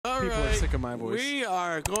People are sick of my voice. We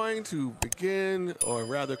are going to begin, or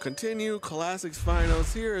rather continue, Classics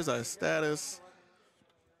Finals. Here is our status.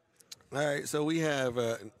 All right, so we have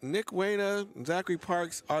Nick Wayna and Zachary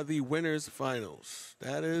Parks are the winners finals.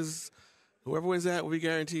 That is, whoever wins that will be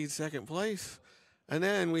guaranteed second place. And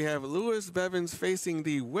then we have Lewis Bevins facing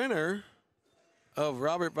the winner of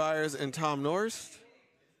Robert Byers and Tom Norst.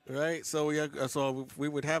 Right, so we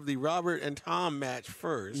would have the Robert and Tom match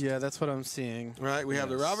first. Yeah, that's what I'm seeing. Right, we have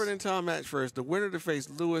the Robert and Tom match first. The winner to face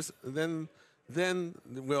Lewis, then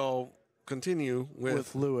we'll continue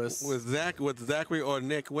with Lewis, with Zachary or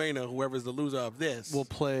Nick Wayna, whoever's the loser of this. We'll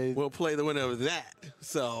play the winner of that.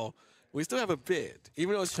 So we still have a bid,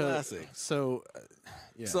 even though it's classic. So.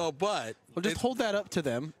 Yeah. So, but we'll just hold that up to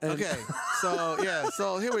them. Okay. So yeah.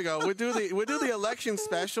 So here we go. We do the election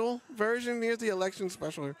special version. Here's the election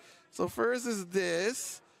special. So first is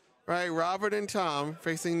this, right? Robert and Tom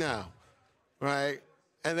facing now, right?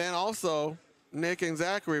 And then also Nick and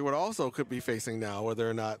Zachary could be facing now, whether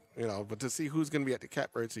or not but to see who's going to be at the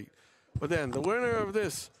catbird seat. But then the winner of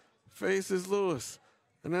this faces Lewis,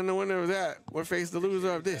 and then the winner of that will face the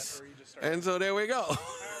loser of this. And so there we go.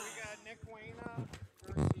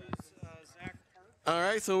 All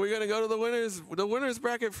right, so we're going to go to the winners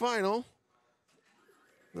bracket final.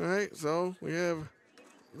 All right, so we have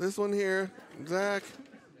this one here, Zach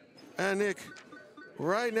and Nick,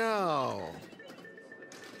 right now.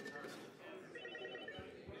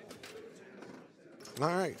 All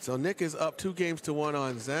right, so Nick is up 2-1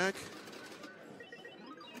 on Zach.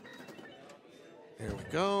 There we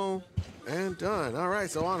go, and done. All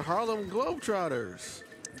right, so on Harlem Globetrotters.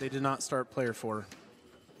 They did not start player 4.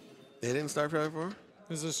 They didn't start player 4?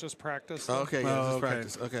 Is this just practice? Okay, yeah, this is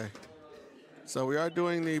practice. Okay. So we are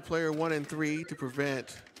doing the player 1 and 3 to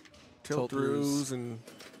prevent tilt-throughs and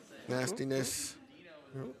nastiness.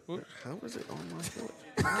 How is it on my foot?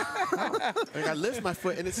 Like I lift my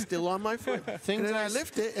foot and it's still on my foot. And then I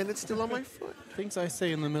lift it and it's still on my foot. Things I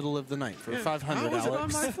say in the middle of the night for 500, How is Alex. it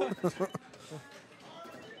on my foot?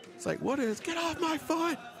 It's like, what is? Get off my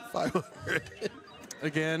foot! 500.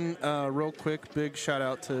 Again, real quick, big shout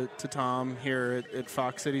out to Tom here at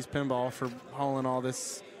Foxcitiespinball for hauling all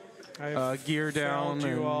this gear down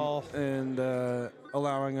and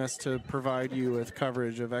allowing us to provide you with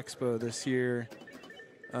coverage of Expo this year.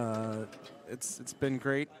 It's been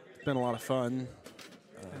great. It's been a lot of fun.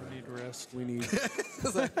 I need rest. We need.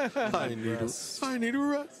 I need rest. I need a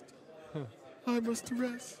rest. I must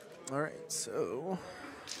rest. All right, so.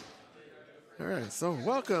 All right, so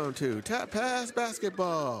welcome to Tap Pass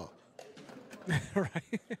Basketball.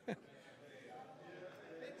 Right.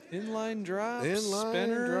 Inline drops,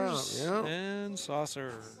 spinners, yep, and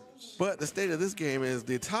saucers. But the state of this game is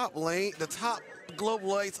the top globe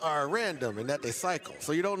lights are random in that they cycle,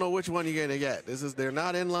 so you don't know which one you're gonna get. They're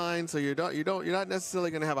not inline, so you're not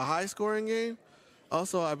necessarily gonna have a high scoring game.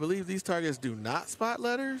 Also, I believe these targets do not spot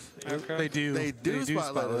letters. Okay. They do. They do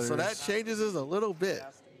spot letters, so that changes us a little bit.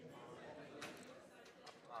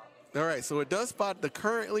 All right, so it does spot the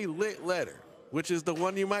currently lit letter, which is the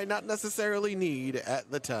one you might not necessarily need at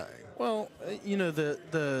the time. Well,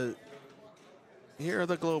 the here are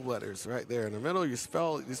the globe letters right there in the middle. You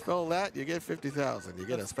spell that, you get 50,000. You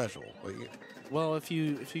get a special. Well, if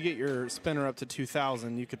you get your spinner up to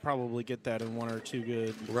 2,000, you could probably get that in 1 or 2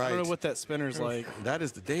 good. Right. I don't know what that spinner's like. That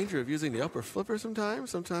is the danger of using the upper flipper sometimes.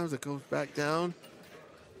 Sometimes it goes back down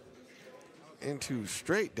into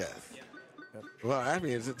straight death. Yep. Well, I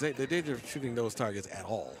mean, it's the danger of shooting those targets at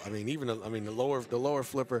all. I mean, the lower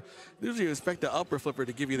flipper. Usually, you expect the upper flipper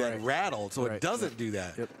to give you that rattle, so it doesn't do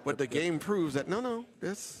that. Yep. But the game proves that no,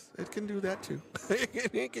 it can do that too.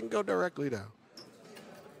 It can go directly down.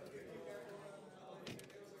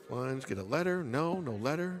 Plunge, get a letter. No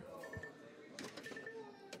letter.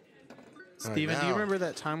 Steven, do you remember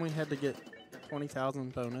that time we had to get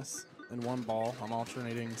 20,000 bonus in one ball on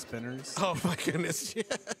alternating spinners? Oh my goodness! Yeah.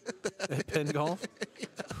 At Pin Golf.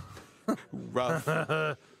 Rough.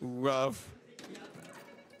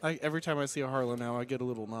 Every time I see a Harlan now, I get a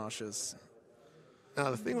little nauseous.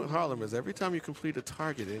 Now the thing with Harlem is every time you complete a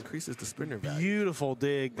target, it increases the spinner value. Beautiful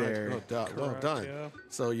dig there. Well done. Yeah.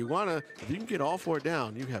 So if you can get all 4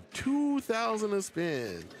 down, you have 2,000 to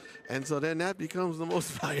spin. And so then that becomes the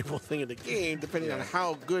most valuable thing in the game, depending on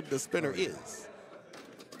how good the spinner is.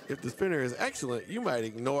 If the spinner is excellent, you might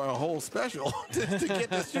ignore a whole special to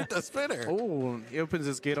get to shoot the spinner. Oh, he opens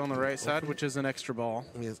his gate on the right side, which is an extra ball.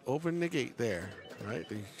 He has opened the gate there. Right?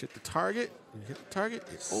 You hit the target. You hit the target.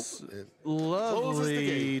 It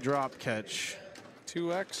Lovely drop catch.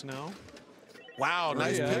 2x now. Wow,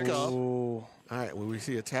 nice pickup. Oh. All right, will we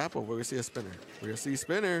see a tap or will we see a spinner? We're gonna see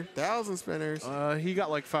spinner, 1,000 spinners. He got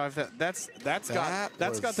like 5. That's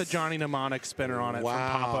got the Johnny Mnemonic spinner on it from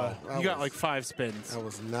Papa. You got like 5 spins. That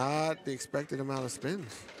was not the expected amount of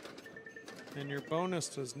spins. And your bonus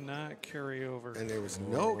does not carry over. And there was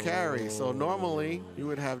no carry. So normally you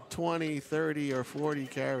would have 20, 30, or 40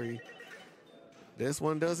 carry. This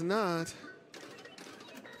one does not.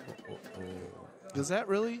 Does that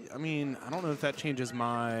really? I mean, I don't know if that changes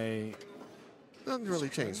my. Doesn't really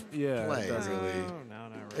change Yeah, play, it doesn't. really. No,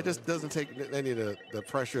 not really. It just doesn't take any of the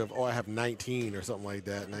pressure of, oh, I have 19 or something like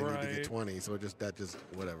that, and I need to Right. get 20. So that just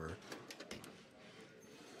whatever.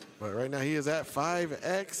 But right now he is at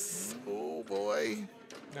 5x. Oh boy.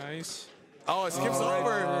 Nice. Oh, it skips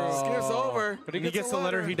over. Skips over. But He gets the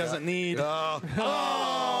letter he doesn't need. Oh.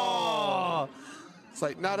 It's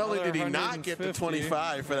like not only did he not get the 150.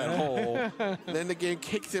 25 for that hole, then the game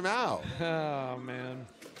kicked him out. Oh, man.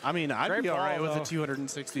 I mean, I'd Great be all right ball, with though. a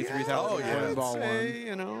 263,000 Oh, yeah. coin I'd ball one. say,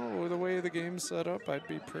 you know, the way the game's set up, I'd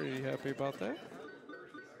be pretty happy about that.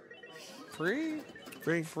 Free?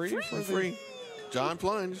 Free. Free for the- Free. John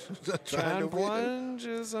Plunge. Trying to John win. Plunge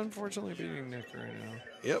is unfortunately beating Nick right now.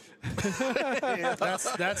 Yep.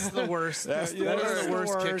 That's the worst. That's the That is worst. the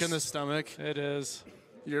worst kick Worst. in the stomach. It is.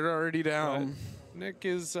 You're already down. Nick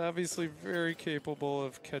is obviously very capable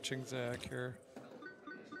of catching Zach here.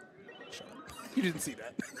 You didn't see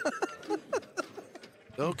that.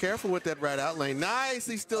 Oh, careful with that right out lane. Nice.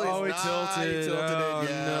 He still Oh, is he nice. tilted. He tilted Oh, it.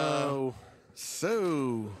 Yeah. no.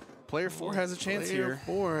 So, Player 4 has a chance player here.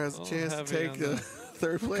 4 has a Oh, chance to heavy take on the the-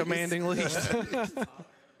 third place. Commanding lead.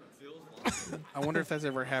 I wonder if that's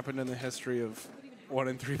ever happened in the history of 1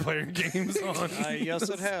 and 3 player games on. Yes,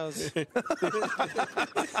 it has.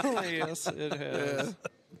 Yes, it has.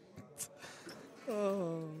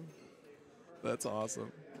 Oh, that's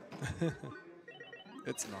awesome.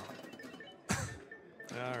 It's not.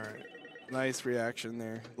 All right. Nice reaction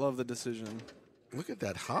there. Love the decision. Look at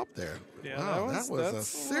that hop there. Yeah, wow, that was a that's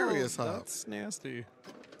serious hop. That's nasty.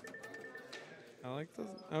 I like the.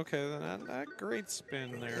 Okay, then not great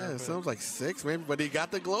spin there. Yeah, it but- sounds like 6 maybe, but he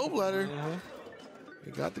got the globe letter. Uh-huh.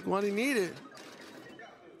 He got the one he needed.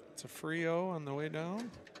 It's a free O on the way down.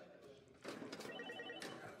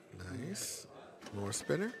 Nice. More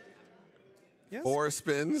spinner. Yes. 4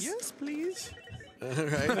 spins. Yes, please. All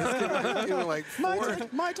right. Let's give him like 4.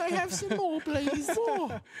 Might I have some more, please?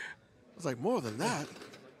 It's like more than that.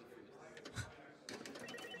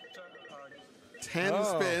 10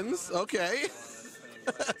 Oh. spins. Okay.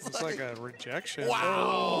 It's like a rejection.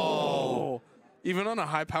 Oh. Even on a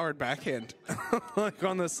high-powered backhand, like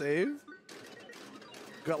on the save,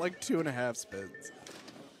 got like 2.5 spins.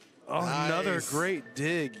 Oh, another Nice. great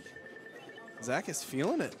dig. Zach is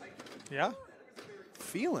feeling it. Yeah.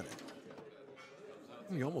 Feeling it.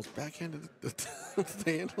 He almost backhanded the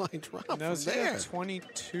inline drop Now from is he there. at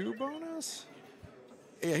 22 bonus?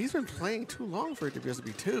 Yeah, he's been playing too long for it to be able to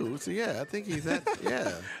be 2. So yeah, I think he's at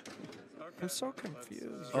I'm so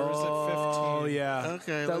confused. Or is Oh, it 15? yeah.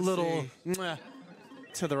 Okay, That let's little see. mwah,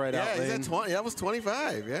 to the right Yeah, out he's lane. at 20. That was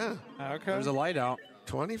 25. Yeah, Okay. There's a light out.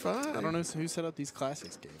 25. I don't know who set up these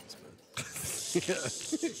classics games, but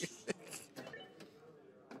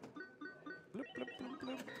Bloop, bloop, bloop,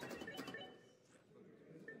 bloop.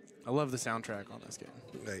 I love the soundtrack on this game.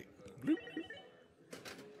 Like,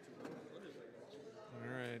 All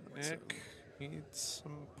right, Nick needs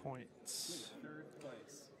some points.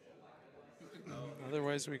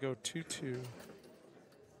 Otherwise, we go 2-2.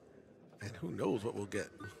 and who knows what we'll get?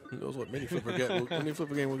 Who knows what mini flipper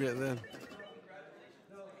game we'll get then?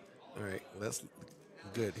 All right, that's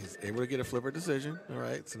good. He's able to get a flipper decision. All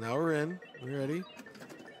right, so now we're in. We ready?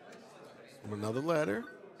 Another letter.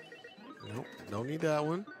 Nope, don't need that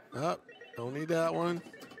one. Up, don't need that one.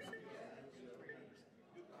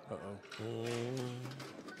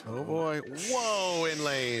 Oh boy! Whoa, in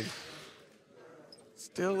lane.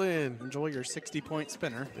 Still in. Enjoy your 60-point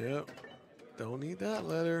spinner. Yep. Don't need that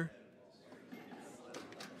letter.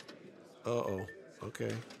 Uh-oh.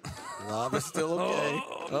 Okay. Lob is still okay.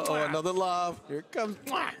 Uh-oh, another lob. Here it comes.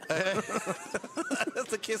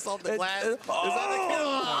 That's a kiss off the glass. Is that the kiss?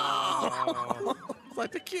 Oh. It's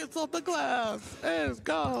like the kiss off the glass. Let's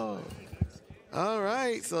go. All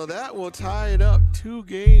right, so that will tie it up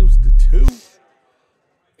 2-2.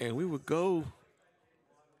 And we will go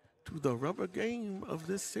to the rubber game of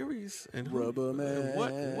this series. And Rubber match.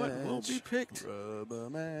 what will be picked? Rubber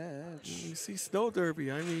match. You see Snow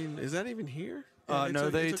Derby. I mean, is that even here? No,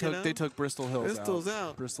 it they out? took Bristol Hills Bristol's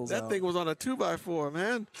out. Bristol's that out. thing was on a 2x4,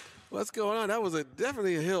 man. What's going on? That was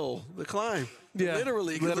definitely a hill, the climb. Yeah,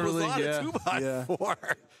 Literally, 'cause it was on yeah, a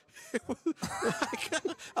 2x4.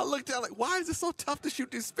 I looked down like, why is it so tough to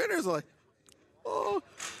shoot these spinners? I'm like, oh.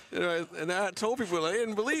 And I told people, they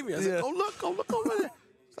didn't believe me. I said, go look over there.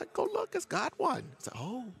 It's like, go look, it's got one. It's like,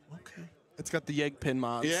 oh, okay. It's got the Yegg Pin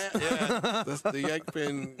mods. Yeah. That's the Yegg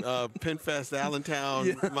Pin, Pinfest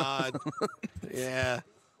Allentown mod. Yeah.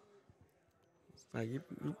 Like you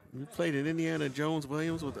played at Indiana Jones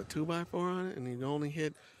Williams with a 2x4 on it, and you only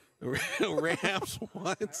hit ramps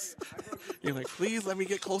once. You're like, please let me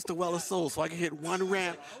get close to Well of Souls so I can hit one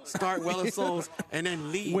ramp, start Well of Souls, and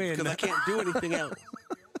then leave because I can't do anything else.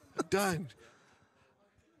 I'm done.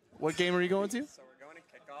 What game are you going to? So we're going to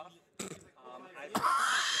kickoff.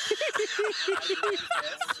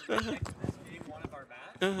 This being one of our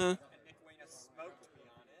bats, and Nick Wayne smoked me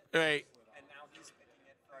on it. Right. And now he's picking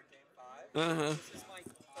it for our game 5. This is my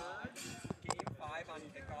third game 5 on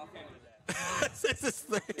kickoff of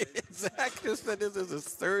the day. Zach just said this is his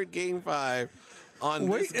third game 5 on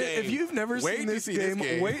this game. If you've never seen this game,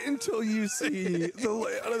 wait until you see the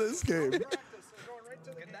layout of this game.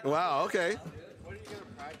 Wow, okay.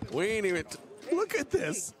 We ain't even... Look at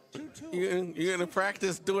this. You're gonna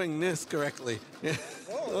practice doing this correctly.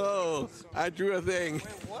 Oh, I drew a thing.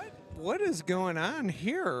 What is going on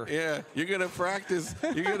here? Yeah, you're gonna practice.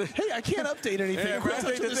 You're gonna. Hey, I can't update anything. Yeah, Quit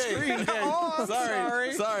touching the screen. Oh, I'm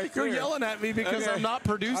sorry. You're clear. yelling at me because I'm not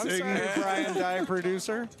producing. I'm sorry, Brian Dye,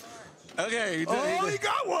 producer. Okay. Oh, you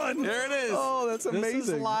got one. There it is. Oh, that's amazing. This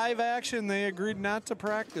is live action. They agreed not to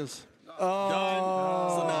practice.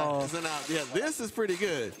 Done. So now, yeah, this is pretty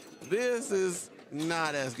good. This is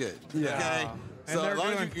not as good. Yeah. Okay. And So they're as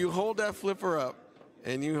long as doing- you hold that flipper up,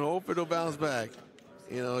 and you hope it'll bounce back.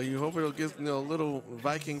 You know, you hope it'll give a little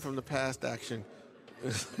Viking from the past action.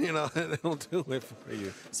 It'll do it for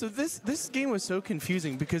you. So this game was so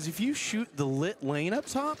confusing because if you shoot the lit lane up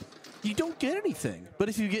top, you don't get anything. But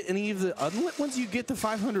if you get any of the unlit ones, you get the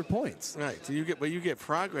 500 points. Right. So you get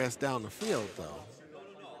progress down the field though.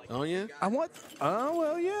 Don't you? I want. Oh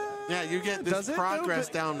well, yeah. Yeah, you get this progress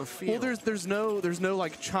down the field. Well, there's no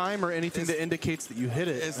like chime or anything that indicates that you hit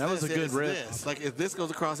it. That was a good rip. Like if this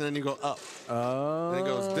goes across and then you go up. Oh. And it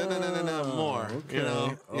goes more. Okay. You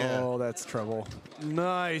know. Yeah. Oh, that's trouble.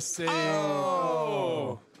 Nice save.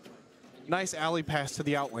 Oh. Nice alley pass to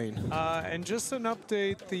the out lane. And just an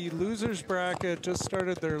update, the losers bracket just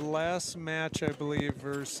started their last match, I believe,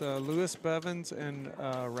 versus Lewis Bevins and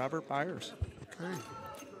Robert Byers. Okay.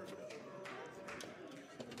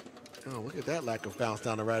 Oh, look at that lack of bounce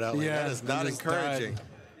down the right out lane. Yeah, that is not encouraging.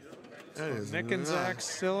 That is Nick and Zach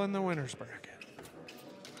still in the winners bracket.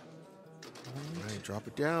 All right, drop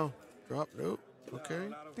it down. Drop. Nope. Okay.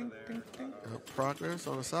 Ding, ding, ding. Progress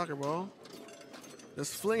on a soccer ball.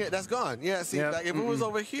 Just fling it. That's gone. Yeah. See, Yep. like if it was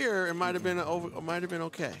over here, it might have been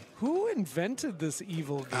okay. Who invented this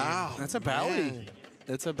evil game? Ow, That's a Bally. man.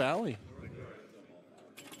 It's a Bally.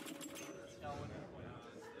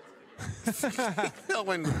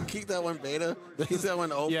 Keep that one beta. Keep that one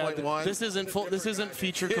 0.1. Yeah, this isn't full. This isn't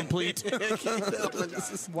feature complete. Keep that one.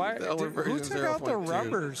 This is Why? that one Who version took out the 0.2.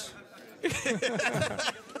 rubbers?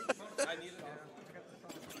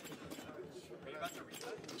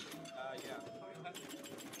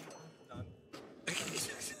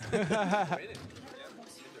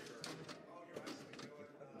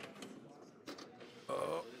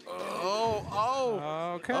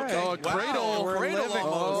 Okay. Oh, cradle. We're Cradle living.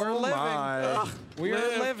 almost. We're living. My. We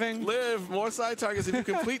are living. Live more side targets. If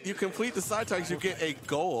you complete the side targets, you get a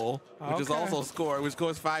goal, which is Okay. also score, which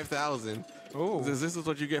scores 5,000. Ooh. This is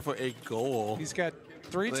what you get for a goal. He's got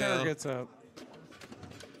 3 Yeah. targets up.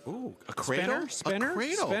 Ooh, a cradle? Spinner? A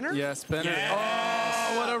cradle. Spinner? Yeah, spinner. Yes.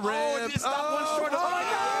 Oh, what a rip. Oh, it stopped one short. Oh, my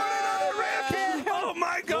God. Oh,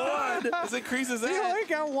 my God. This increases He that. only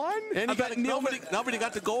got one? And I he got, bet Neil- nobody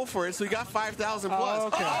got the goal for it, so he got 5,000 plus.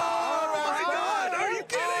 okay. Oh, my God. Are you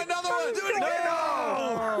kidding? Oh, another one. Do it again.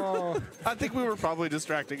 Oh. I think we were probably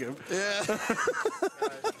distracting him. Yeah.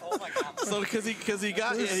 Oh my God. So because he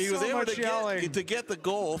got There's he was so able much yelling. to get the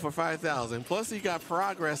goal for 5,000. Plus he got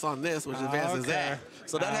progress on this, which advances okay. that.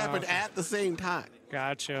 So that happened Okay. at the same time.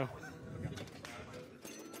 Gotcha.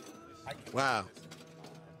 Wow.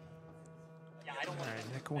 Yeah, I don't All want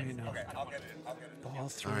right, Nick Wayne. Okay, I'll get it. Ball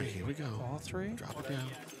 3. All right, here we go. Ball 3. Drop it down.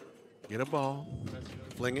 Get a ball.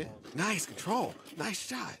 Fling it. Nice control. Nice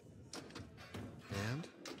shot. And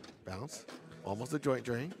bounce. Almost a joint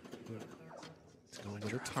drain. It's going to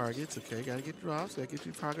the targets. Okay, gotta get drops. Gotta get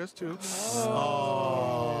you progress too.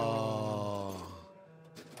 Oh.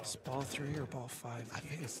 Is ball 3 or ball 5? I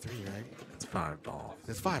think it's 3, right? It's 5 ball.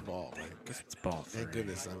 It's 5 ball. Right? It's ball Thank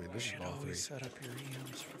goodness. I mean, this is You ball 3. always set up your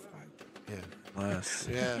EMs for 5. Yeah. Unless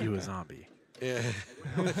Yeah. you a zombie. Yeah.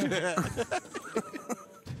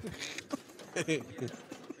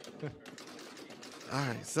 All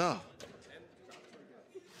right, so.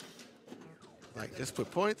 Like, just put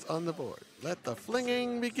points on the board. Let the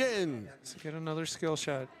flinging begin. Let's get another skill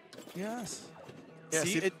shot. Yes. Yeah,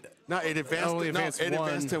 See, it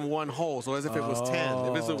advanced him one hole, so as if it was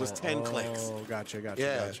 10. If it was 10 clicks. Oh, gotcha.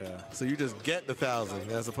 Yeah. So you just get the 1,000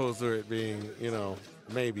 as opposed to it being, you know,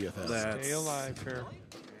 maybe 1,000. Stay alive here.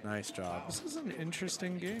 Nice job. This is an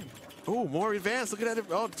interesting game. Oh, more advance. Look at that.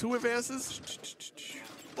 Oh, 2 advances.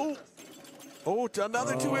 Oh. Oh,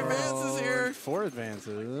 another 2 advances here. 4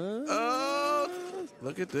 advances. Oh,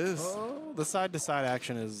 look at this. Oh, the side-to-side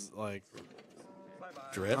action is like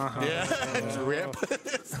drip. Yeah, drip.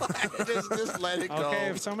 It's like, just let it go. Okay,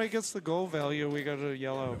 if somebody gets the goal value, we go to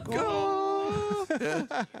yellow. Go.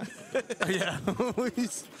 yeah.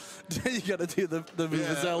 You got to do the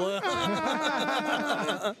Vuvuzela.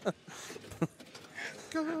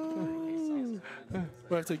 Go.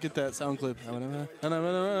 We have to get that sound clip. All right.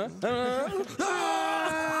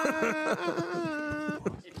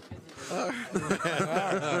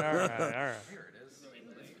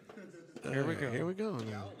 Here we go. Here we go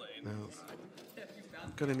now.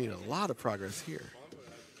 Gonna need a lot of progress here.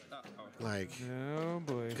 Like, oh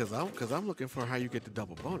boy. Because I'm looking for how you get the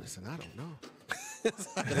double bonus, and I don't know.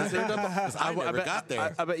 I never got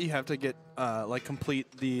there. I bet you have to get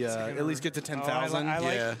complete the at least get to 10,000.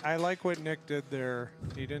 I like what Nick did there.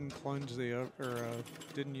 He didn't plunge the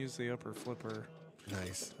didn't use the upper flipper.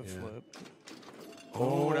 Nice. To flip.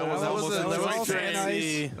 Oh, that was almost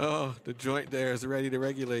nice. Oh, the joint there is ready to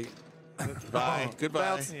regulate. Bye.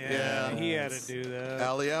 Goodbye. Yeah, he had to do that.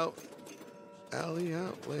 Alley out. Alley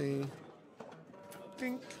out lane.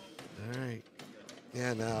 Dink. All right.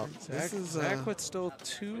 Yeah, now Zach with still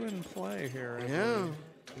 2 in play here.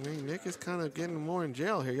 I mean, Nick is kind of getting more in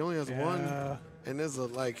jail here. He only has 1, and there's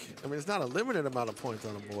it's not a limited amount of points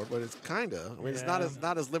on the board, but it's kind of. I mean, it's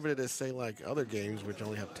not as limited as say like other games which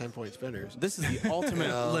only have 10-point spinners. This is the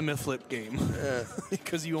ultimate limit flip game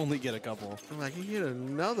because you only get a couple. Like he hit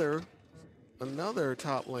another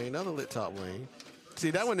top lane, another lit top lane.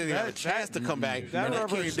 See, that one didn't have a chance to come back. That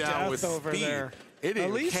came down with over speed. there. It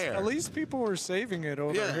didn't care. At least people were saving it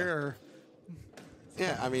over here.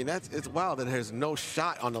 Yeah, I mean it's wild that there's no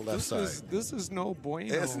shot on the left side. This is no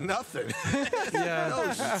bueno. It's nothing. Yeah,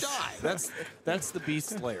 no shot. That's the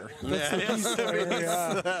beast layer. That's the beast layer.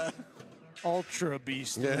 Yeah. Ultra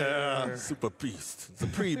beast. Yeah, super beast. It's a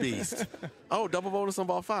pre-beast. Oh, double bonus on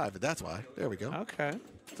ball 5. That's why. There we go. Okay.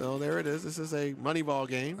 So there it is. This is a money ball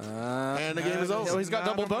game, and the game is over. Oh, he's got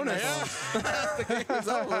double bonus. The game is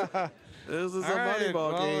over. This is a money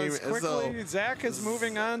ball game. Quickly, Zach is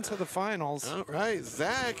moving on to the finals. All right,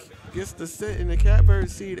 Zach gets to sit in the catbird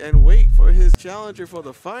seat and wait for his challenger for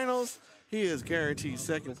the finals. He is guaranteed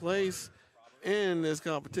 2nd place in this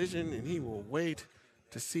competition, and he will wait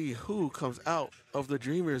to see who comes out of the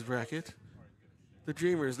Dreamers bracket. The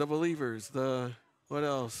Dreamers, the Believers, the what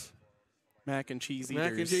else? Mac and cheese eaters.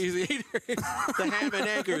 Mac and cheese eaters. The ham and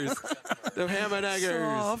eggers. The ham and eggers.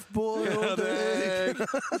 Soft-boiled egg.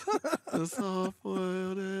 The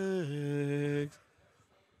soft-boiled eggs.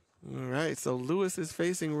 All right, so Lewis is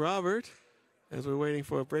facing Robert as we're waiting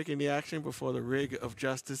for a break in the action before the rig of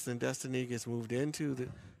justice and destiny gets moved into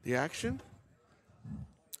the action.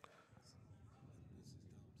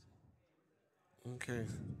 Okay.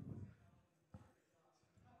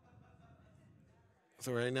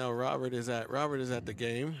 So right now, Robert is at the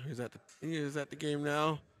game. He is at the game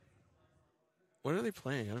now. What are they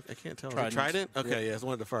playing? I can't tell. Trident? Okay, yeah, it's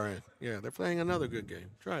one at the far end. Yeah, they're playing another good game.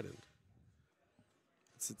 Trident.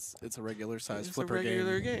 It's a regular size flipper game. It's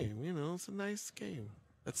a regular game. You know, it's a nice game.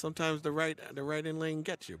 That sometimes the right in lane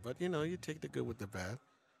gets you, but you know, you take the good with the bad.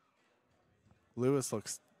 Lewis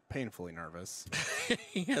looks painfully nervous.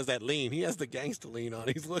 He has that lean. He has the gangster lean on.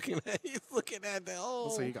 He's looking at the whole.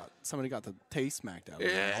 So somebody got the taste smacked out.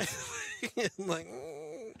 Yeah. Like.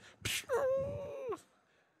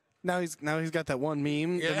 Now he's got that one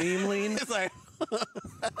meme. Yeah. The meme lean. It's like.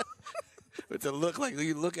 It's a look like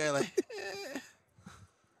you look at like.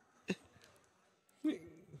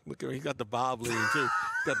 Look at him. He's got the Bob lean too.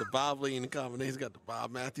 He's got the Bob lean in combination. He's got the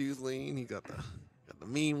Bob Matthews lean. He got the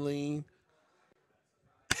meme lean.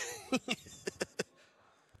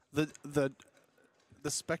 the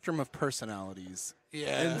spectrum of personalities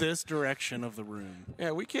in this direction of the room.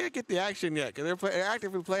 Yeah, we can't get the action yet because they're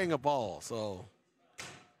actively playing a ball. So,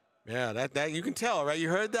 yeah, that you can tell, right? You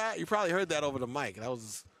heard that? You probably heard that over the mic. That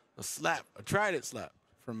was a slap, a Trident slap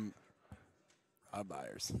from Rob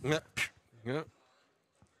Byers. Yep. Yep.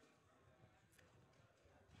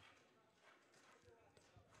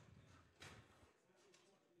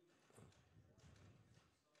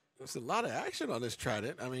 There's a lot of action on this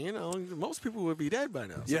Trident. I mean, you know, most people would be dead by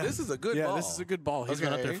now. So Yeah. this is a good ball. Yeah, this is a good ball. He's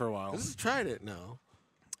been up there for a while. This is Trident now.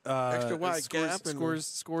 Extra wide gap. And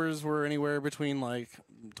Scores were anywhere between like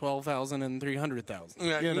 12,000 and 300,000.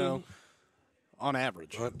 Yeah, you know, on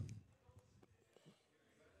average. What?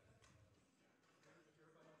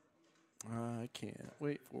 I can't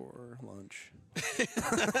wait for lunch.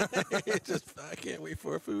 I can't wait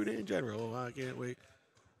for food in general. I can't wait.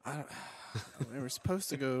 We were supposed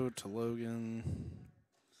to go to Logan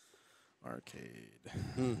Arcade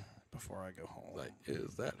before I go home. Like,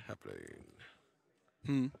 is that happening?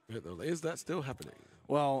 Is that still happening?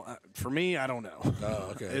 Well, for me, I don't know.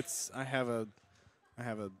 Oh, okay. I have a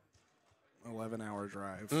 11-hour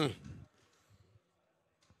drive from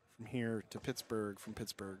here to Pittsburgh, from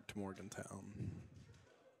Pittsburgh to Morgantown.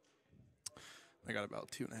 I got about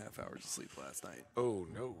 2.5 hours of sleep last night. Oh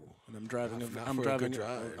no! And I'm driving. Not I'm for driving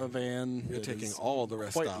drive. a van. You're that taking is all the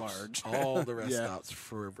rest quite stops. large. All the rest Yeah. stops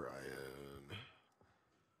for Brian.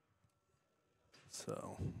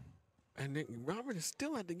 So. And Nick, Robert is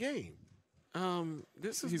still at the game.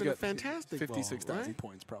 This has He's been a got fantastic 56,000 right?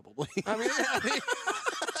 points probably. I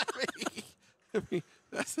mean,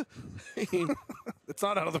 It's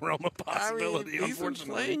not out of the realm of possibility. he's been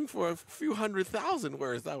Unfortunately, playing for a few 100,000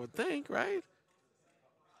 worth, I would think, right?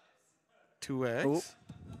 2x,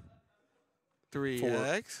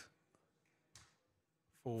 3x,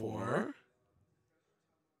 4.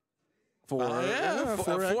 4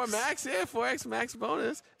 max, 4x max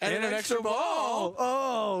bonus, and an extra ball.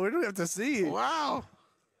 Oh, we don't have to see. Wow.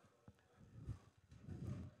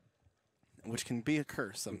 Which can be a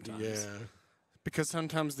curse sometimes. Yeah. Because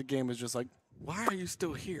sometimes the game is just like, Why are you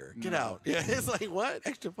still here? Get out. Yeah, it's like, what?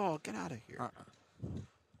 Extra ball, get out of here.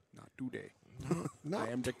 not today. No, I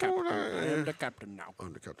am the captain. I am the captain now.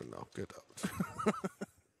 I'm the captain now. Get out.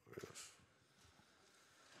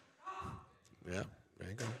 Yeah, there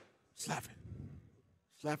you go.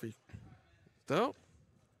 Slappy. So,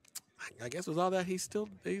 I guess with all that, he still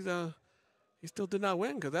did not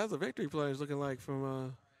win because that's a victory plunge looking like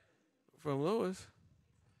from Lewis.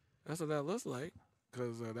 That's what that looks like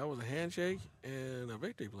because that was a handshake and a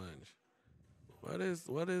victory plunge. What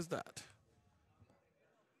is that?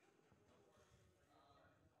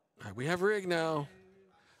 All right, we have rig now.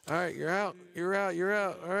 All right, you're out. All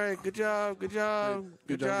right, good job. Good job.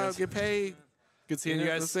 guys. Get paid. Good seeing you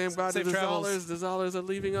guys. The same body. Safe travels. The dollars are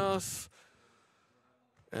leaving us.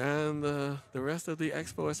 And the rest of the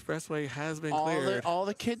Expo Expressway has been cleared. All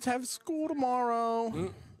the kids have school tomorrow. Lewis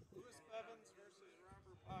Bevins versus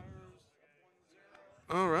Robert Pyers,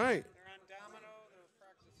 1-0. All right. They're on domino. They're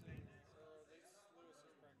practicing. So at least Lewis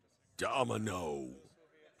is practicing. Domino.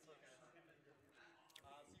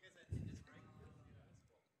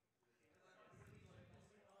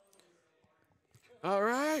 All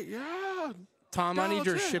right, yeah. Tom, I need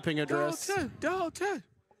your shipping address. Dalton.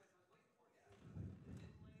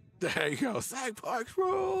 There you go. Sag Parks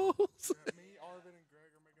rules. Me, Arvin, and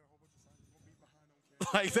Greg are making a whole bunch of signs. We'll be behind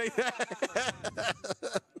on camera. Like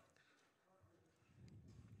they.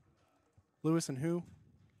 Lewis and who?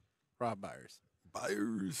 Rob Byers.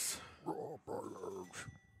 Buyers. All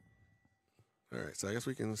right, so I guess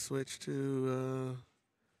we can switch to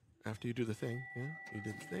after you do the thing. Yeah, you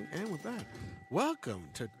did the thing, and we're back. Welcome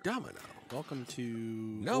to Domino. Welcome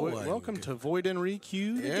to Welcome to Void and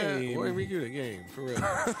Requeue the game. Boy, we do the game for real.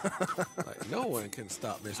 Like no one can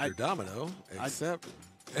stop Mr. Domino except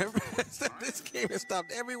this game has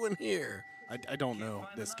stopped everyone here. I don't know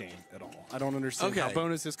this game at all. I don't understand Okay. how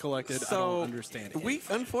bonus is collected. I don't understand it.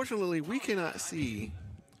 Unfortunately we cannot see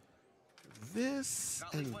this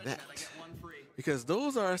and that because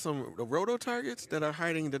those are some roto targets that are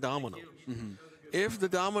hiding the domino. Mm-hmm. If the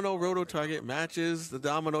domino roto target matches the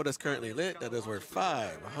domino that's currently lit, that is worth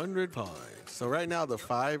 500 points. So right now the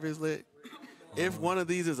 5 is lit. If one of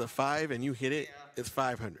these is a 5 and you hit it, it's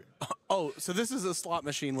 500. Oh, so this is a slot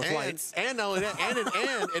machine with lights. And not only that,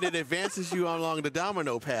 and it advances you along the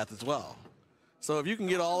domino path as well. So if you can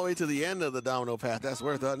get all the way to the end of the domino path, that's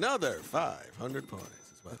worth another 500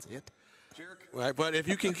 points. That's it. Right, but if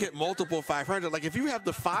you can get multiple 500, like if you have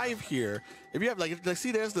the 5 here, if you have like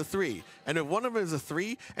see there's the 3, and if one of them is a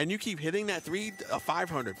 3, and you keep hitting that 3,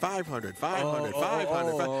 500, 500, 500, 500,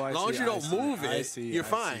 as long as you don't move it, you're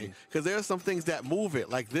fine. Because there's some things that move it,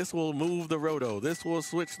 like this will move the roto, this will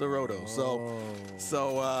switch the roto.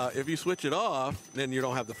 So if you switch it off, then you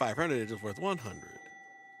don't have the 500, it's just worth 100.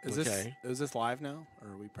 Is this live now,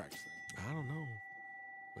 or are we practicing? I don't know.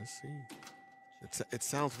 Let's see. It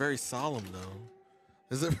sounds very solemn, though.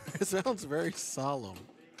 It sounds very solemn.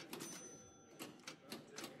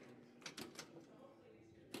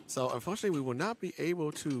 So unfortunately, we will not be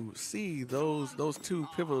able to see those two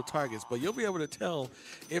pivotal targets, but you'll be able to tell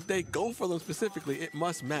if they go for them specifically. It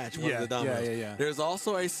must match one of the dominoes. Yeah. There's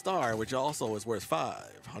also a star, which also is worth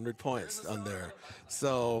 500 points on there.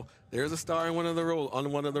 So there's a star in one of the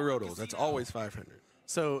rotos. That's always 500.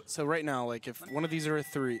 So right now, like if one of these are a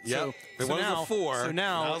 3, Yep. So one now, is a 4. So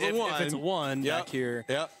now, it's a if 1. it's a 1 Yep. back here,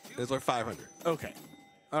 Yep. It's worth 500. okay,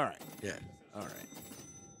 all right, Yeah. all right.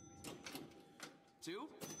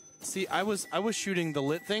 See, I was shooting the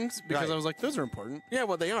lit things because Right. I was like, those are important. Yeah,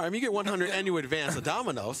 well, they are. I mean, you get 100 and you advance a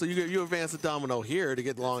domino. So you advance a domino here to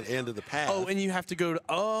get along the end of the path. Oh, and you have to go to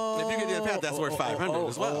If you get to the path, that's worth 500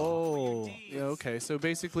 as well. Oh, yeah, okay. So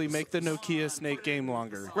basically, make the Nokia snake game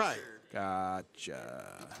longer. Right.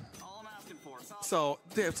 Gotcha. So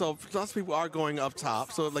lots of people are going up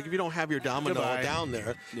top. So like if you don't have your domino Goodbye. down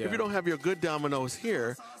there, Yeah. if you don't have your good dominoes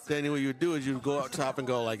here, then what you do is you go up top and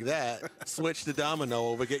go like that, switch the domino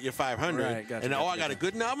over, get your 500, Right, gotcha, and I gotcha. got a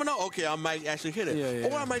good domino. Okay, I might actually hit it, Yeah.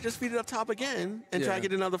 or I might just feed it up top again and try Yeah. to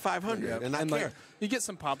get another 500 Yeah. and not like, care. you get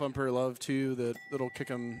some pop bumper love too that'll kick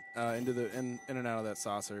them into the in and out of that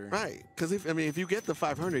saucer. Right, because if you get the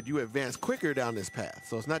 500, you advance quicker down this path.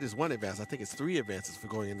 So it's not just one advance. I think it's 3 advances for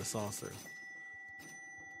going in the saucer.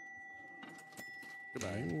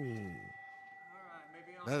 Goodbye.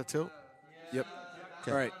 That a tilt? Yep.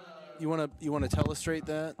 All right. You wanna telestrate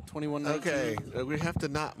that 2119? Okay, we have to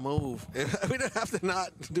not move. We don't have to not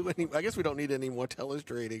do any. I guess we don't need any more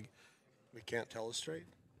telestrating. We can't telestrate?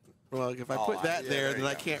 Well, if I Oh, put that yeah, there, there then you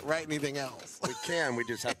I go. can't write anything else. We can. We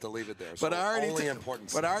just have to leave it there. So But I already only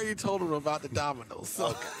important but I already told them about the dominoes.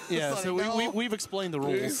 So Yeah. it's like, So no, we've explained the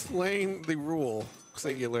we rules. explain the rule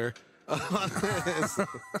singular on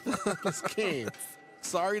this game.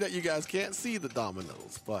 Sorry that you guys can't see the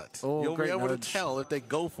dominoes, but Oh, you'll be great able nudge. to tell if they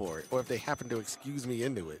go for it or if they happen to excuse me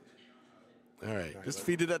into it. All right, just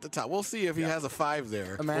feed it at the top. We'll see if he has a 5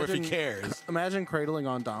 there or if he cares. Imagine cradling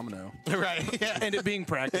on domino. Right, yeah. And it being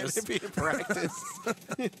practice. It'd be a practice.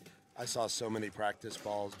 I saw so many practice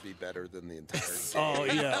balls be better than the entire Oh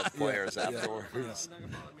yeah. players afterwards.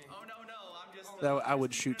 That I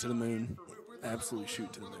would shoot to the moon. Absolutely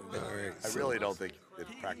shoot to the moon. All right, I really don't think that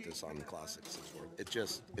practice on the classics is worth it.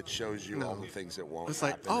 It shows you all the things that won't It's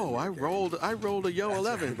like, happen in oh, your game. I rolled a Yo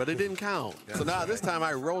 11, but it didn't count. So now this time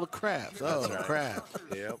I rolled a crap. Oh, crap.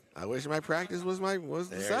 Yep. I wish my practice was the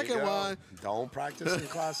There you second go. one. Don't practice in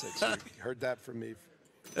classics. You heard that from me.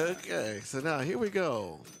 Okay, so now here we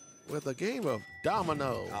go with a game of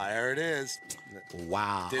domino. Ah, there it is.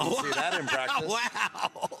 Wow. Didn't see that in practice.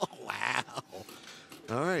 Wow.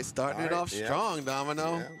 All right, starting All it right, off yeah. strong,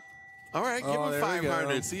 domino. Yeah. All right, give Oh, him there we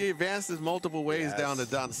 500. go. See, he advances multiple ways Yes. down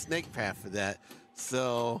the snake path for that.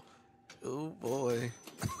 So, oh boy.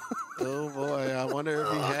 Oh boy, I wonder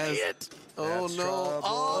if he has it. Oh That's no. trouble.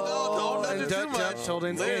 Oh no, don't nudge it too much. Tilt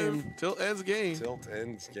ends Live. game. Tilt ends game. Tilt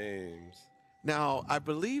ends games. Now, I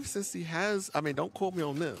believe since he has, I mean, don't quote me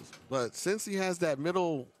on this, but since he has that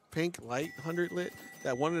middle pink light 100 lit,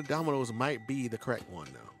 that one of the dominoes might be the correct one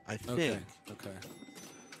now. I think. Okay.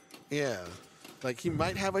 Yeah. Like he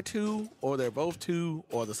might have a 2, or they're both 2,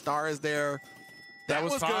 or the star is there. That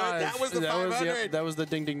was 5. good. That was the 500. That was the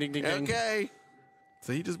ding ding ding ding ding. Okay.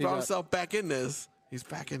 So he just brought got- himself back in this. He's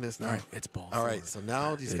back in this now. All right, it's ball. All right, so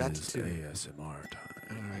now he's got to 2. ASMR All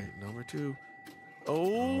time. right, number 2.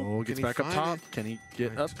 Oh, Oh, gets can he back up find top. it? Can he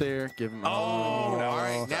get up there? Give him. Oh, no. all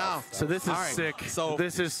right, now. So this is All right, sick. So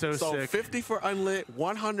this is so sick. 50 for unlit,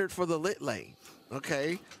 100 for the lit lane.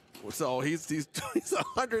 Okay, so he's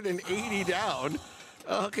 180 down.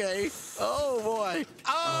 Okay. Oh boy.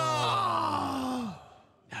 Oh.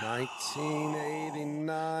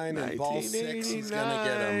 1989 and ball 6. He's gonna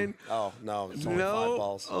get him. 1989. Oh no, it's only 5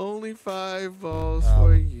 balls. Only 5 balls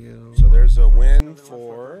for you. So there's a win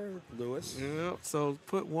for Lewis. Yep. So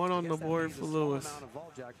put 1 on the board for Lewis.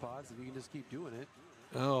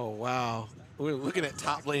 Oh wow. We're looking at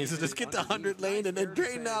top lanes to just get the 100 lane and then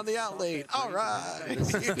drain down the out lane. All right. You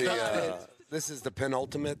got it. This is the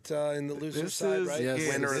penultimate in the loser This side, is- right?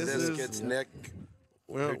 yes, Winner of this this is- gets yeah. Nick.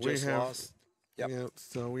 Well, who we just have. lost. Yep. Yeah,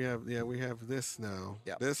 so we have this now.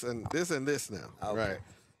 Yep. This and this now. Okay. Right.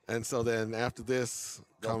 And so then after this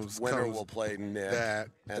The winner will play Nick, that,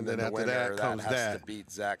 and then the after winner that comes has that. to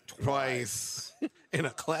beat Zach twice in a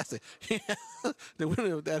classic. The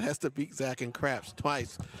winner of that has to beat Zach in craps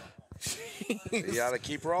twice. You got to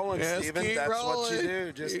keep rolling, Yes, Steven. keep That's what you rolling.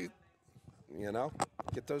 do. Just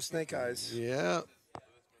get those snake eyes. Yeah.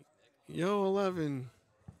 Yo 11.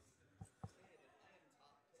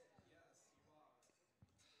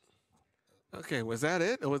 Okay, was that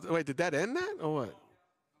it? Or wait, did that end that or what?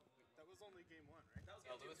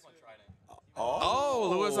 Oh,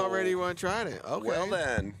 Lewis already tried it. Okay. Well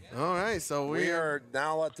then, All right, so we are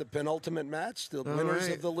now at the penultimate match, the winners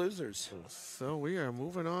right. of the losers. So we are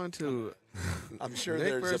moving on to I'm sure Nick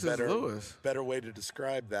there's versus a Lewis. better way to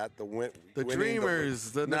describe that. The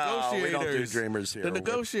dreamers, the negotiators. No, we don't do dreamers here. The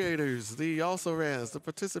negotiators, the also-rans, the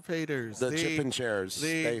participators. The chip and chairs.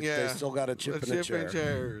 They still got a chip and a chair.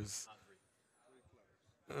 Chairs.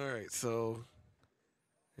 All right, so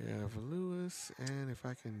we have Lewis, and if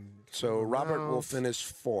I can... So Robert will finish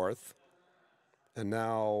 4th, and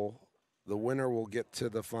now the winner will get to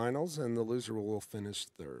the finals, and the loser will finish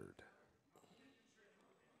 3rd.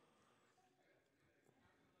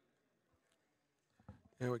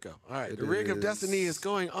 There we go. All right, the Rig of Destiny is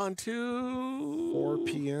going on to... 4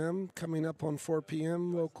 p.m., coming up on 4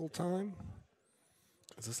 p.m. local time.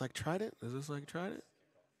 Is this like Trident?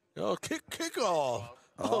 Oh, kickoff.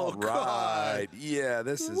 All right. Yeah,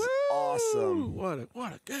 this is awesome. What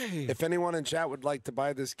a game. If anyone in chat would like to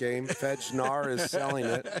buy this game, Fedjnar is selling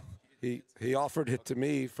it. He offered it to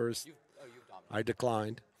me first. I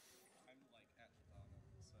declined.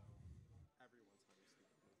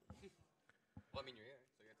 Well, I mean, you're here,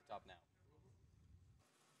 so you're at the top now.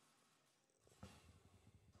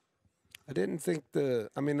 I didn't think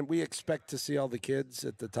we expect to see all the kids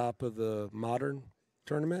at the top of the modern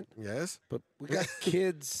tournament. Yes. But we got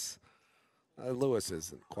kids. Lewis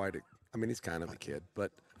isn't quite he's kind of a kid,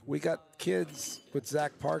 but we got kids with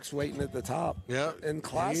Zach Parks waiting at the top. Yeah. In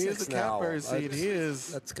classics he is the now. catbird seed. He is.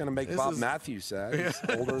 That's going to make Bob Matthews sad. He's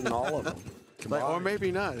older than all of them. Or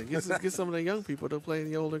maybe not. Get some of the young people to play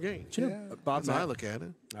the older game. Yeah. That's how I look at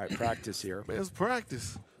it. All right, practice here. It's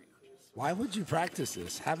practice. Why would you practice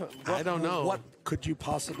this? I don't know. What could you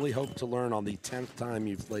possibly hope to learn on the 10th time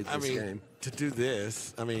you've played this game? To do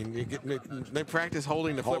this, they practice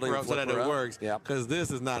holding the flipper up so that it works. Because this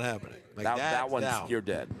is not happening. Like that one's down. You're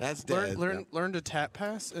dead. That's dead. Learn to tap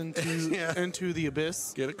pass into the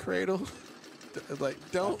abyss. Get a cradle.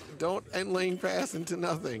 Don't end lane pass into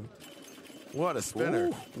nothing. What a spinner!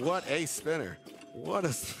 Ooh. What a spinner! What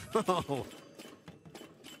a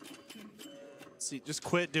See, just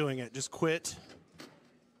quit doing it. Just quit.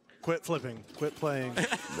 Quit flipping. Quit playing.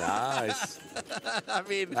 Nice.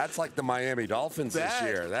 That's like the Miami Dolphins this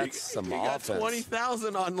year. That's some offense. Got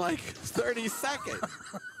 20,000 on like 30 seconds.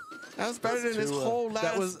 That's better than his whole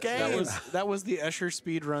last game. That was the Escher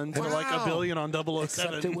speed run to like $1 billion on 007.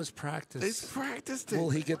 Except it was practice. He's practiced it. Will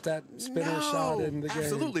he get that spinner shot in the game?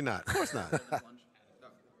 Absolutely not. Of course not.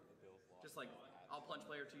 Just like, I'll plunge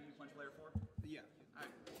player 2, you plunge player 4? Yeah. All right.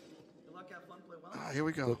 Good luck, have fun, play well. Here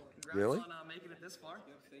we go. Congrats Really? on making it this far.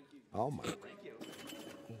 Thank you. Oh, my. Thank you.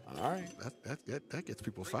 All right. That gets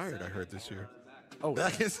people fired, I heard this year. Oh, I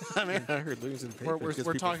heard losing papers.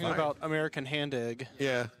 we're talking about American Hand Egg.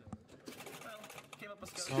 Yeah.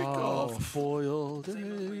 Oh, foiled.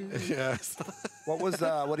 Yes.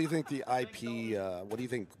 What do you think the IP, what do you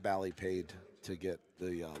think Bally paid to get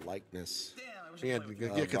the likeness? Yeah,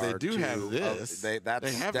 because they do have this.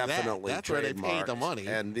 That's have definitely That's where they paid the trademarked. money.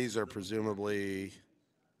 And these are presumably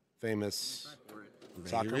famous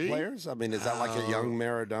soccer Maybe. players? I mean, is that like a young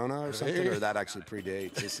Maradona or something? Or that actually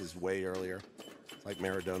predates? This is way earlier. It's like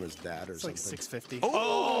Maradona's dad or It's something. like 650.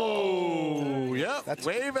 Oh, yep. That's-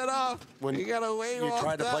 wave it off. When you gotta wave You off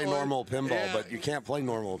try to that play one. normal pinball, Yeah. but you can't play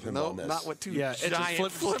normal pinball Nope, in this. not with two Yeah, it just giant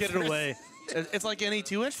just get it flippers. away. It's like any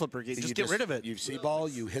 2-inch flipper. Just get rid of it. You see ball,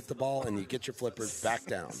 you hit the ball, and you get your flippers back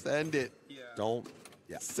down. Send it. Don't.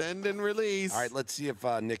 Yeah. Send and release. All right, let's see if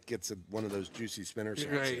Nick gets one of those juicy spinner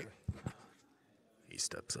shots. Right. Here. He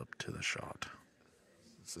steps up to the shot.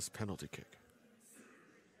 This is penalty kick.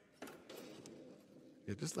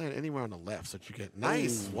 Yeah, just land anywhere on the left so that you get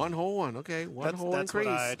nice. One hole one. Okay, one hole That's increase.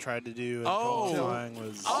 what I tried to do. And Oh. qualifying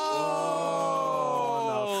was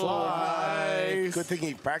Oh, nice. Good thing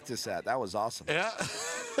he practiced that. That was awesome. Yeah.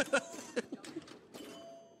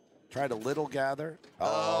 Tried a little gather.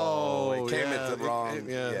 Oh, it came yeah, at the wrong.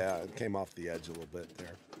 yeah. It came off the edge a little bit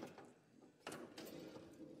there.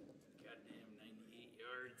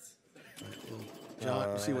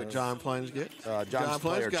 John, see what John Plunge get? John's John Plunge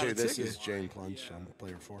player got two. a This ticket. is Jane Plunge. I'm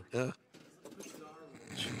player 4. Yeah.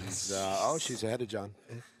 She's ahead of John.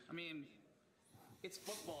 I mean, it's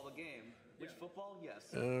football, the game. Which football? Yes.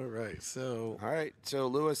 All right, so All right, so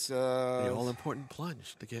Lewis. the all-important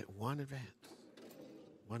plunge to get one advance.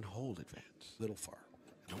 One hold advance. Little far.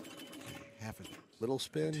 Nope. Okay, half advance. Little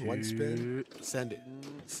spin. One spin. Send it.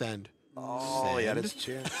 Send. Oh, yeah, that's a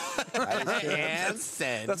chance. And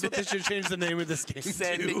send. That's what they should change the name of this game.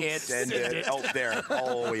 Send to. it. Send it. Oh, there.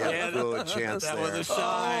 Oh, yeah, good chance That there. was a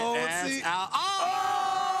shot. Oh, and see? out.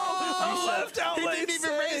 Oh! left out He lane didn't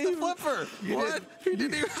even raise the flipper. What? He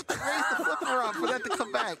didn't even have to raise the flipper up for that to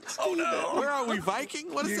come back. Oh, no. Where are we,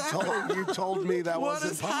 Viking? What is happening? You told me that What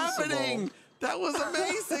wasn't is possible. happening? That was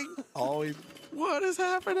amazing. What is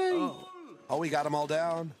happening? Oh, we got them all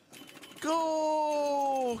down.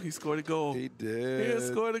 Goal! He scored a goal. He did. He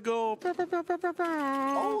scored a goal.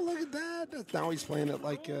 Oh, look at that. Now he's playing it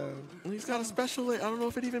like... He's got a special lit. I don't know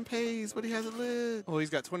if it even pays, but he has it lit. Well,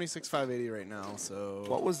 he's got 26,580 right now, so...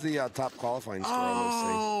 What was the top qualifying score on this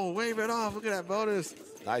Oh, wave it off. Look at that bonus.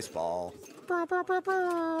 thing? Nice ball.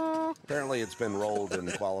 Apparently it's been rolled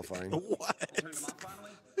in qualifying. What?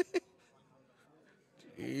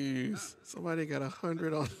 Jeez. Somebody got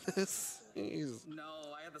 100 on this. Jeez. No,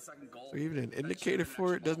 I had the second goal. Or even an indicator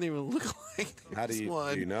for it doesn't even look like How do this you,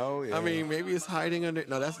 one. do you know? Yeah. I mean, maybe it's hiding under.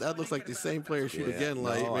 No, that looks like the same player shoot Yeah, again. no,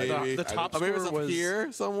 Like I- maybe The top or maybe it's score up was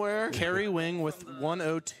here somewhere. Kerry Wing with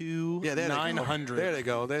 102, Yeah, there they go. 900. There they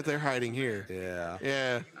go. They're hiding here. Yeah.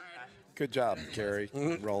 Yeah. Good job, Kerry,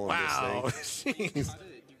 rolling Wow. this thing. Jeez.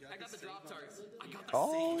 I got the drop targets. I got the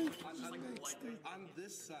Oh, same. On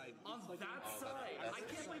this side. On that side. I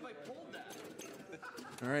can't believe I pulled that.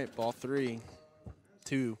 All right, ball 3.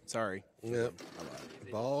 2, sorry. Yep.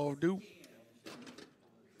 Ball dupe.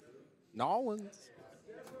 Nolans.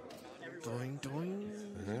 Doing, doing.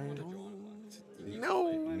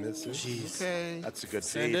 No. misses. Jeez. Okay. That's a good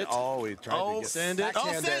Send feed. it. Oh, he tried to get send it. Oh,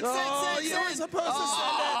 backhand send, it. send, send, you were send. supposed to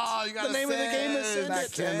Oh, send you gotta The name of the game is send it.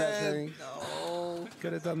 Backhand that thing. No.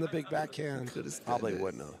 Could have done the big backhand. Probably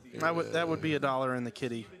wouldn't have. That would be $1 in the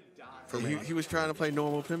kitty. He was trying to play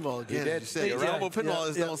normal pinball again. did. You said You're normal right. pinball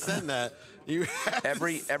is Yeah. don't send that. You have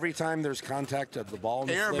Every time there's contact of the ball in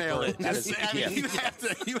the airmail flipper, it. that is a I mean,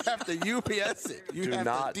 gift. you have to UPS it. You Do have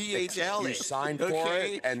not to DHL it. You sign for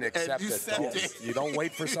okay? it and accept you it. send Don't- You don't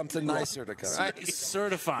wait for something nicer to come. Right.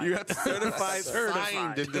 Certified. You have to certify,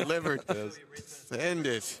 signed, and delivered. Send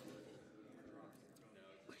it.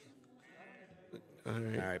 All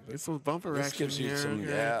right. All right, but Get some bumper This action gives you here. some,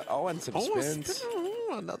 okay. yeah. Oh, and some Oh, spins.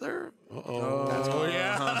 another. Oh,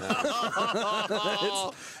 yeah.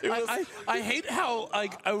 I hate how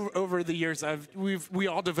over the years we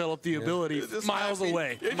all developed the ability Just miles happy.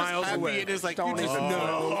 away, You're just miles happy away. and it's like, Don't you just even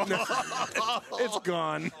know. It's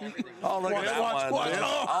gone. Oh, look at that one. watch.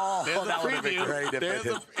 There's that a would have been preview. great if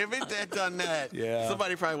If it had done that, Yeah.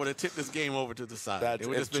 somebody probably would have tipped this game over to the side. That it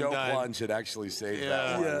would if just been Joe done. Plunge had actually saved Yeah.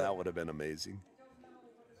 that one, Yeah. that would have been amazing.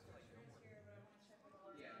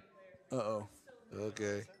 Uh-oh.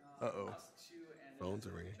 Okay. Uh-oh. Phones are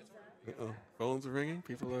ringing. Uh-oh. Phones are ringing.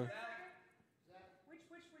 People are. Which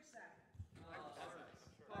side?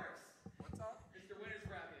 What's up? Mr. Winner's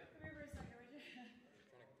bracket. Come here for a second, would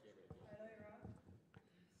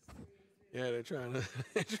you? Yeah, they're trying to.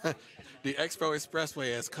 The Expo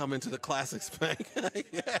Expressway has come into the Classics Bank. Yes.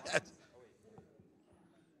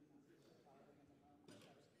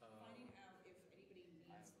 Finding out if anybody needs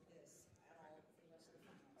this at all for the rest of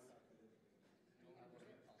the finals.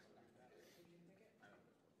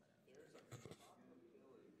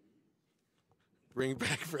 Bring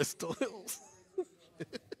back Bristol Hills.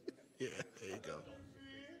 Yeah, there you go.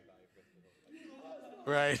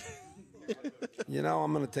 Right. You know,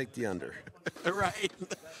 I'm going to take the under. Right.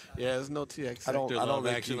 Yeah, there's no TX I don't sector love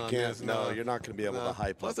think action you on can't. this. No, you're not going to be able to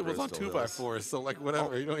hype Plus, up it was on Bristol 2x4, so like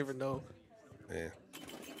whatever. You don't even know. Yeah.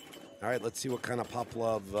 All right, let's see what kind of pop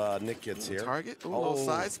love Nick gets here. Target. Ooh, little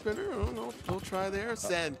side spinner. Oh, no, don't try there.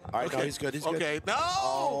 Send. all right, no, he's good, he's good. Okay. No.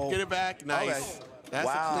 Oh. Get it back. Nice. Okay. That's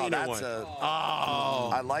Wow, a cleaner that's one. a- Oh.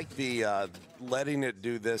 I like the letting it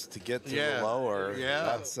do this to get to Yeah. the lower.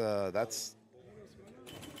 Yeah. That's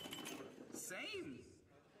Same.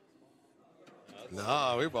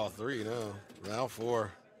 No, we bought 3 now. Now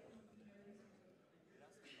 4.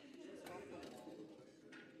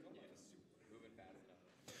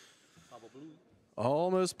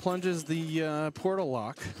 Almost plunges the portal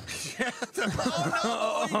lock.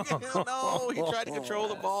 No, he tried to control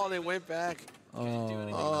the ball and it went back.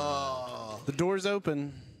 Oh. The door's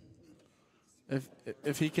open.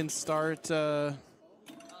 If he can start,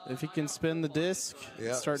 if he can spin the disc,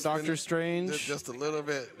 Yeah. start Spin Doctor it Strange, Just a little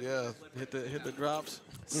bit. Yeah. Hit the drops.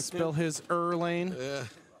 spill his lane. Yeah.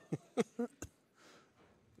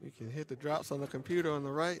 You can hit the drops on the computer on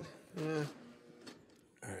the right. Yeah.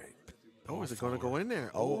 all right. Oh, is it going to go in there?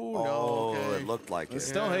 Oh, no. Okay. it looked like it.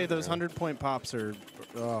 Still, hey, those 100-point pops are,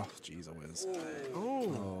 oh, jeez, a whiz.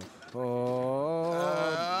 Oh.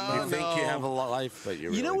 Oh. You think you have a life, but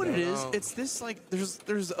You know what really it don't. is? It's this, like,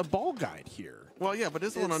 there's a ball guide here. Well, yeah, but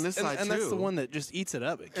this one on this and, side, and too. that's the one that just eats it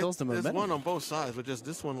up. It kills the There's momentum. one on both sides, but just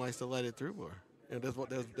this one likes to let it through more. And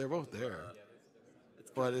they're both there.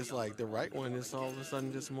 but it's like the right one is all of a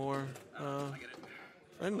sudden just more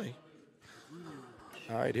friendly.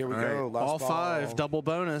 All right, here we All go. right, Last all ball. 5, double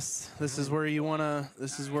bonus. This is where you wanna.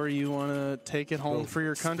 This is where you wanna take it home for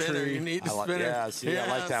your country. Spinner, you need the spinner. Yeah, see, I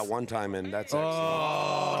like that one time, and that's excellent.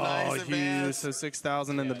 Oh, nice huge. advance. So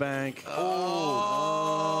 6,000 in the bank.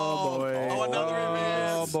 Oh, boy. Oh, another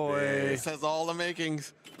advance. Oh boy. This has all the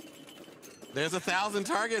makings. There's 1,000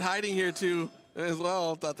 target hiding here too, as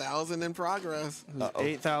well. 1,000 in progress.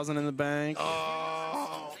 8,000 in the bank.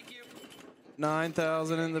 Oh.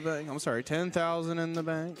 9,000 in the bank. I'm sorry, 10,000 in the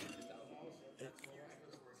bank.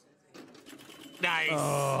 Nice.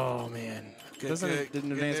 Oh man.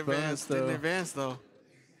 Didn't advance bonus though. Didn't advance though.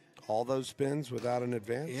 All those spins without an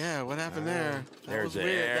advance? Yeah, what happened there? That There's was it.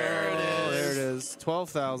 weird. There it is. Oh, there it is.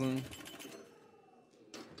 12,000.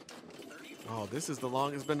 Oh, this is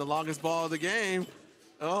been the longest ball of the game.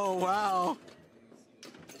 Oh, wow.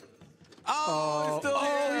 Oh, it's still he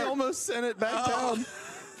here. almost sent it back down.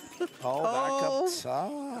 Oh, back up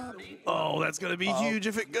top. Oh, that's gonna be huge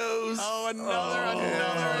if it goes. Oh, another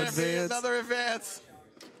advance.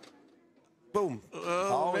 Boom.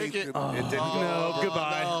 Make it. It didn't go. No,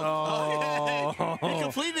 goodbye. Oh. He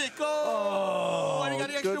completed it. Go. And he got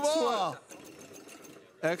the extra good ball.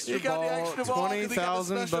 Extra You got the ball, extra ball 'cause he got the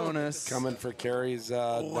 20,000 special. bonus. Coming for Kerry's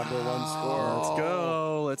number 1 score. Let's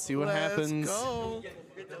go. Let's see what happens. Let's go.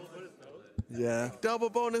 Yeah. Double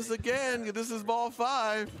bonus again. This is ball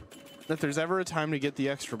 5. If there's ever a time to get the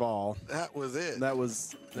extra ball, That was it. that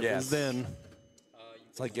was then.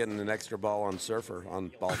 It's like getting an extra ball on Surfer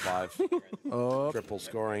on ball 5. Triple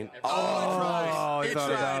scoring. Oh, It he thought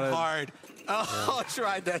tried about it. hard. Oh,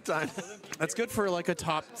 tried that time. That's good for like a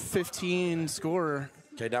top 15 scorer.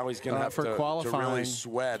 Okay, now he's going to have for to qualifying. really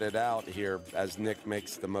sweat it out here as Nick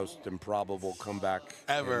makes the most improbable comeback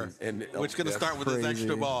Ever. Which going to start with this Crazy.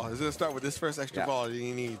 extra ball. He's going to start with this first extra Yeah. ball that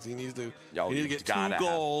he needs. He needs to you get gotta 2 have-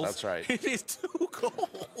 goals. that's right. He needs 2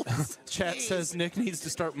 goals. Chat says Nick needs to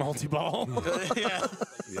start multi-ball Yeah.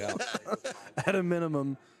 Yeah. at a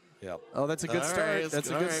minimum. Yep. Oh, that's a good All start. right, That's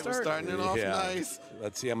a all good right, we're start. starting it off Yeah. nice.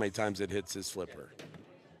 Let's see how many times it hits his flipper.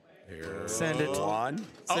 Here. Send it. 1.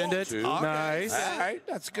 Send it. 2. Nice. All right,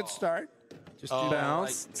 that's a good start. Just do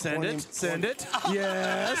Bounce. like Send 20, it. Send it.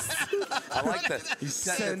 Yes. I like that. He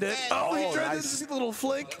Send it. Oh, he tried nice. this little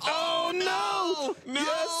flick. Oh, no. No.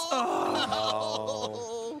 Yes. Oh.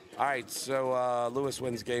 Oh. All right, so Lewis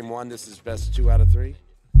wins game 1. This is best 2 out of 3.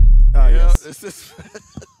 Yeah, Yes. this is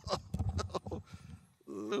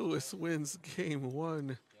Lewis wins game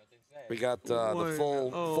 1. We got the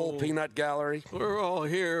full peanut gallery. We're all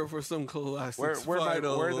here for some classics. Where are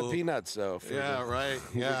the peanuts though? Yeah, right.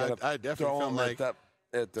 We Yeah, gotta I definitely throw felt 'em like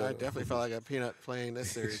at the. I definitely felt like a peanut playing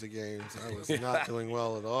this series of games. I was not doing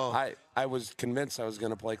well at all. I was convinced I was going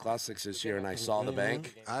to play classics this year, and I saw the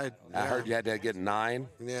bank. I heard you had to get 9.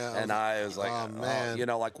 Yeah, and I was like, oh, man. you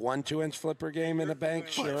know, like 1 2-inch flipper game in a bank,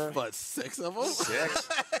 sure. But 6 of them. 6.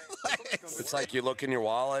 It's like you look in your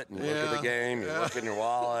wallet and look at the game. You look in your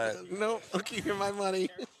wallet. Nope, I'm keeping my money.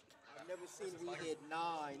 I've never seen we hit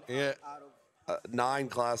 9 Yeah. out of 9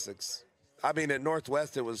 classics. I mean, at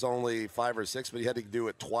Northwest it was only 5 or 6, but you had to do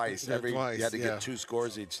it twice. Yeah, twice, you had to yeah. get 2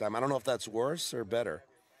 scores each time. I don't know if that's worse or better.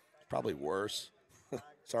 Probably worse.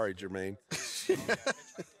 Sorry, Jermaine. It's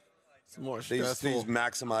more stressful. These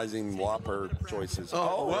maximizing Whopper choices.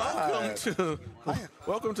 Welcome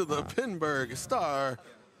to the Pinburg Star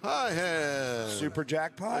Hi-Hat. Super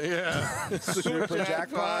jackpot? Yeah. Super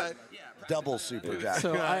jackpot? Double super jackpot.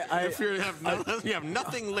 So If you have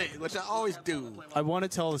nothing lit, which I always do. I want to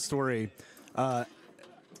tell the story.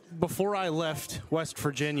 Before I left West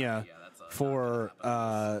Virginia for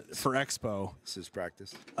Expo, This is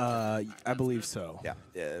practice. I believe so. Yeah.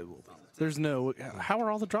 It will be. There's no. How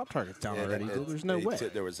are all the drop targets down already? There's no way.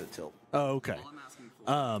 There was a tilt. Oh, okay.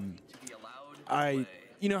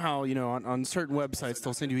 You know how on certain websites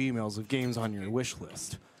they'll send you emails of games on your wish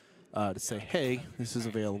list to say, hey, this is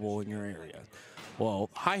available in your area.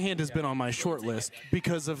 Well, High Hand has been on my short list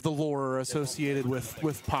because of the lore associated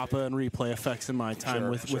with Papa and replay effects in my time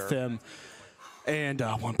with them. And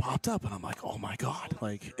one popped up, and I'm like, oh my god!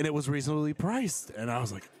 And it was reasonably priced, and I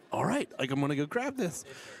was like, all right, I'm gonna go grab this.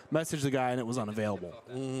 Message the guy, and it was unavailable.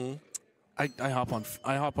 Mm-hmm. I hop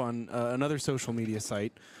on another social media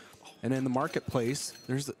site, and in the marketplace,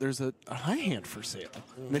 there's a High Hand for sale,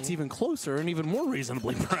 and it's even closer and even more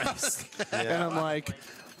reasonably priced. And I'm like,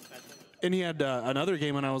 and he had another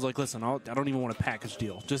game, and I was like, listen, I don't even want a package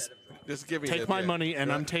deal, just Just give me take my money,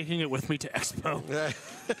 and I'm taking it with me to Expo.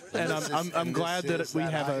 And I'm glad that we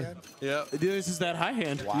have a. Yeah. This is that high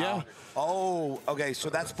hand. Wow. Yeah. Oh, okay. So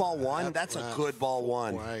that's ball one. That's a good ball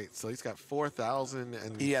one. Right. So he's got 4,000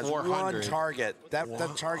 and He has 400. one target. That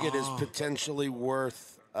target is potentially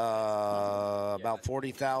worth about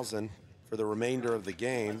 40,000 for the remainder of the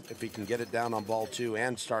game if he can get it down on ball two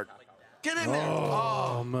and start. Get in there.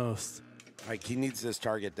 Almost. Like he needs this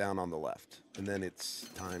target down on the left, and then it's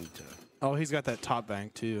time to. Oh, he's got that top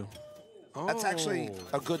bank too. That's actually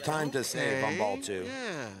a good time to save on ball two.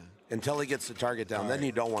 Yeah. Until he gets the target down, then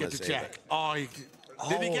you don't want Get to the save jack. it. Oh,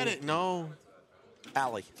 did he get it? No.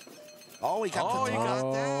 Alley. Oh, he got Oh, the you target.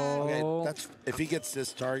 got that. Okay, that's if he gets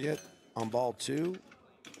this target on ball two,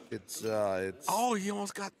 it's. Oh, he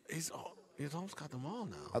almost got. He's almost got them all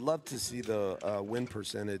now. I'd love to see the win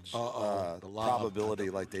percentage the lob. probability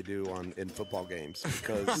like they do in football games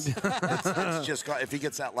because it's just if he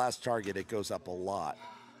gets that last target, it goes up a lot.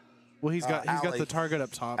 Well, he's got alley. the target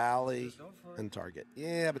up top. Alley and target.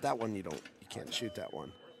 Yeah, but that one you can't shoot that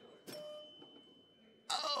one.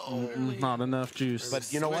 Not enough juice.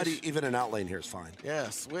 But you know what? Even an out lane here is fine. Yeah,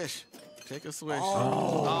 swish. Take a swish.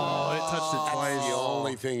 Oh, it touched it twice. That's the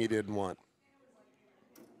only thing he didn't want.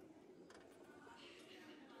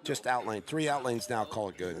 Just out lane. 3 out lanes now, call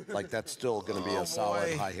it good. Like, that's still going to be a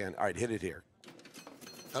solid high hand. All right, hit it here.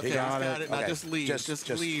 Okay, He got got it. Now Okay, just leave. Just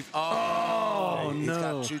leave. He's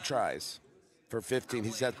got 2 tries for 15.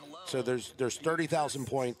 He's got so there's 30,000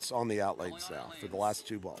 points on the out lanes now for the last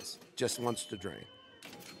 2 balls. Just wants to drain.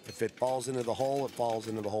 If it falls into the hole, it falls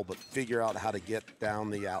into the hole. But figure out how to get down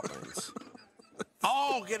the out lanes.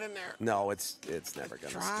 Oh, get in there. No, it's never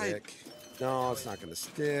going to stick. No, it's not going to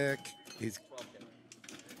stick. He's.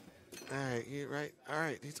 All right, right. All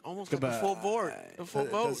right, he's almost got the full board. The full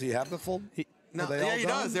boat. Does he have the full? No, yeah, he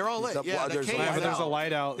does. They're all lit. Yeah, there's There's a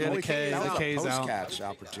light out. Yeah, the K's out. Post-catch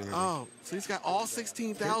opportunity. Oh, so he's got all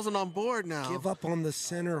 16,000 on board now. Give up on the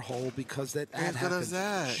center hole because that As good happens. as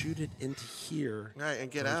that. Shoot it into here. Right, and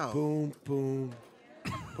get Goes out. Boom, boom,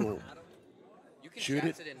 boom. You can Shoot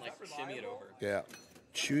chance it. it and like shimmy it over. Yeah.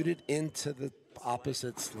 Shoot it into the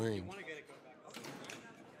opposite sling.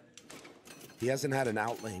 He hasn't had an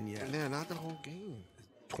out lane yet. Yeah, not the whole game.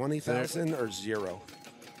 20,000 or 0?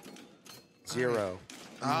 0.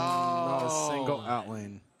 Not a single out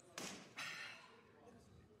lane.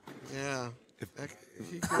 Yeah.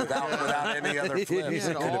 Without any other flips,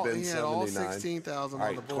 it could have been he had all 79. 16,000 All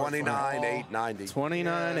on the right, board. 29,890.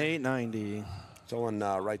 29,890. Someone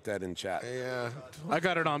write that in chat. Yeah. I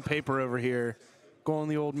got it on paper over here, going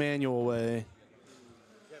the old manual way.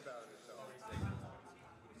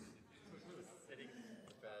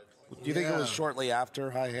 Do you think it was shortly after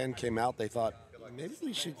High Hand came out, they thought, maybe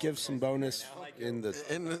we should give some bonus in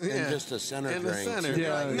just a center in the drain? center.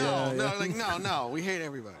 Yeah, No, we hate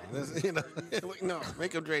everybody. No,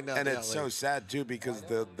 make them drain down. And the it's alley. so sad, too, because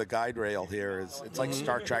the guide rail here it's like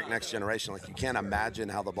Star Trek Next Generation. Like, you can't imagine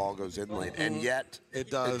how the ball goes inland. And yet, It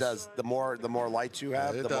does. It does. The more lights you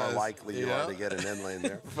have, It the more does. likely you are to get an inlane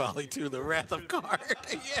there. Volley to the wrath of card.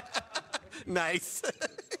 Yeah. Nice.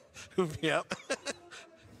 Yep.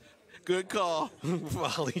 Good call.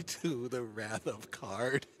 Volley to the wrath of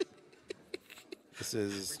card. This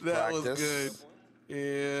is That practice. was good.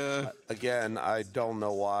 Yeah. Again, I don't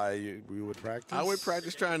know why we would practice. I would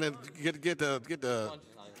practice trying to get the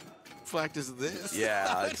practice this.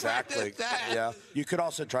 Yeah, exactly. Practice that. Yeah. You could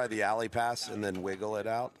also try the alley pass and then wiggle it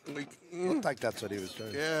out. Looked like that's what he was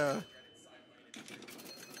doing. Yeah.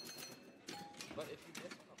 But if you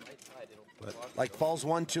miss on the right side, it'll But like balls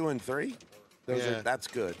 1, 2, and 3, that's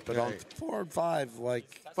good. But on Right. 4 and 5, like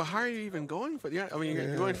But how are you even going for it? Yeah, I mean,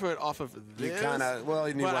 you're going for it off of this. you kind of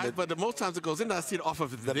but the most times it goes in, I see it off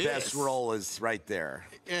of the this. best roll is right there.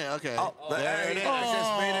 Yeah. Okay. Oh, there it is. I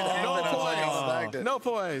just made it happen. No I was like, points. I snagged it. No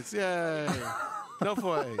points. Yay. No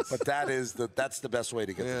points. But that's the best way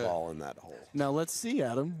to get the ball in that hole. Now let's see,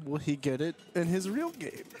 Adam. Will he get it in his real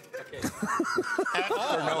game?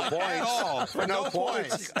 For no points. For no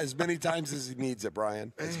points. As many times as he needs it,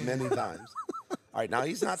 Brian. As many times. All right, now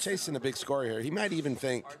he's not chasing a big score here. He might even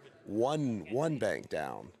think one bank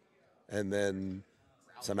down and then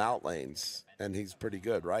some out lanes, and he's pretty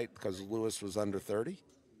good, right? Because Lewis was under 30.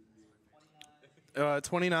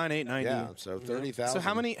 29,890. Yeah, so 30,000. So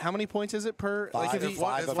how many points is it per? Five. If he,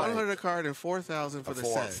 Five It's a bank. 100 a card and 4,000 for the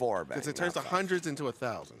Four- set. four a bank, Because it turns the not five. hundreds into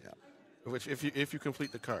 1,000. Which if you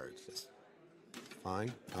complete the cards.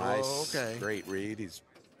 Fine. Nice. Oh, okay. Great read. He's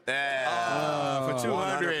For 200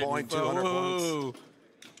 100 point, 200 points. Whoa.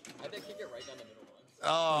 I did kick it right down the middle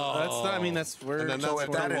Oh, That's not, I mean, that's where. And then So that's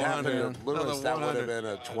if that had happened to Another Lewis, that would have 100. been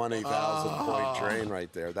a 20,000 point drain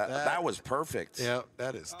right there. That was perfect. Yep,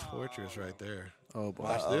 that is torturous right there. Oh boy.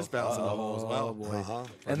 Watch this bounce in the hole as well. Uh-huh.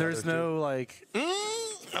 And there's no like.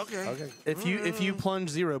 Okay. If you plunge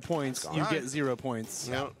 0 points, you get 0 points.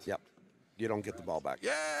 Yep. Yep. You don't get the ball back.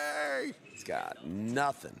 Yay! He's got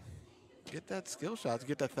nothing. Get that skill shot to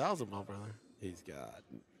get that 1,000 ball, brother. He's got.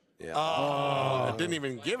 Yeah. I didn't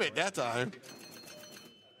even give it that time.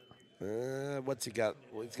 What's he got?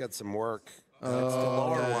 Well, he's got some work. That's the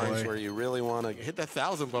lower ones where you really want to Hit that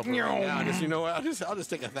 1,000 bumper right now. Just, you know what? I'll just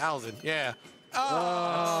take 1,000. Yeah.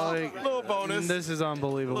 Little bonus. This is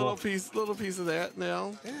unbelievable. Little piece of that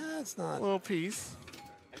now. Yeah, it's not. Little piece.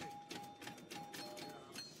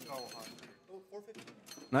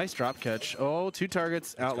 Nice drop catch. Oh, 2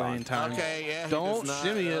 targets, out lane time. Okay, yeah. he Don't does not-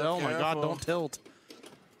 shimmy it. Oh my God, careful. don't tilt.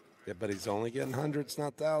 Yeah, but he's only getting hundreds,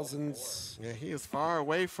 not thousands. Yeah, he is far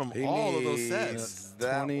away from He all of those needs sets.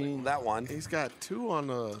 that one He's got 2 on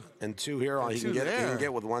the. and 2 here. He two can get. He there. can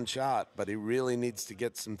get with 1 shot, but he really needs to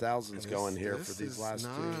get some thousands going here for This these is last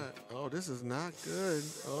not, 2. Oh, this is not good.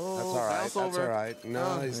 Oh, That's all right. bounce That's over. all right.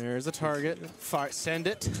 No, he's There's a target. Send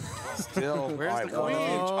it. still. Where's all right, the 1 queen?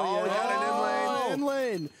 inch. Oh, he got it in lane. In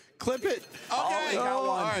lane. Clip it. Okay. he got one.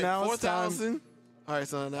 All right, Now it's time. 4,000. All right,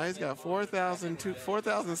 so now he's got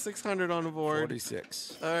 4,600 on the board.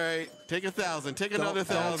 46. All right, take 1,000. Take another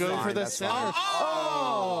Don't 1,000. go for the That's center. fine.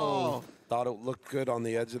 Oh! Thought it looked good on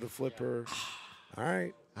the edge of the flipper. All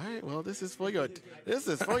right. All right, well, this is for your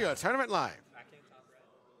tournament live.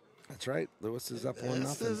 That's right. Lewis is up 1-0.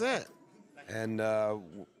 This is it. And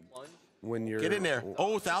when you're Get in there.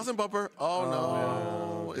 Oh, 1,000 bumper. Oh,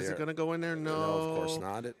 no. Is dear. it going to go in there? No. No, of course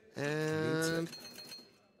not. It And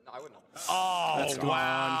That's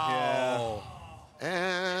gone.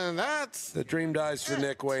 and that's the dream dies for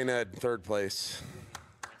Nick Wayned, 3rd place.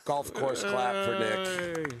 Golf course clap for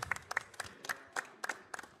Nick.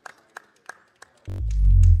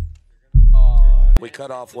 We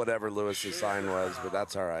cut off whatever Lewis's sign was, but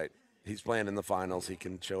that's all right. He's playing in the finals. He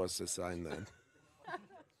can show us his sign then.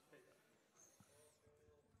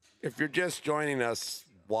 If you're just joining us,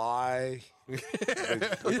 why?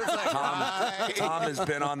 Tom has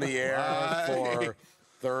been on the air for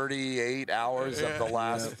 38 hours of the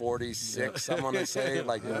last 46, I'm going to say.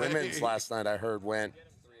 Like the women's last night I heard went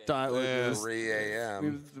 3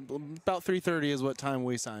 a.m. About 3:30 is what time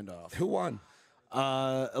we signed off. Who won?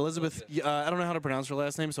 Elizabeth, I don't know how to pronounce her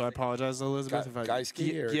last name, so I apologize, Elizabeth.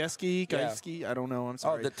 Gieske or- Gieske, I don't know. I'm Oh,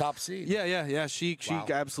 sorry. the top seed. Yeah. She Wow.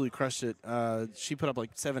 absolutely crushed it. She put up like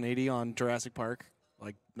 780 on Jurassic Park,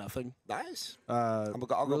 like nothing. Nice. Uh,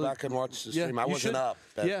 I'll go back and watch the stream. I you wasn't should. up.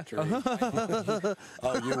 That Yeah. dream.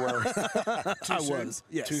 Oh, you were. I was.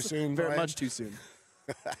 Yes. Too soon, Very Brian? much too soon.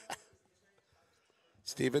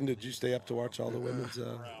 Steven, did you stay up to watch all the women's?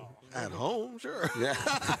 at home, sure. Yeah.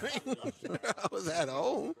 I mean, I was at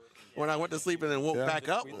home when I went to sleep and then woke back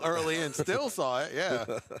up early and still saw it. Yeah.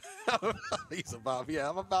 He's a Bob. Yeah,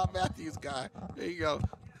 I'm a Bob Matthews guy. There you go.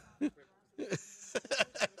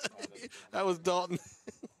 That was Dalton.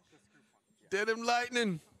 Did him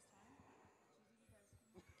lightning.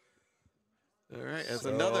 All right, as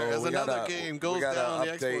another game goes down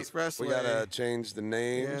the Expo Expressway. We gotta change the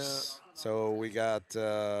names. So we got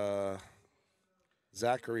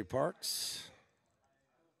Zachary Parks.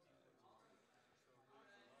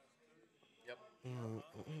 Yep.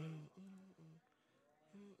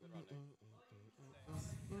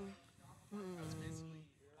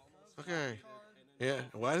 Okay. Yeah.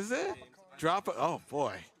 What is it? Drop a. Oh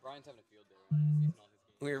boy. Brian's having a field day.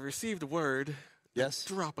 We have received word. Yes.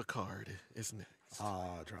 Drop a card is next.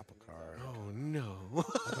 Drop a card. Oh no.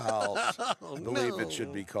 Well, I believe it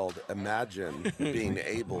should be called Imagine Being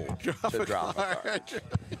Able to Drop a Card.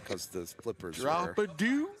 Because the flippers Drop were. a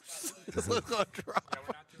deuce.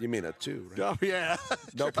 Drop. You mean a 2, right? Drop. Yeah.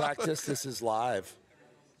 No practice. This is live.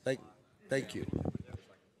 Thank you.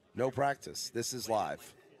 No practice. This is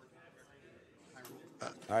live. All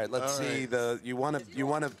right. Let's see the. You want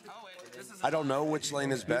to. I don't know which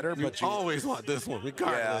lane is better, but you always want this one,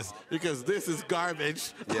 regardless, because this is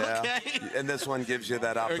garbage. Yeah. Okay? And this one gives you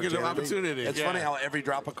that opportunity. gives you opportunity, It's yeah. funny how every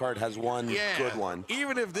drop a card has one good one.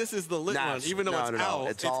 Even if this is the lit Nah, one, even though no, it's no, no. out,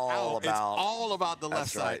 It's all out. about- It's all about the left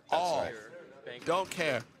That's side. right, that's all. right. Don't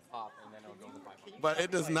care. But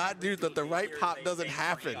it does not do that. The right pop doesn't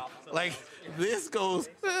happen. Like this goes.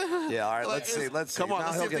 Yeah, all right, like, let's see. Let's see. Come on, Now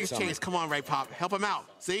let's see he'll if get things some. change. Come on, right pop. Help him out.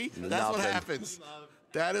 See? That's what Nothing. happens.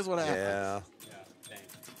 That is what happens. Yeah.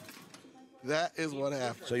 That is what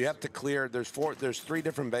happens. So you have to clear. There's 3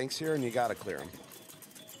 different banks here, and you got to clear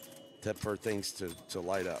them for things to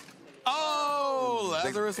light up. Oh, Oh,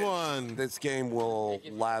 Lazarus won. This game will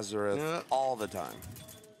Lazarus all the time,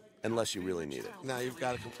 unless you really need it. Now you've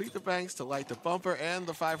got to complete the banks to light the bumper and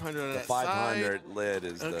the 500 on The that 500 lid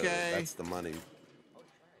is Okay. that's the money.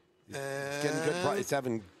 He's getting good. He's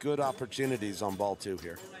having good opportunities on ball 2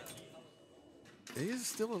 here. He is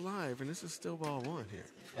still alive, and this is still ball 1 here.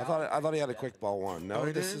 I thought he had a quick ball 1. No,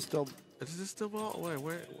 he this did? is still. Is this still ball?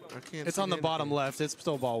 Where? I can't. It's see on the anything. bottom left. It's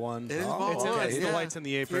still ball 1. It is ball it's, 1. It's the yeah. lights in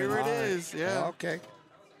the apron. Here it is. Yeah. Okay.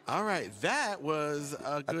 All right. That was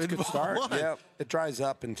a That's a good good ball start. 1. Yep. It dries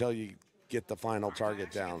up until you get the final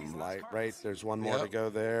target down. Right. There's one more to Yep. go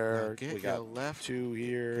there. Now get We got your left. 2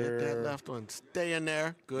 here. Get that left one. Stay in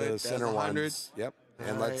there. Good. The That's center 100. ones. Yep. And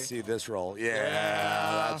All let's right. see this roll. Yeah,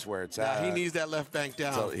 Yeah. that's where it's Now at. he needs that left bank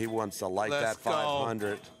down. So he wants to light Let's that go.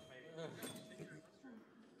 500.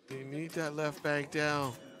 You need that left bank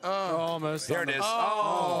down. Oh, almost. Here it is.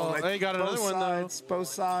 Oh, they got another both one, though. sides, both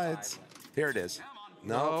sides. Here it is.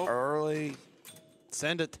 No, Nope. early.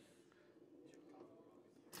 Send it.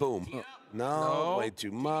 Boom. No, way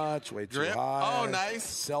too much, way too Drip. high. Oh, nice.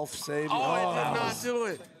 Self-saving. Oh, it that did not was do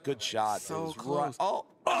it. good shot. So It was close. Oh,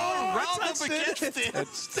 Round up against it. it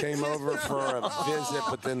came over for a visit,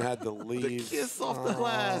 but then had to leave. Kiss off the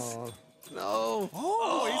glass. No.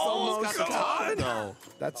 Oh, he's almost got the top, though.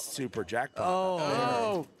 That's super jackpot.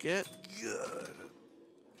 Oh, get good.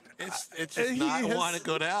 It's just not want to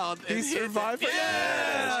go down. He survived.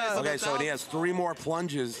 Yeah. Okay, so he has 3 more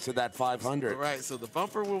plunges to that 500. Right, so the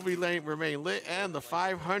bumper will be remain lit, and the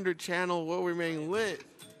 500 channel will remain lit.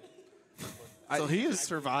 So he has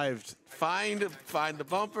survived. Find the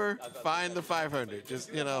bumper, find the 500.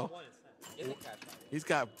 Just, he's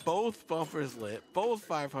got both bumpers lit, both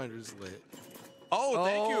 500s lit. Oh,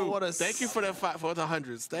 thank you. Thank you for the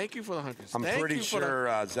hundreds. Thank you for the hundreds. I'm pretty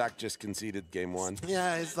sure Zach just conceded game 1.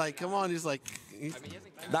 Yeah, it's like, come on. He's like,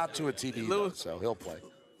 Not to a TD, though, so he'll play.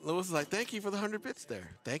 Lewis is like, thank you for the 100 bits there.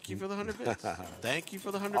 Thank you for the 100 bits. Thank you for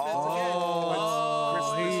the 100 bits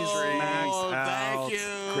Oh, again. he's maxed out. Thank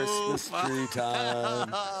you. Christmas tree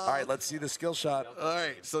time. All right, let's see the skill shot. All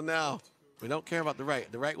right, so now we don't care about the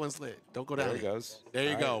right. The right one's lit. Don't go down. There he goes. There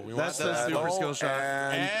you go. We That's want the that. super skill shot.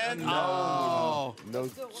 And no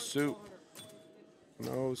soup.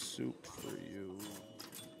 No soup for you.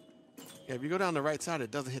 Yeah, if you go down the right side, it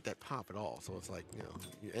doesn't hit that pop at all. So it's like,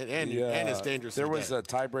 and it's dangerous. There was a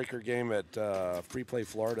tiebreaker game at Free Play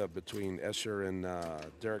Florida between Escher and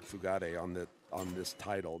Derek Fugate on this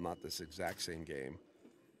title, not this exact same game.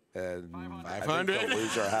 And I think 500. the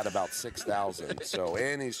loser had about 6,000. So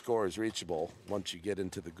any score is reachable once you get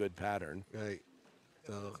into the good pattern. Right.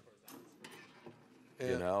 So,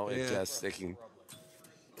 It just sticking.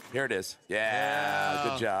 Here it is. Yeah,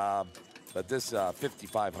 good job. But this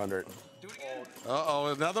 5,500. Uh-oh,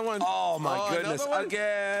 another one. Oh, my goodness. another one?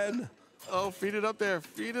 Again. Oh, feed it up there.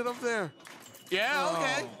 Feed it up there. Yeah,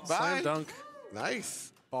 okay. Bye. Slam dunk.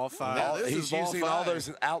 Nice. Ball 5. Now this He's is ball using all 5.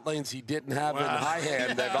 those outlanes he didn't have in high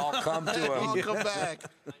hand that all come to All him. come back.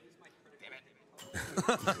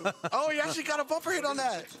 Oh, he actually got a bumper hit on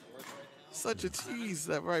that. Such a tease,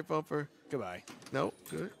 that right bumper. Goodbye. Nope,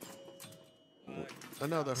 good.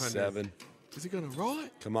 Another 100. 7. Is he going to roll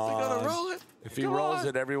it? Come Is he going on. to roll it? If he Come rolls on.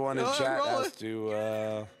 it, everyone in Go ahead, chat roll has it. to.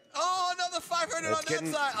 Oh, another 500 on It's that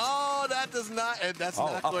getting- side. Oh, that does not, and that's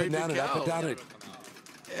not Up going and down to it, up and count. down it.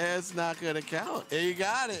 It's not going to count. Hey, you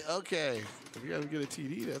got it. Okay. If you got to get a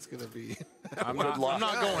TD, that's going to be. I'm Good luck.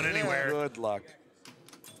 not going anywhere. Good luck.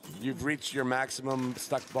 You've reached your maximum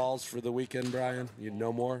stuck balls for the weekend, Brian. You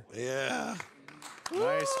no more. Yeah.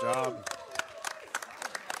 Nice job.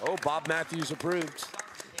 Oh, Bob Matthews approved.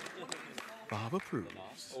 Bob approves.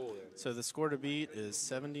 So the score to beat is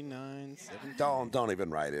 79. Don't even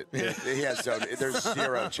write it. He has there's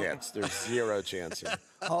zero chance. There's zero chance here.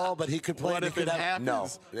 Oh, but he could play. What he if could it have-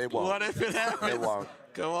 happens? No, it won't. What if it happens? It won't.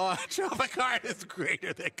 Come on. Traffic card is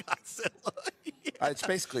greater than Godzilla. It's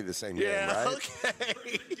basically the same game, Yeah, right?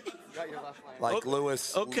 okay. Like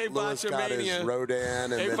Lewis. Okay, Lewis got his Botchamania.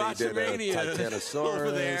 Rodan, and Hey, then he did a Botchamania Titanosaurus.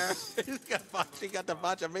 over there. He got the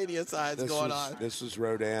Botchamania sides going on. This was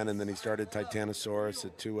Rodan, and then he started Titanosaurus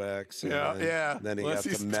at 2X. And Yeah, then, yeah. Then he Once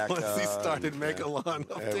got to Mecha. Once he started and,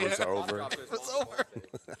 Megalon up it there. was over. It was over.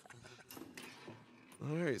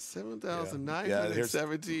 All right, 7,917. Yeah, here's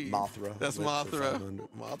Mothra. That's lit for Mothra. 700.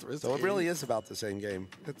 Mothra's So it really is about the same game.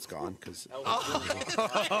 It's gone because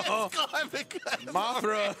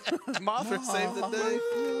Mothra saved the day.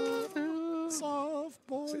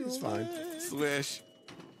 it's fine. Swish.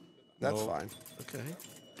 That's fine. Okay.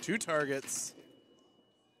 2 targets.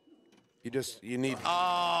 You need.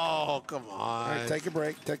 Oh, come on. All right, take a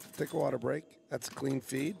break. Take a water break. That's a clean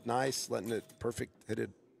feed. Nice, letting it perfect hit it.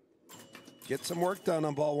 Get some work done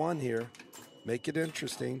on ball 1 here. Make it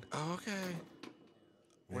interesting. Okay.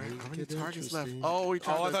 Wait, how many Make it targets left? interesting. Oh, he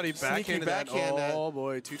tried Oh, I thought he sneaky backhanded that. backhand that. Oh,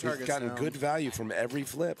 boy. 2 He's targets gotten down. good value from every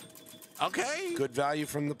flip. Okay. Good value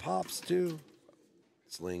from the pops, too.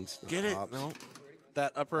 Slings. not Get it? pops. No.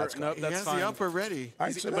 That upper. That's Nope, He that's has fine. the upper ready. All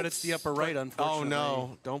right, so But it's the upper right, Oh, unfortunately.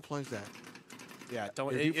 no. Don't plunge that. Yeah,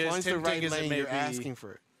 don't. If you It is plunge the tempting right as it lane, may you're be. asking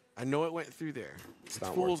for it. I know it went through there. It's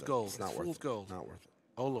not Fool's worth it. gold. It's not worth Fool's it. gold. Not worth it.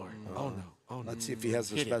 Oh, Lord. Oh, no. Oh, no. Let's see if he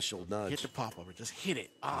has a Hit it. special nudge. Hit the pop over. Just hit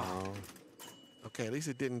it. Ah. Okay, at least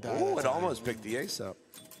it didn't die. Oh, that it time. almost picked the ace up.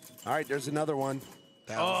 All right, there's another one.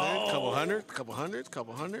 That was it. Couple hundred. Couple hundred.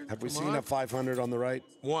 Couple hundred. Have we Come seen on. a 500 on the right?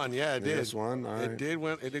 One? Yeah, it did. There's one. All It right. did.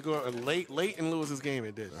 It did go late in Lewis's game.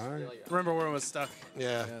 It did. All right. Remember where it was stuck.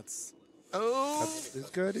 Yeah. That's. Oh. He's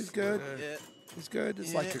good. He's good. Yeah. He's good.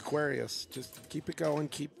 It's like Aquarius. Just keep it going.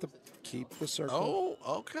 Keep the circle.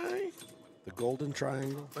 Oh. Okay. The golden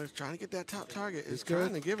triangle. I was trying to get that top target. It's good.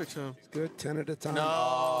 trying to give it to him. Good. 10 at a time. No,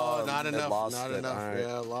 Oh, not it enough. lost Not it. enough. All right.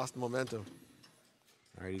 Yeah, lost momentum.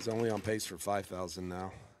 All right. He's only on pace for 5,000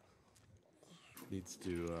 now. Needs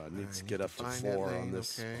to get up to find that 4 on lane,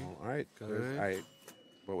 this. okay. All right. Good. All right.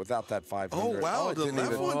 But without that 500. Oh wow, it the didn't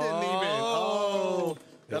left even- one didn't even. Oh,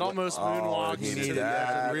 That almost Oh, moonwalked he into needed the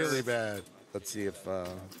that. really bad. Let's see if.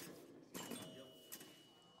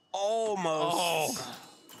 Almost.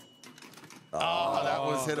 Oh, that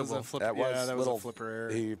was That was a hittable. flip. That was yeah, that was little a flipper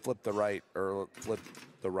error. He flipped the right or flipped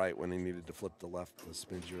the right when he needed to flip the left a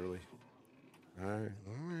smidge early. All right.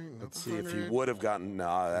 Let's see if he would have gotten.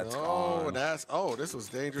 Nah, that's Oh, gone. this was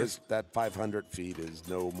dangerous. That 500 feet is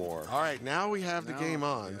no more. All right, now we have the game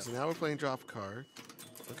on. So now we're playing drop a card.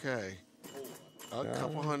 Okay. A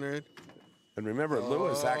couple hundred. And remember,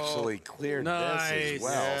 Lewis actually cleared this Nice. as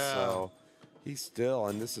well. Yeah. So he's still,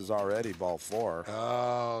 and this is already ball 4.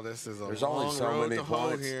 Oh, this is a There's long only so road many to hoe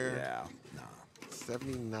points here. Yeah.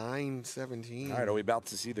 79-17. All right, are we about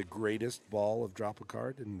to see the greatest ball of drop a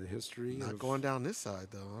card in the history? Not of, going down this side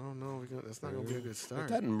though. I don't know. That's not going to be a good It start.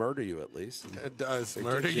 doesn't murder you at least. It does It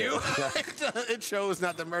murder gives you. you- It shows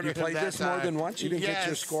not to murder You him played that this more time. than once? You didn't get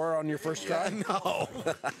your Yes. score on your first try? No,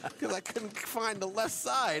 because I couldn't find the left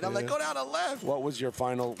side. I'm like, go down the left. What was your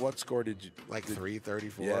final? What score did you? Like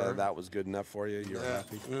 334. Yeah, that was good enough for you. You were Yeah.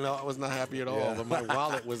 happy. No, I was not happy at all. Yeah. But my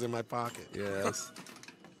wallet was in my pocket. Yes.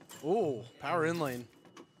 Ooh, power in lane.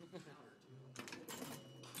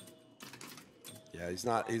 Yeah, he's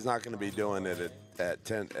not going to be doing it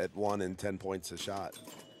at 1 and 10 points a shot.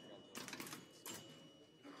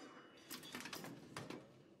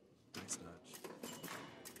 Nice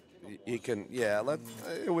nudge. He can. Yeah,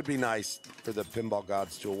 it would be nice for the pinball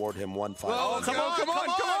gods to award him 1 5. Oh, come on, come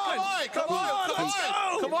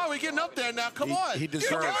on. We're getting up there now. Come on. He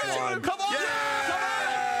deserves one. Come on.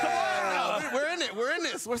 We're in it. We're in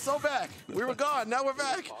this. We're so back. We were gone. Now we're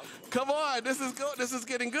back. Come on. This is good. This is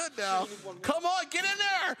getting good now. Come on. Get in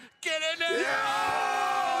there. Get in there. Yeah.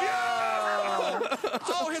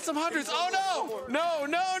 Oh, hit some hundreds. Oh, no.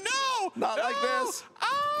 No. Not like this.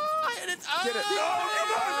 Oh, I hit it. Oh. Get it. No,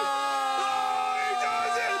 come on.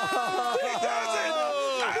 He does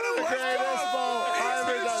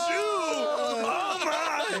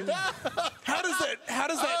it. How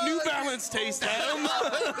does that New Balance taste, Adam?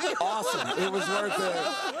 Awesome. It was worth it.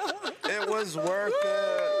 It was worth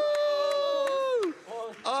it.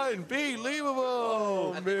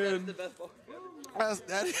 Unbelievable. Oh, man.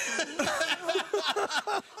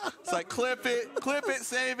 It's like clip it,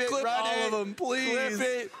 save it, Clip run all it, of them, please. Clip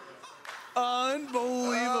it.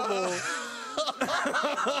 Unbelievable.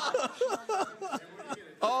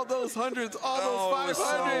 All those hundreds, all Oh, it those was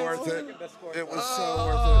 500s. so worth it. It was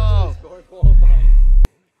so worth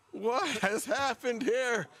What has happened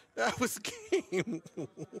here? That was game. it.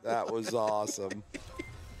 That was awesome.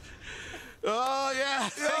 Oh, yeah.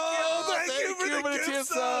 Thank you for the gift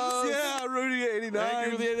subs. Yeah, Rudy 89. Thank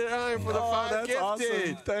you for the 89 for the 5 that's gifted.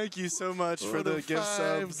 awesome. Thank you so much for the gift 5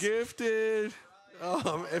 subs. gifted.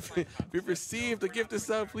 If you've received the gifted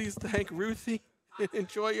sub, please thank Ruthie.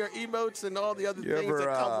 Enjoy your emotes and all the other You things ever,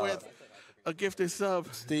 that come with a gifted sub.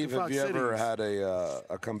 Steve, from have you Fox ever Cities. had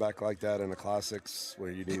a comeback like that in a classics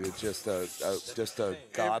where you needed just a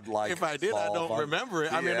godlike? If I did, I ball don't fun? remember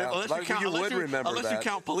it. I mean, Yeah, unless like you count, remember unless that. you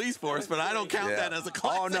count police force, but I don't count Yeah. that as a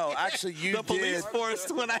classic. Oh no, actually you the police did.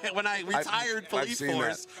 force when I retired I've police seen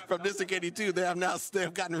force that. from District 82,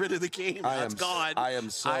 they've gotten rid of the game. am It's gone. I am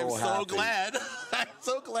so I'm so happy. glad. I'm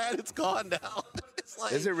so glad it's gone now. It's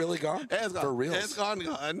like, Is it really gone? It's gone. For real? It's gone.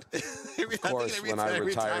 Of course, when I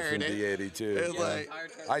retired from D82, it's like,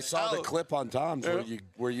 I saw the oh. clip on Tom's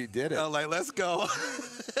where you did it. I'm like, let's go.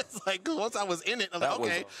 It's like once I was in it, I was like,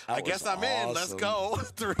 okay, I guess I'm in. Let's go.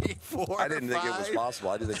 3, 4. I didn't think it was 5. possible.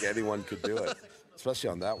 I didn't think anyone could do it, especially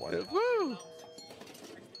on that one. Woo!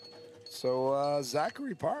 So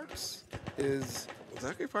Zachary Parks is.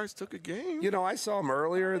 Zachary Parks took a game. You know, I saw him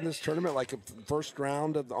earlier in this tournament, like a first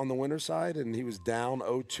round on the winner's side, and he was down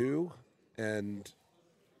 0-2, and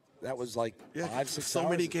that was like 5, 6 so hours.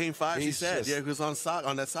 many game 5s. He He's said, just- he was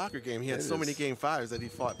on that soccer game. He had so many game 5s that he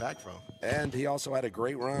fought back from. And he also had a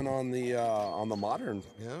great run on the modern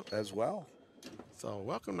as well. So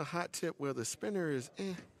welcome to Hot Tip, where the spinner is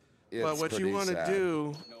eh. It's but what you pretty want to sad.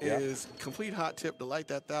 do is complete Hot Tip to light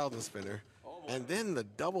that 1,000 spinner. And then the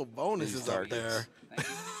double bonus is up there.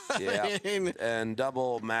 Yeah, and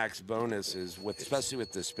double max bonus is especially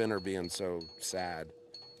with the spinner being so sad.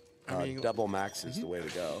 I mean, double max is the way to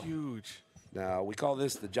go. Huge. Now we call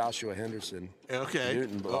this the Joshua Henderson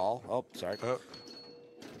Newton ball. Oh, sorry.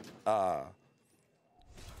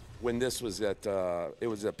 When this was at it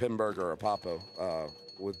was a Pinburg or a Papo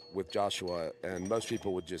with Joshua, and most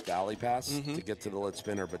people would just alley pass to get to the lit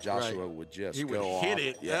spinner, but Joshua would just he go would hit off.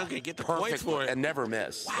 it. Yeah, Okay, get the points for it. and never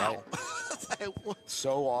miss. Wow. Right?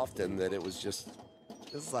 So often that it was just.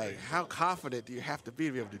 It's like, how confident do you have to be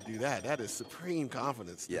able to do that? That is supreme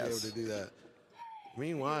confidence to be able to do that.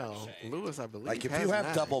 Meanwhile, Lewis, I believe, Like if has you have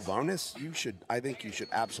max. double bonus, I think you should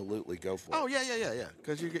absolutely go for it. Oh yeah.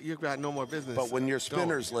 Because you've got no more business. But when your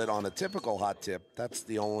spinner's lit on a typical hot tip, that's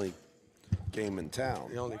the only game in town.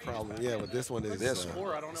 The only problem, with this one is This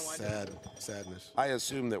sadness. I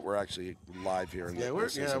assume that we're actually live here.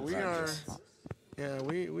 We are. Yeah,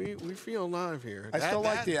 we feel live here. I still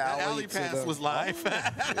like the alley. Alley pass was live.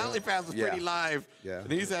 Alley pass was pretty live. Yeah.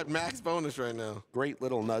 And he's at max bonus right now. Great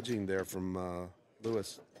little nudging there from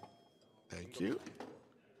Lewis. Thank you.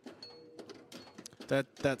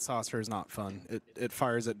 That saucer is not fun. It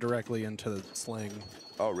fires it directly into the sling.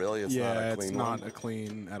 Oh, really? It's not a clean it's one? not a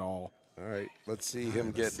clean at all. All right, let's see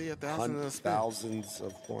him get thousands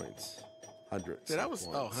of points. Hundreds. See, that was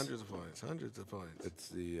points. hundreds of points. Hundreds of points. It's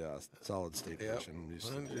the solid state version.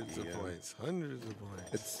 Hundreds of points. Hundreds of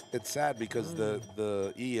points. It's sad because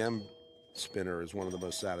the EM spinner is one of the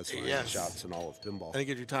most satisfying shots in all of pinball. And it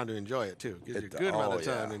gives you time to enjoy it too. Gives you a good amount of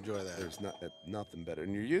time to enjoy that. There's nothing better,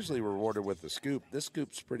 and you're usually rewarded with the scoop. This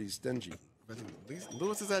scoop's pretty stingy. But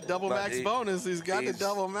Lewis is at double max bonus. He's got the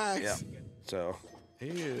double max. Yeah. So he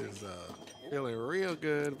is feeling real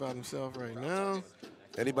good about himself right now.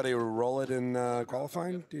 Anybody roll it in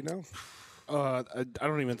qualifying? Do you know? I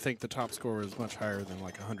don't even think the top score was much higher than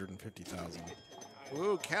like 150,000.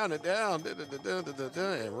 Ooh, count it down.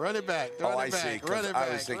 And run it back. I see. I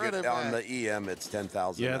was thinking on the EM it's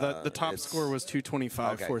 10,000. Yeah, the top score was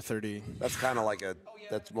 225, 430. That's kind of like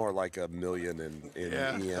that's more like $1 million in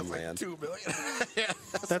EM land. 2 million.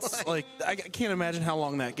 That's like, I can't imagine how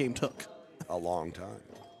long that game took. A long time.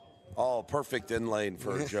 Oh, perfect in lane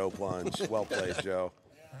for Joe Plunge. Well played, Joe.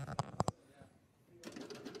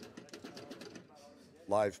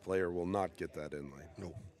 Live player will not get that in lane. No.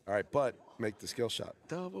 All right, but make the skill shot.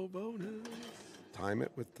 Double bonus. Time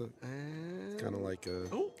it with the kind of like a.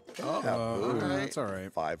 That's all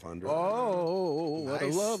right. 500. Oh, what a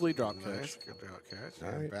lovely drop catch. Nice. Good drop catch.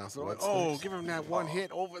 All right. Bounce away. Give him that one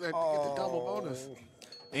hit over there to get the double bonus.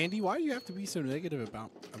 Andy, why do you have to be so negative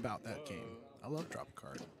about that game? I love drop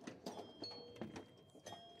card.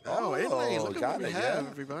 In lane. Look at got what we it, have, yeah.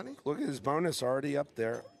 everybody. Look at his bonus already up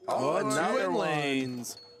there. Oh, another two one.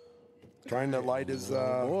 lanes. Trying to light his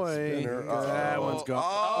Boy, spinner. that one's gone.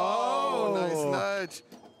 Oh, nice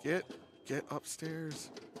nudge. Get upstairs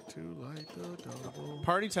to light the double.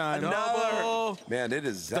 Party time. Double. Man, it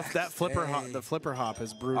is That flipper hop. The flipper hop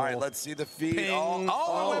is brutal. All right, let's see the feed. Ping.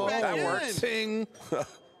 Oh, it went back that in. works. Ping.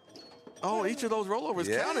 Oh, each of those rollovers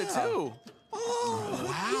counted too. Oh,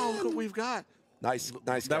 wow! Look what we've got. Nice.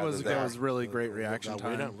 That was really great reaction Now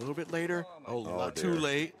wait a time. little bit later. Oh, not dear. too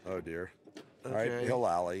late. Oh dear. Okay. All right, he'll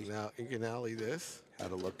alley. Now you can alley this.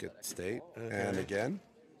 Had a look at state, and again,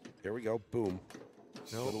 here we go. Boom.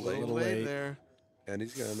 No, Little little late. late there. And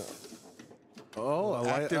he's gonna. Oh,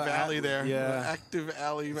 Active alley there. Yeah. Active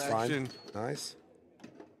alley action. Fine. Nice.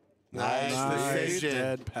 Nice Nice decision.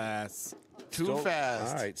 dead pass. Too Still-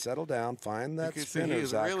 fast. All right, settle down. Find You that can see spinner, he's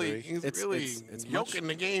Zachary. he's It's yoking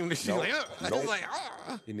the game. He's Nope. like, Nope. he's like,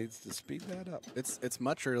 ah. He needs to speed that up. It's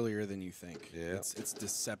much earlier than you think. Yeah. It's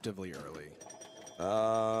deceptively early.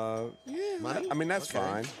 Yeah. Money? I mean, that's Okay.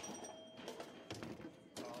 fine.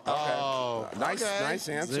 Oh, Nice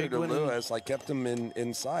answer Zig to winning. Lewis. I kept him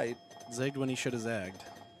in sight. Zigged when he should have zagged.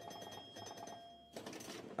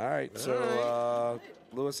 All right, so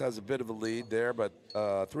Lewis has a bit of a lead there, but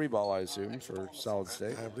 3-ball, I assume, for solid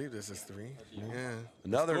state. I believe this is 3. Yeah.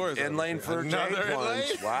 Another in lane for Jane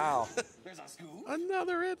plunge. Wow.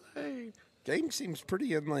 Another in lane. Game seems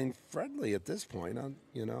pretty in lane friendly at this point.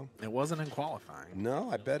 You know. It wasn't in qualifying. No,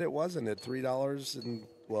 I bet it wasn't at $3 and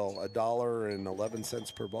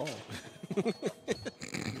 $1.11 per ball.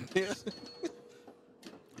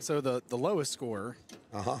 So the lowest score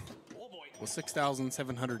was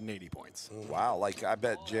 6,780 points. Wow, like I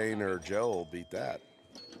bet Jane or Joe will beat that.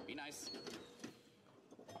 Be nice.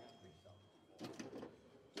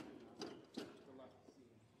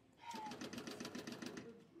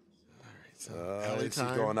 Alley Is he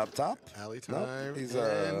time. going up top? Alley time. Nope, he's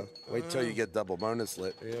and, wait till you get double bonus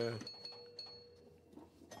lit. Yeah.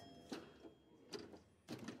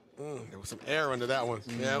 There was some air under that one.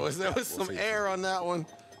 Yeah, there was some air on that one.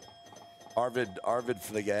 Arvid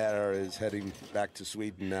Fligar is heading back to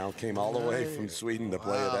Sweden now. Came all the way from Sweden to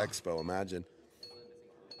play at Expo. Imagine.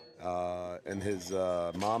 And his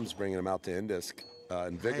mom's bringing him out to Indisk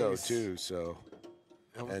and Vigo too. So,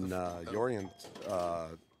 and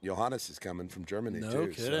Johannes is coming from Germany No too.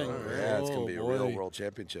 kidding. So, yeah, it's going Oh, to be a boy. real world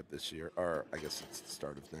championship this year, or I guess it's the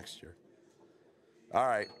start of next year. All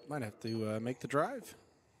right, Might have to make the drive.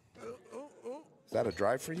 is that a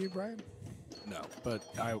drive for you, Brian? No, but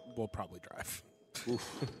I will probably drive.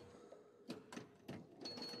 Oof.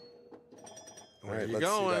 All Where right, you let's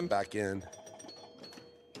see going? that back in.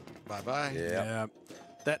 Bye-bye. Yeah.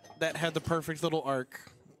 That had the perfect little arc.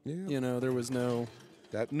 Yeah. You know, there was no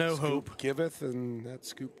That No scoop hope. giveth, and that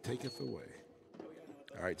scoop taketh away.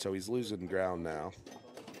 All right, so he's losing ground now.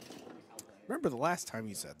 Remember the last time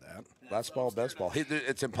you said that? Last ball, best ball.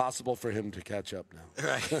 It's impossible for him to catch up now.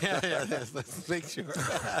 Right. Yeah, let's make sure.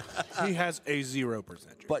 He has a 0%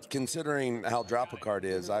 chance. But considering how drop a card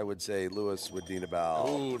is, I would say Lewis would need about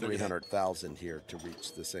Ooh, look at that. 300,000 here to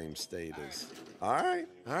reach the same state as. All right,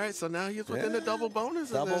 All right, so now he's within the double bonus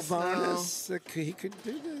of double this bonus. He could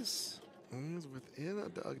do this. now. He's within a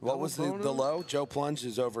double What was the bonus. low? Joe Plunge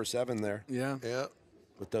is over 7 there Yeah. Yeah.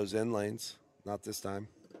 with those in lanes. Not this time.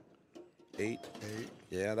 8.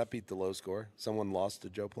 Yeah, that beat the low score. Someone lost to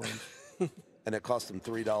Joe Plunge. And it cost him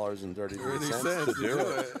 $3.33 to do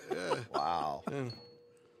it. Yeah. Wow.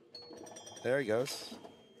 There he goes.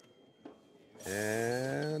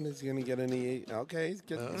 And is he going to get any? Okay, he's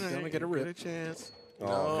All going right, gonna get a rip. Get a chance. Oh,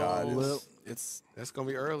 God. Well, it's That's going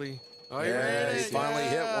to be early. Oh, you Yeah, ready? he finally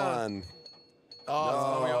hit Yeah. one. Oh, it's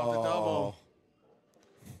going to be off the double.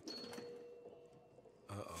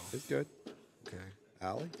 It's good. Okay.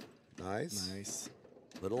 Allie, nice. nice.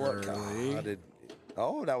 Little Early.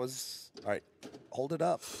 Oh, that was all right. Hold it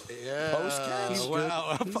up. Yeah. Post catch. He's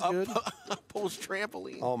Wow. He's good. Post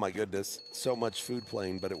trampoline. Oh my goodness, so much food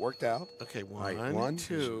playing, but it worked out. Okay, right, one, one.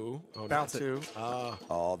 2. Oh, Bounce not it. 2.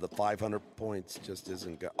 Oh, the 500 points just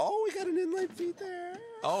isn't good. Oh, we got an inline feed there.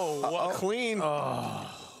 Oh, clean.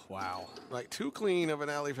 Wow. Like too clean of an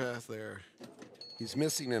alley pass there. He's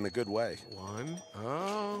missing in a good way. 1.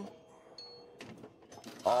 Oh.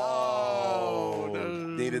 Oh, no.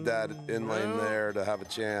 needed that in lane there to have a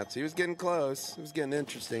chance. He was getting close. It was getting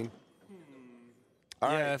interesting.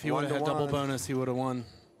 All Yeah, right, if he would have had double 1-1. bonus, he would have won.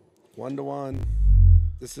 1-1.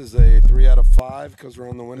 This is a 3 out of 5 because we're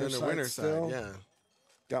on the winner's On the side winner's still. side, yeah.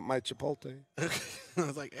 Got my Chipotle. I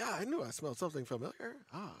was like, yeah, I knew I smelled something familiar.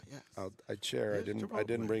 Ah, yes. I'd share. I Here's didn't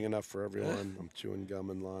Chipotle. bring enough for everyone. I'm chewing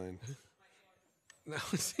gum in line. Now,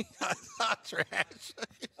 see, hot trash.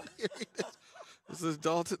 This is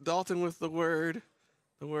Dalton with the word.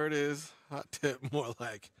 The word is hot tip, more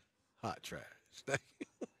like hot trash.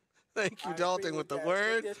 Thank you, Dalton, with the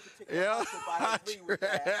word. Yeah, hot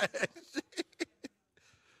trash.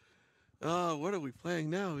 Oh, what are we playing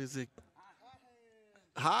now? Is it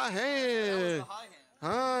high hand?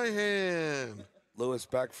 High hand. Lewis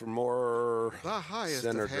back for more The highest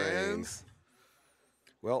center of hands. drains.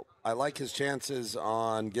 Well, I like his chances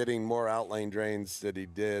on getting more outlane drains that he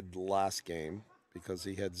did last game because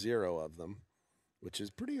he had 0 of them, which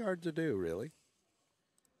is pretty hard to do, really.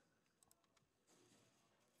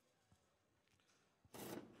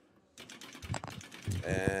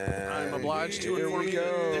 And I'm obliged to here inform we you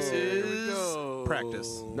go. this is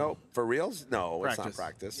practice. Nope, for reals? No, it's not Practice.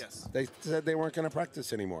 practice. Yes. They said they weren't going to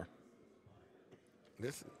practice anymore.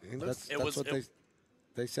 That's what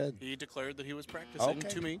they said. He declared that he was practicing Okay.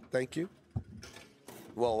 to me. Thank you.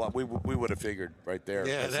 Well, we would have figured right there.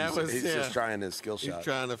 Yeah, 'cause that he's, was- he's yeah. just trying his skill He's shot.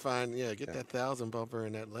 trying to find, get that 1,000 bumper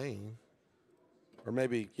in that lane. Or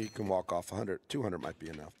maybe he can walk off 100. 200 might be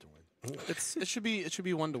enough to win. It should be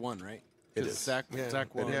 1-1, right? It 'Cause is. Zach, Zach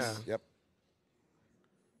It won. is. Yep.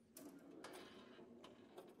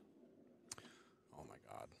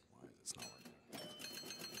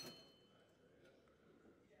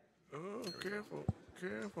 Oh, careful,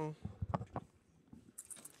 careful.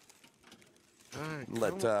 All right,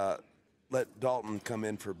 Let Dalton come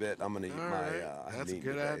in for a bit. I'm gonna eat all my. right. That's a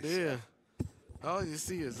good idea. Oh, you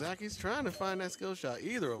see, Zaki's trying to find that skill shot.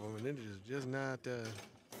 Either of them, and it is just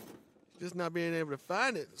not being able to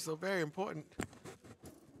find it. So very important.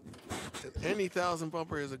 Any 1,000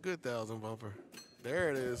 bumper is a good 1,000 bumper. There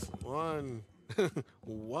it is. One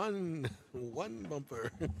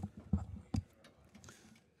bumper.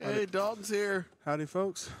 Hey, Dalton's here. Howdy,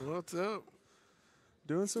 folks. What's up?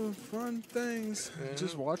 Doing some fun things. Yeah.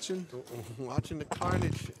 Just watching. Watching the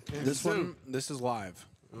carnage. This is live.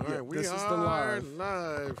 All right, we this are is the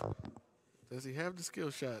live. Does he have the skill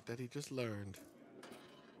shot that he just learned?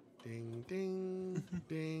 Ding, ding,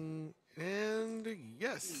 ding, and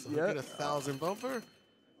yes. I'll get 1,000 bumper.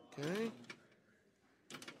 Okay.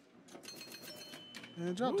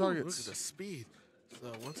 And drop Ooh, targets. Look at the speed.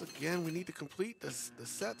 So once again, we need to complete the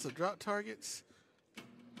sets of drop targets.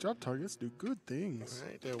 Drop targets do good things. All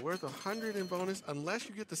right, they're worth 100 in bonus. Unless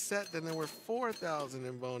you get the set, then they're worth 4,000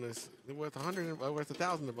 in bonus. They're worth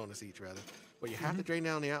 1,000 in bonus each, rather. But you have to drain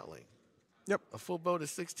down the outlane. Yep. A full boat is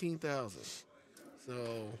 16,000.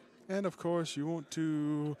 So. And of course, you want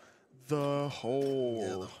to the hole.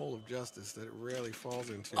 Yeah, the hole of justice that it rarely falls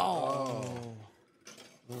into.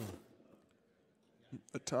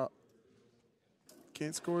 The top.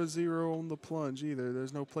 Can't score a 0 on the plunge either.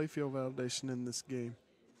 There's no playfield validation in this game.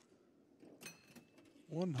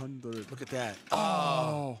 100. Look at that.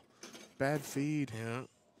 Oh, bad feed. Yeah.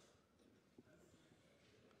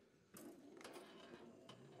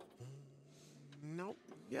 Nope.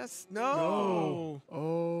 Yes. No.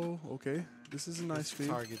 Oh, okay. This is a nice feed.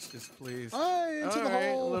 Targets, just please. Hey, into All the right,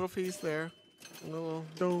 hole. a little piece there. A little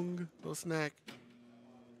snack.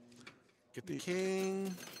 Get the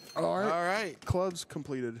king. All right. All right. Clubs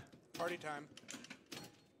completed. Party time.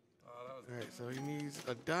 All right, so he needs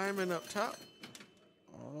a diamond up top.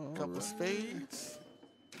 A couple spades.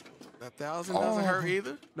 That 1,000 doesn't hurt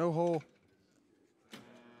either. No hole.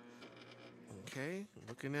 Okay,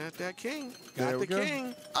 looking at that king. There Got we the go.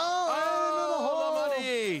 king. Oh, the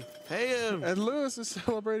money. Pay him. And Lewis is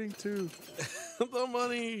celebrating too. The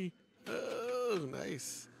money. Oh,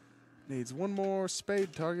 nice. Needs one more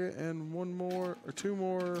spade target and two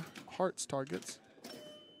more hearts targets.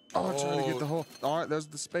 Oh, trying to get the hole. All right, there's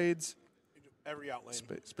the spades. Every outlane.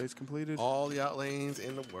 Spades completed. All the outlanes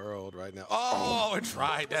in the world right now. Oh, it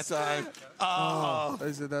tried that time. Oh.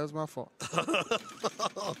 They said that was my fault.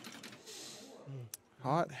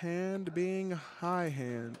 Hot hand being high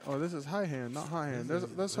hand. Oh, this is high hand, not high hand.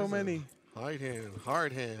 There's so many. Hard hand,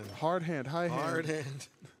 hard hand. Hard hand, high hand. Hard hand.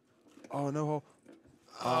 Oh, no hole.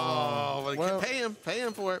 Oh, well, pay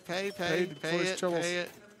him for it. Pay it.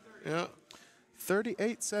 Yeah.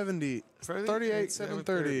 3870.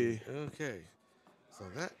 38730. Okay. So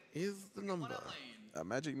that is the number. A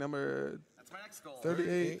magic number. That's my next goal.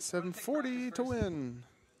 38740 to win.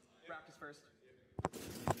 Practice first.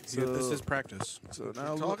 So, this is practice. So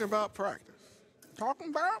now Talking about practice.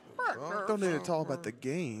 Don't need to talk about the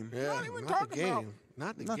game. Yeah, not even not the game.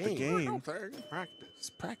 Not the Not game. the game. Practice. It's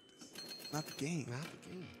practice, not the game. Not the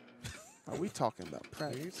game. Are we talking about What are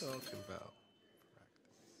you practice? talking about?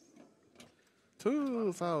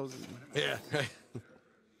 2,000. Yeah.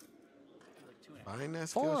 Find that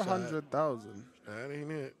skill shot. 400,000. That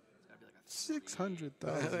ain't it.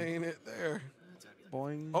 600,000. That ain't it there.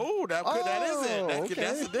 Boing. Oh, that is it. okay.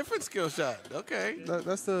 That's a different skill shot. Okay.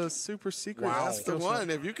 That's the super secret. That's the skill one.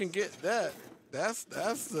 shot. If you can get that, that's the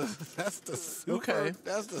super. Okay.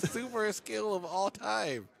 That's the super skill of all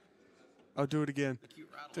time. I'll do it again.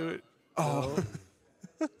 Do it. Oh.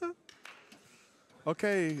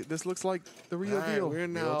 Okay, this looks like the real All right, deal. we're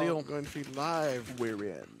now going to be live. We're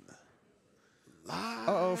in. Live.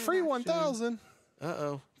 Uh-oh, free 1,000.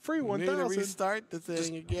 Uh-oh. Free We need to 1,000. restart the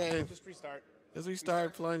thing again. Just restart. As we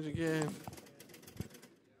start plunge again.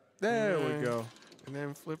 There Yeah. we go. And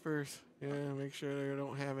then flippers. Yeah, make sure they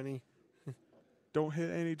don't have any. Don't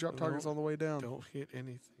hit any drop targets on the way down. Don't hit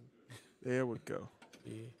anything. There we go.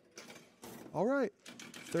 Yeah. All right.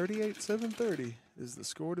 38,730 is the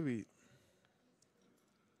score to beat.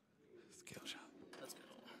 Skill shot. Let's go.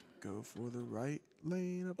 Go for the right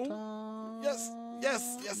lane up Ooh. top.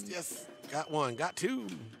 Yes. Got one. Got two.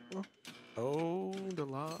 Oh, the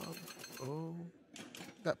lob. Oh.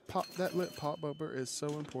 That lit pop bumper is so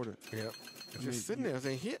important. Yep. Just sitting there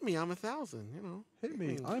saying, hit me, I'm 1,000, you know. Hit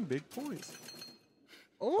me. I'm big points.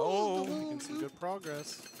 Oh. You can see good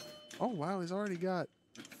progress. Oh, wow. He's already got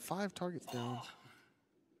 5 targets down.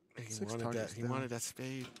 He 6 wanted that. targets He down. wanted that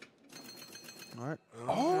spade. All right.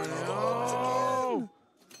 Oh.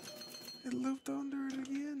 It looped under it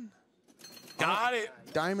again. Got it.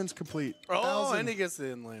 Diamonds complete. Oh, and he gets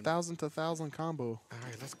the inland. 1,000 to 1,000 combo. All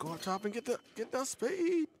right, let's go up top and get the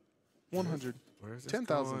speed. 100. Where's this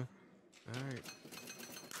 10,000. going? All right.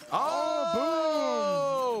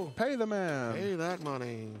 Oh, boom! Pay the man. Pay that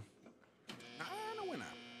money. No winner.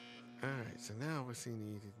 All right, so now we're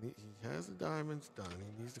seeing he has the diamonds done.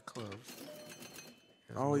 He needs the clubs.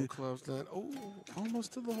 He clubs done. Oh,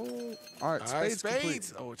 almost to the hole. All right, spades.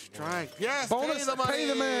 Complete. Oh, it's strike. Yes, bonus. Pay the money. Pay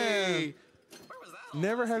the man.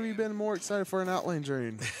 Never have you been more excited for an outlane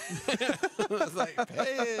drain. It's like,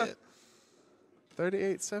 pay it.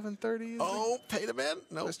 38, 730. Oh, pay the man.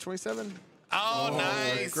 No, that's 27. Oh,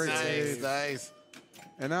 nice, great save. Nice.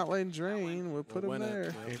 An outlane drain, we'll put him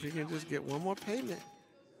there. If you can just get one more payment.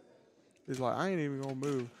 He's like, I ain't even gonna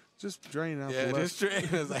move. Just drain out the left. Just drain.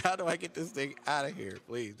 It's like, how do I get this thing out of here?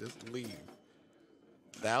 Please, just leave.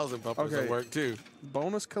 1,000 bumpers will work too.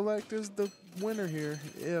 Bonus collect is the winner here.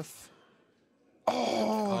 If he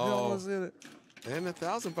almost hit it. And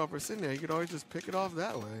 1,000 bumpers in there, you could always just pick it off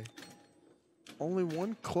that way. Only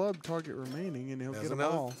one club target remaining, and he'll get them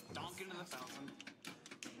all. Donk into the 1,000.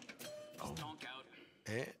 Donk out.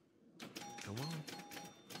 And, come on.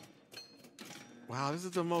 Wow, this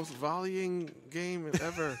is the most volleying game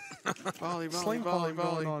ever. volley.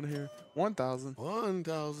 Going on here. 1,000.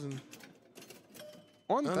 1,000.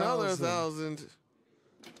 1,000. Another 1,000.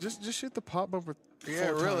 Just shoot the pop bumper. Yeah,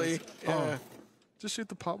 really. Times. Yeah. Just shoot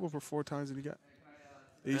the pop bumper 4 times and you got.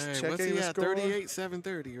 He's Hey, checking the score. 38,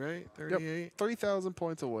 730, right? 38. Yep, 3,000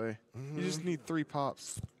 points away. You just need 3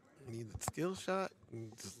 pops. You need the skill shot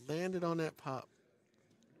and just land it on that pop.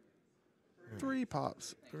 3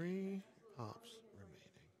 pops. 3 pops remaining.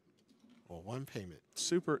 Or 1 payment.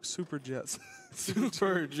 Super jets.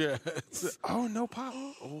 Super jets. Oh, no pop.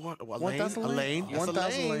 What 1,000 lane.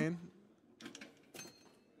 1,000 lane.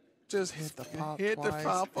 Just hit the pop. Hit twice. the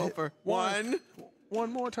pop over. One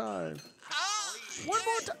more time. One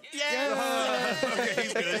more time. Yeah. Okay,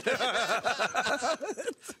 he's good.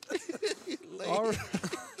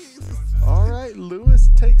 All right. Lewis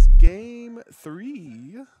takes game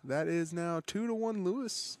 3. That is now 2-1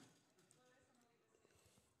 Lewis.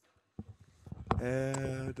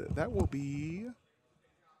 And that will be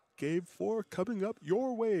game 4 coming up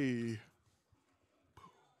your way.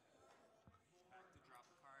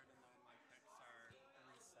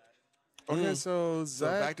 Okay, so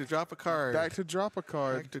Zach. Back to drop a card. Back to drop a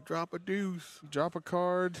card. Back to drop a deuce. Drop a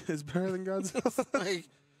card is better than Godzilla. Like,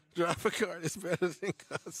 drop a card is better than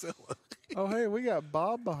Godzilla. Oh, hey, we got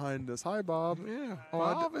Bob behind us. Hi, Bob. Yeah, Oh,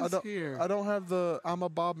 Bob is don't, here. I don't have the I'm a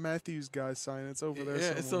Bob Matthews guy sign. It's over there Yeah,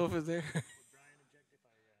 somewhere. it's over there.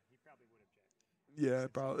 Yeah,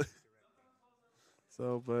 probably.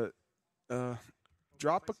 So, but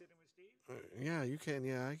drop a. Yeah, you can.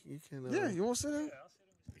 Yeah, you can. Yeah, you want to sit in?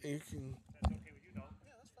 You can.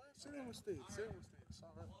 Sit in with Steve. Sit in with Steve. It's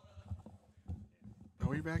all right. Are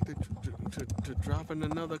we back to dropping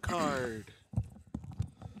another card?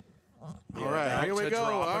 Yeah, all right, here we go.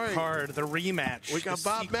 Drop All right, card, the rematch. we got the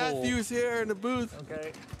Bob sequel. Matthews here in the booth.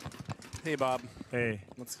 Okay. Hey, Bob. Hey.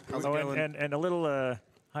 How's it Oh, going? and a little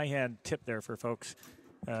high hand tip there for folks.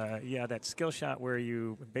 Yeah, that skill shot where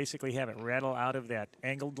you basically have it rattle out of that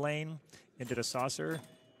angled lane into the saucer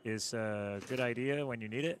is a good idea when you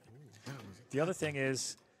need it. The other thing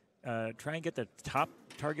is try and get the top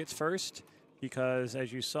targets first, because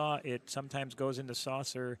as you saw, it sometimes goes into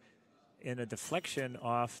saucer in a deflection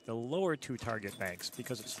off the lower 2 target banks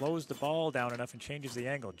because it slows the ball down enough and changes the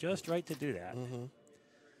angle just right to do that.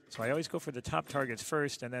 So I always go for the top targets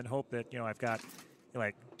first and then hope that, I've got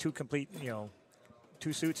like 2 complete,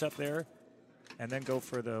 2 suits up there, and then go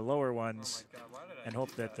for the lower ones and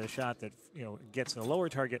hope that the shot that, gets the lower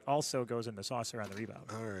target also goes in the saucer on the rebound.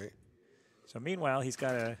 All right. So meanwhile, he's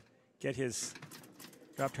got to get his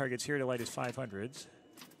drop targets here to light his 500s.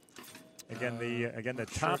 Again, the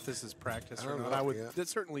top. Sure if this is practice or not. I would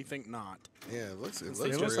certainly think not. Yeah, it looks It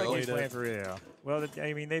looks like he's playing for real. Well,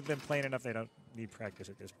 I mean, they've been playing enough; they don't need practice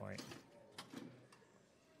at this point.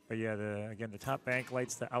 But yeah, the top bank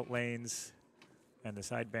lights the out lanes, and the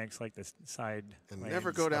side banks like the side. And lanes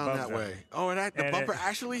never go down above that them. way. Oh, and the bumper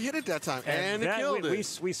actually hit it that time, and it killed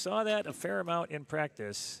it. We saw that a fair amount in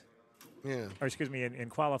practice. Yeah. Or excuse me, in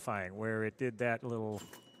qualifying, where it did that little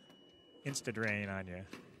insta drain on you.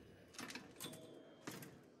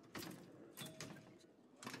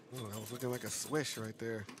 Oh, that was looking like a swish right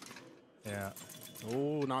there. Yeah.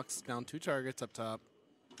 Oh, knocks down 2 targets up top.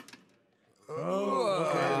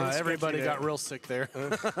 Okay. Everybody got real sick there.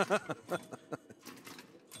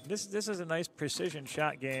 This is a nice precision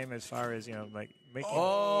shot game as far as like making.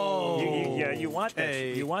 Oh. You want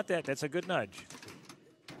that. You want that. That's a good nudge.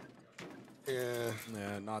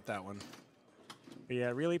 Yeah, not that one. But yeah,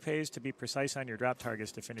 it really pays to be precise on your drop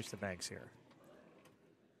targets to finish the banks here.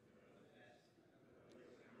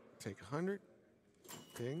 Take 100.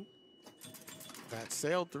 Ding. That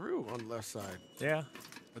sailed through on the left side. Yeah.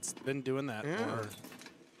 It's been doing that. Yeah.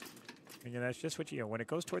 Again, that's just what when it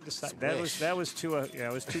goes toward the side. That was too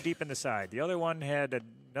it was too deep in the side. The other one had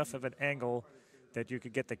enough of an angle that you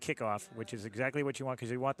could get the kickoff, which is exactly what you want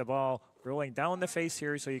because you want the ball rolling down the face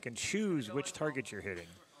here so you can choose which target you're hitting.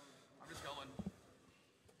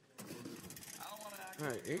 All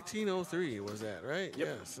right, 1803 was that, right? Yep.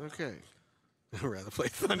 Yes, okay. I'd rather play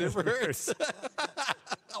Thunderbirds.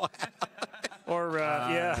 Or,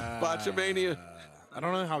 yeah. Botchamania. I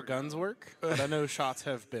don't know how guns work, but I know shots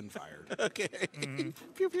have been fired. Okay.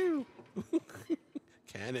 Pew, pew.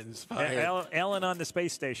 Cannons fired. Alan on the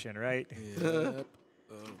space station, right? Yep.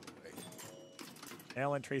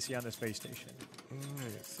 Alan Tracy on the space station. All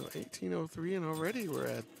right, so 1803, and already we're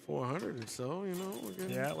at 400 or so. You know, we're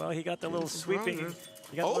getting. Yeah, well, he got the little sweeping.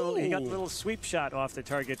 He got the little sweep shot off the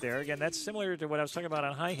target there. Again, that's similar to what I was talking about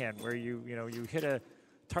on high hand, where you hit a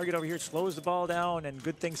target over here, slows the ball down, and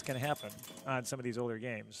good things can happen on some of these older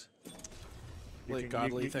games. Blake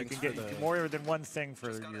Godley, you thanks can for get the more than one thing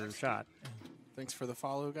for your shot. Thanks for the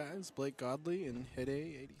follow, guys. Blake Godley and Hide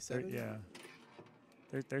 87. Yeah.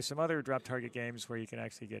 There's some other drop target games where you can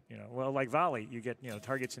actually get, well, like volley, you get,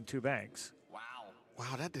 targets in 2 banks.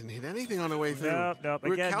 Wow, that didn't hit anything on the way through. Nope. We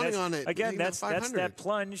were Again, counting on it. Again, that's that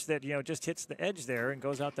plunge that, just hits the edge there and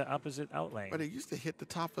goes out the opposite out lane. But it used to hit the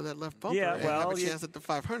top of that left bumper Yeah, and well, have a chance at the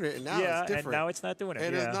 500, and now yeah, it's different. and now it's not doing it.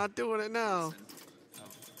 It is not doing it now.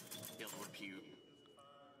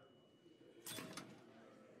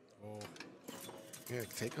 Yeah,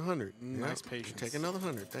 take 100. Nice patience. Take another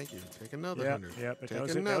 100. Thank you. Take another 100. Yeah, Take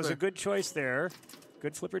that was a good choice there.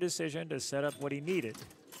 Good flipper decision to set up what he needed.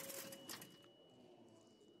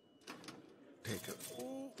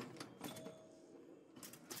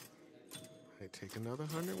 Take another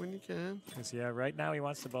 100 when you can. Yeah, right now he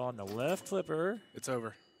wants the ball on the left flipper. It's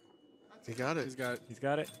over. He got it. He's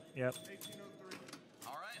got it. Yep.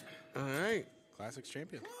 All right. Classics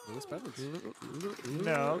champion, Lewis Bevins.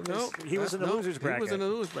 No, he was in the losers bracket. He was in the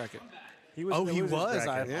losers bracket. He was.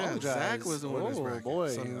 I Yeah, apologize. Zach was in the winners bracket. Boy.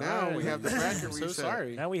 So now we have the bracket reset. So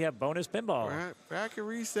sorry. Now we have bonus pinball. All right, bracket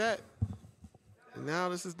reset. And now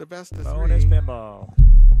this is the best of bonus 3. Pinball.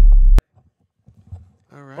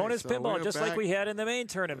 All right. Bonus so pinball, just like we had in the main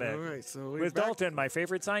tournament. All right, so with Dalton, my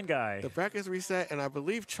favorite sign guy. The bracket's reset, and I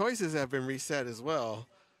believe choices have been reset as well.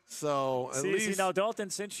 So at least see now, Dalton,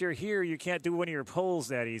 since you're here, you can't do one of your polls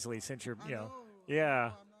that easily. Since you're,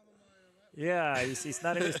 yeah, he's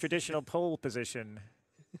not in his traditional pole position.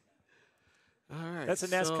 All right, that's a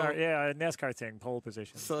NASCAR, a NASCAR thing, pole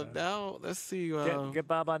position. So now let's see. Get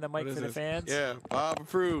Bob on the mic for the fans. Yeah, Bob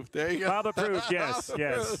approved. There you go. Bob approved. Yes,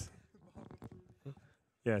 yes.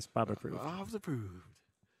 Yes, Bob approved. Bob's approved.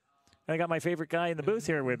 I got my favorite guy in the booth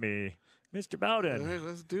here with me, Mr. Bowden. All right,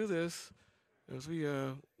 let's do this. As we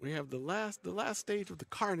have the last stage of the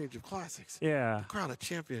carnage of classics. Yeah. Crown a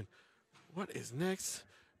champion. What is next?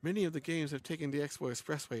 Many of the games have taken the Expo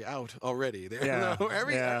Expressway out already.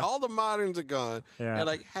 All the moderns are gone, and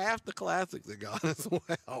like half the classics are gone as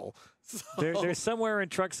well. So, they're somewhere in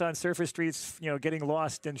trucks on surface streets, getting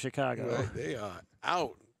lost in Chicago. Right, they are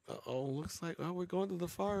out. Looks like we're going to the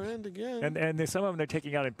far end again. And some of them they're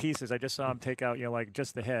taking out in pieces. I just saw them take out, like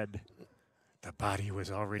just the head. The body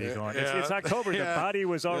was already gone. It's October. The body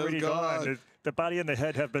was already gone. The body and the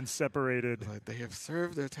head have been separated. But they have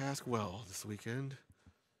served their task well this weekend.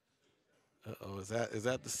 Is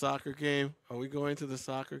that the soccer game? Are we going to the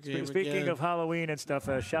soccer game Speaking again? of Halloween and stuff,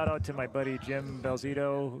 shout out to my buddy Jim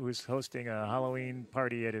Belzito, who's hosting a Halloween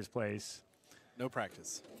party at his place. No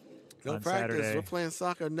practice. No practice. Saturday. We're playing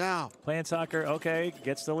soccer now. Playing soccer. Okay,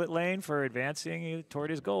 gets the lit lane for advancing toward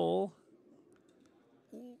his goal.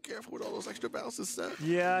 Ooh, careful with all those extra bounces, Seth.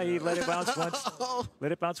 Yeah, he let it bounce once.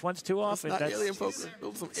 Let it bounce once too often. That's not alien poker.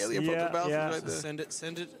 Those some alien poker bounces right there.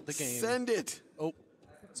 Send it the game. Send it. Oh,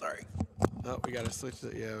 sorry. Oh, we gotta switch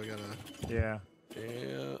it. Yeah, we gotta. Yeah.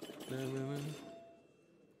 Yeah.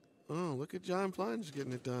 Oh, look at John Plunge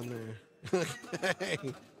getting it done there.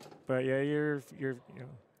 But yeah, your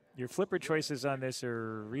flipper choices on this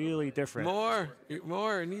are really different. More.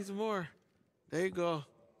 It needs more. There you go.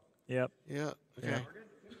 Yep. Yeah. Okay.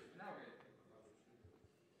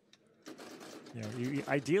 Yeah.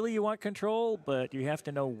 Ideally you want control, but you have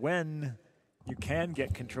to know when you can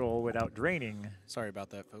get control without draining. Sorry about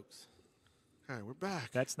that, folks. All right, we're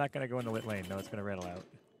back. That's not going to go in the lit lane. No, it's going to rattle out.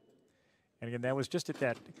 And again, that was just at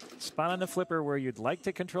that spot on the flipper where you'd like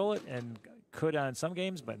to control it and Could on some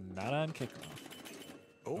games, but not on kickoff.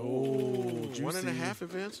 Oh, 1.5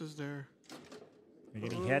 advances there.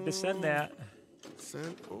 Again, he had to send that.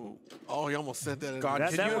 Send. Oh, he almost sent that. God,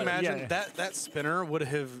 That- can you that- imagine yeah. that spinner would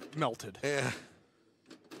have melted? Yeah.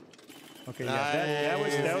 Okay, yeah, that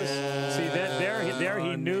was. See, there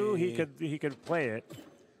he knew he could play it,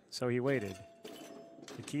 so he waited.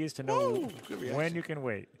 The key is to know when you can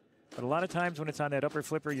wait. But a lot of times when it's on that upper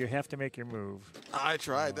flipper, you have to make your move. I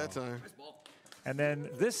tried that time. And then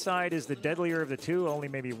this side is the deadlier of the two. Only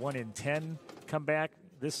maybe 1 in 10 come back.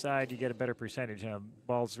 This side, you get a better percentage.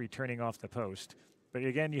 Balls returning off the post. But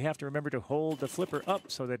again, you have to remember to hold the flipper up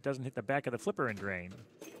so that it doesn't hit the back of the flipper and drain.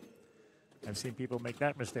 I've seen people make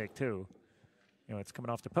that mistake too. You know, it's coming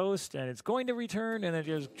off the post and it's going to return and it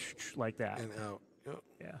just like that. And out. Yep.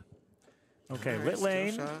 Yeah. Okay, All right, lit skill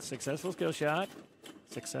lane, shot. successful skill shot,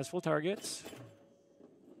 successful targets.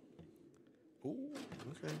 Ooh,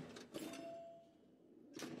 okay.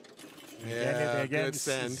 Yeah, again, good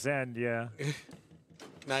send. Send, yeah.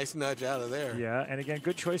 Nice nudge out of there. Yeah, and again,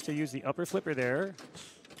 good choice to use the upper flipper there.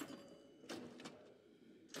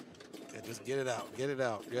 Yeah, just get it out. Get it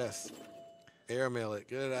out. Yes. Airmail it.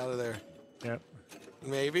 Get it out of there. Yep.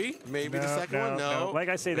 Maybe the second one. No. Like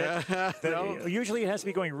I say, that No. usually it has to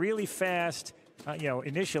be going really fast,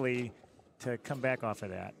 initially to come back off of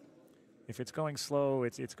that. If it's going slow,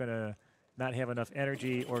 it's going to not have enough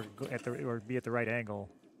energy or be at the right angle.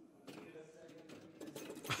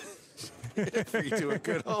 For you to a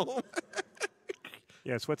good home.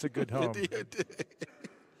 Yes, what's a good home?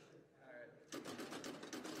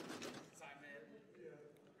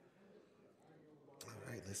 All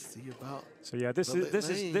right, let's see about. So yeah, this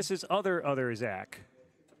is other Zach.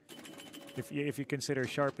 If you consider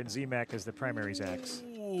Sharp and ZMAC as the primary Zacks.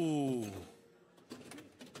 Ooh.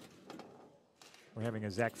 We're having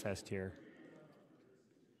a Zach fest here.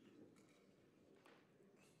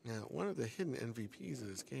 Now, one of the hidden MVPs of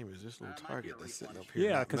this game is this little target that's sitting up here.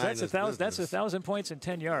 Yeah, because that's 1,000 points in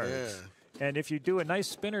 10 yards. Yeah. And if you do a nice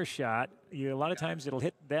spinner shot, a lot of times it'll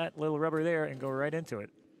hit that little rubber there and go right into it.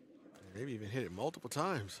 Maybe even hit it multiple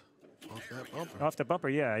times off that bumper. Off the bumper,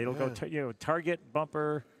 yeah. It'll go target,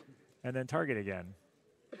 bumper, and then target again.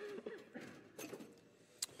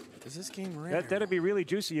 Is this game rare? That'd be really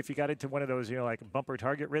juicy if you got into one of those, like bumper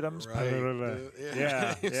target rhythms. Right.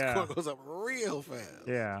 Yeah. Score goes up real fast.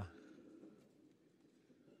 Yeah.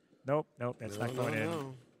 Nope, that's not going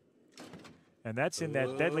in. And that's in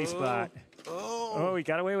that deadly spot. Oh, he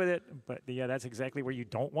got away with it. But yeah, that's exactly where you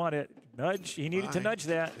don't want it. Nudge. He needed to nudge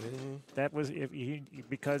that. That was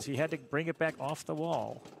because he had to bring it back off the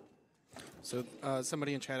wall. So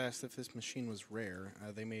somebody in chat asked if this machine was rare.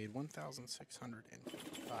 They made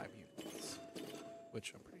 1,605 units,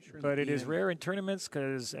 which I'm pretty sure. But it is rare in tournaments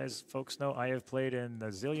because, as folks know, I have played in the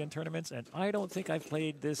zillion tournaments, and I don't think I've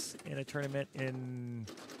played this in a tournament in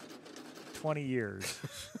 20 years.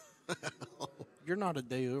 You're not a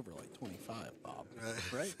day over like 25, Bob,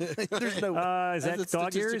 right? There's no. Is that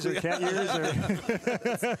dog years or cat years?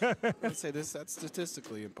 Or I'd say that's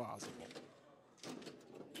statistically impossible.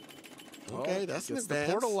 Okay, that's an It's the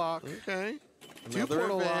advance. portal lock. Okay. Two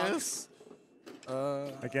portal locks.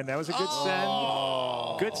 Again, that was a good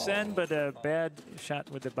send. Good send, but a bad shot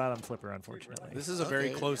with the bottom flipper, unfortunately. This is a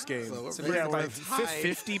very close game. So It's we're by tied.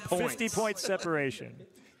 50 points. 50 point separation.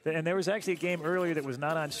 And there was actually a game earlier that was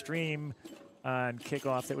not on stream on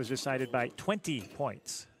kickoff that was decided by 20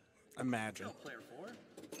 points. Imagine.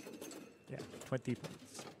 Yeah, 20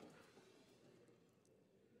 points.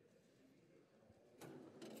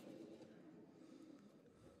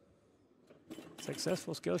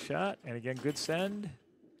 Successful skill shot, and again, good send.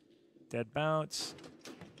 Dead bounce.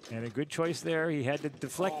 And a good choice there. He had to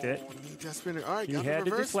deflect it. Need that spinner. All right, He got had the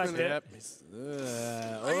to reverse deflect spinner. it.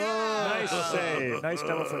 Nice save. Nice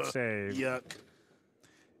double flip save. Yuck.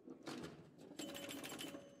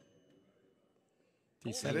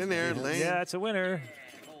 Set in there, lane. Yeah, it's a winner.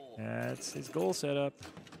 That's his goal setup.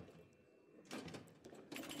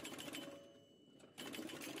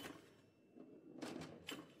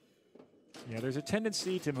 Yeah, there's a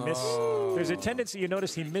tendency to miss. There's a tendency, you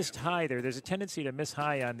notice he missed high there. There's a tendency to miss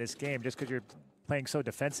high on this game just because you're playing so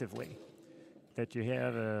defensively that you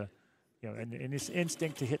have an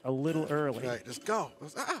instinct to hit a little early. Right, just go.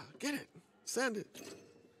 Get it. Send it.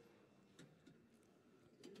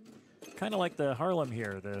 Kind of like the Harlem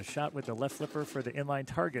here. The shot with the left flipper for the inline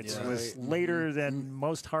targets was Right. later than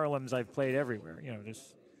most Harlems I've played everywhere.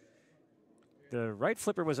 Just the right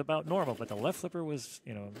flipper was about normal, but the left flipper was,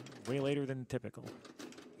 way later than typical.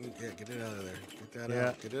 Yeah, get it out of there. Get that Yeah.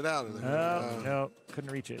 out. Get it out of there. No,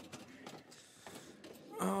 couldn't reach it.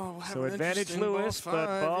 Oh, so advantage Lewis,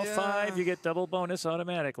 but ball 5, you get double bonus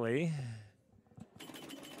automatically.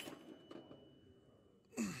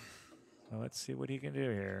 So let's see what he can do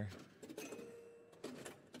here.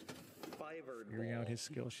 Figuring out his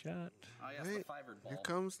skill shot. Wait, here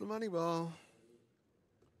comes the money ball.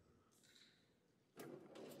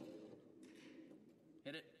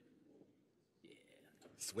 Hit it.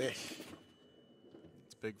 Swish.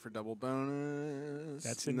 It's big for double bonus.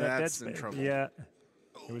 That's in that dead spot. trouble. Yeah,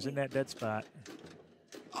 it was in that dead spot.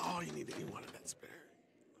 Oh, you wanted that spare.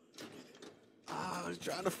 I was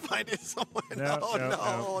trying to find it somewhere.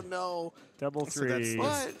 No. Double 3.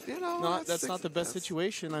 But, you know, That's not the best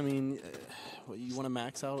situation. I mean, well, you want to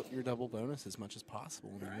max out your double bonus as much as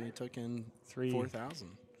possible. I mean, you took in 4,000.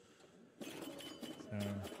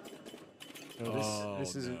 So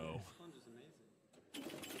this is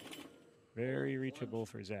very reachable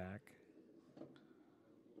for Zach.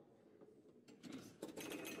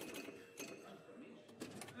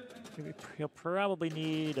 He'll probably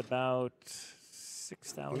need about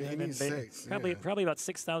 6,000 in base. Probably about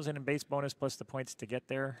 6,000 in base bonus plus the points to get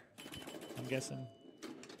there. I'm guessing.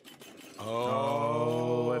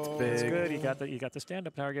 Oh, that's big. That's good. You got the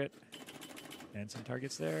stand-up target. And some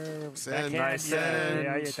targets there. Send, backhand. send.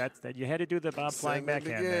 Yeah, that you had to do the bob flying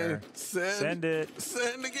backhand there. Send it.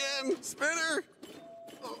 Send again. Spinner.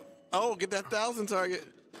 Oh, get that 1,000 target.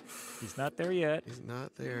 He's not there yet. He's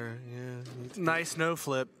not there. Yeah. Nice no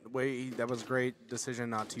flip. Wait, that was great decision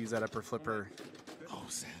not to use that upper flipper. Oh,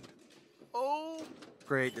 send. Oh.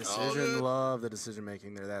 Great decision. Love the decision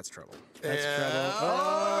making there. That's trouble. That's trouble.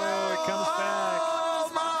 Oh, it comes back.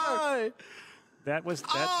 Oh my. That made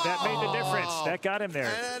the difference. That got him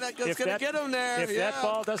there. And that's going to get him there. If that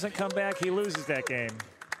ball doesn't come back, he loses that game.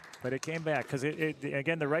 But it came back because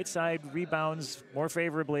again, the right side rebounds more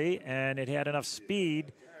favorably, and it had enough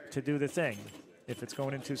speed to do the thing. If it's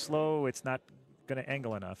going in too slow, it's not going to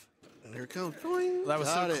angle enough. And here it comes. Boing. That was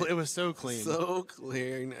it was so clean. So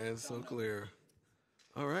clean and so clear.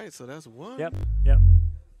 All right, so that's one. Yep.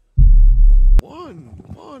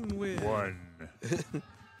 One win. One.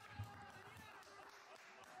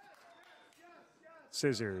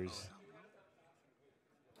 Scissors.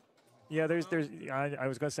 Yeah, I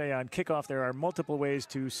was going to say on kickoff there are multiple ways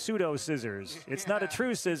to pseudo scissors. It's not a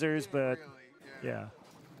true scissors, but yeah.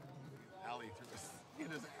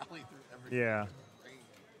 Yeah.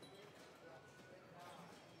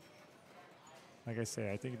 Like I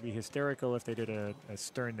say, I think it'd be hysterical if they did a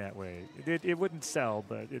stern that way. It wouldn't sell,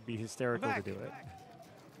 but it'd be hysterical to do it.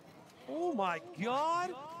 Oh my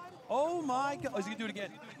God! Oh my God! Oh, he's gonna do it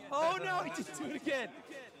again. Oh no, he just do it again.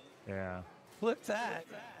 Yeah. Flip that.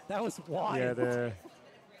 That was wild. Yeah,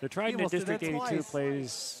 the Trident District 82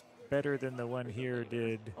 plays better than the one here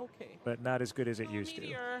did, but not as good as it used to.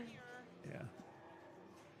 Yeah.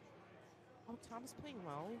 Oh, Tom's playing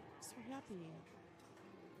well. So happy.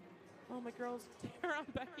 Oh, my girls, Tara,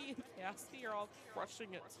 Becky, and Cassie are all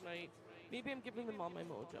crushing it tonight. Maybe I'm giving them all my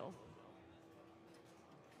mojo.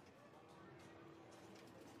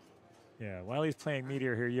 Yeah, while he's playing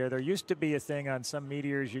Meteor here, yeah, there used to be a thing on some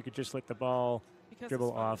Meteors you could just let the ball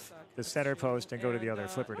dribble off the center post and go to the other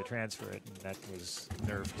flipper to transfer it, and that was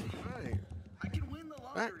nerfed. Right.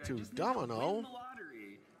 Back to Domino.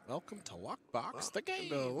 Welcome to Lockbox, the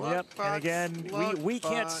game. Yep, and again, we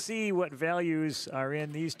can't see what values are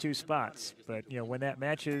in these two spots, but you know when that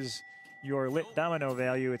matches your lit domino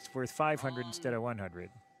value, it's worth 500 instead of 100.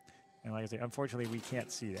 And like I say, unfortunately, we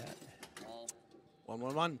can't see that. 1,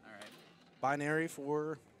 1, 1. All right. Binary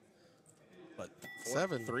for what?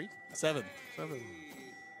 7. 3? 7.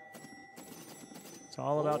 It's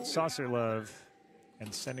all about saucer love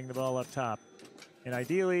and sending the ball up top. And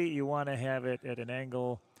ideally, you want to have it at an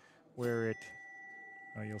angle where it,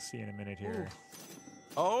 you'll see in a minute here.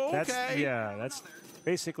 Oh, okay. That's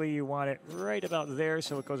basically you want it right about there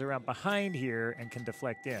so it goes around behind here and can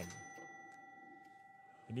deflect in.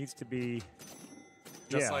 It needs to be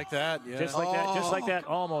just like that, yeah. Just like that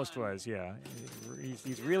almost was, yeah.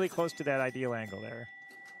 He's really close to that ideal angle there.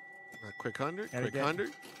 Quick 100, and quick again, 100,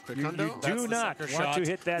 quick you 100. do not want to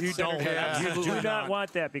hit that center. You do not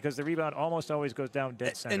want that because the rebound almost always goes down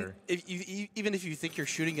dead center. And even if you think you're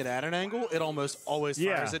shooting it at an angle, it almost always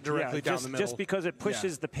fires it directly down the middle. Just because it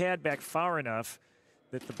pushes the pad back far enough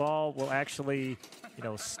that the ball will actually,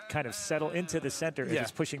 kind of settle into the center as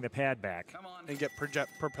it's pushing the pad back. And get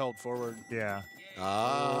propelled forward. Yeah.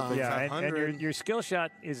 And your skill shot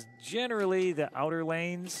is generally the outer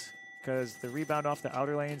lanes, because the rebound off the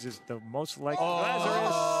outer lanes is the most likely.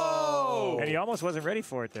 Lazarus! And he almost wasn't ready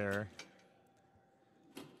for it there.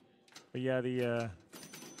 But yeah, the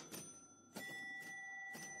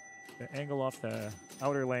the angle off the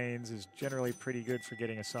outer lanes is generally pretty good for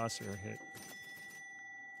getting a saucer hit.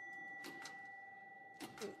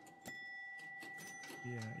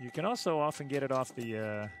 Yeah, you can also often get it off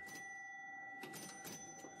the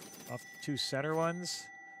off 2 center ones,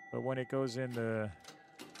 but when it goes in the,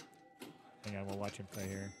 hang on, we'll watch him play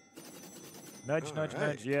here. Nudge, nudge,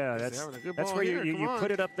 nudge. Yeah, that's where you put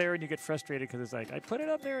it up there and you get frustrated because it's like, I put it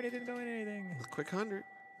up there and it didn't go in anything. Quick 100.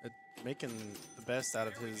 Making the best out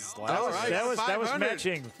of his last. That was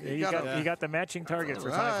matching. You got the matching target for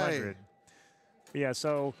 500. Yeah,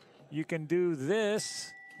 so you can do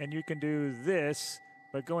this and you can do this,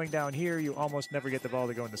 but going down here, you almost never get the ball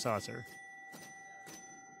to go in the saucer.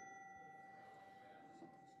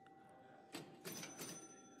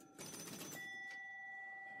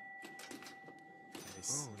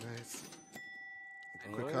 Oh, nice.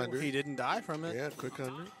 Quick 100. He didn't die from it. Yeah, quick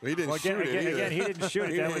 100. He didn't shoot it. Again, he didn't shoot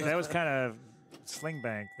it. That was kind of sling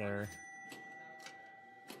bank there.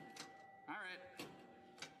 All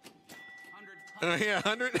right. Yeah,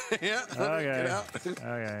 100. Yeah. 100. Okay. Get out.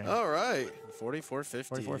 Okay. All right.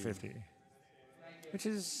 44.50. 44.50. Which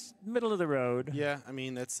is middle of the road. Yeah, I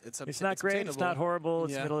mean it's not great. It's not horrible.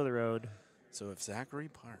 It's middle of the road. So if Zachary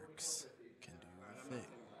Parks can do the thing,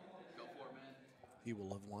 he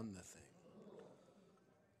will have won the thing.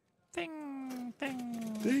 Ding,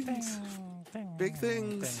 ding, things. Ding, big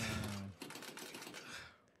things. Ding.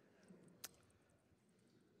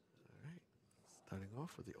 All right. Starting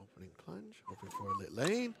off with the opening plunge, hoping for a lit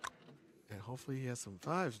lane. And hopefully he has some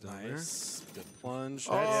 5s down there. Good plunge.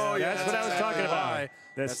 Oh, yeah, that's what I was talking about.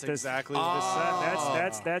 That's exactly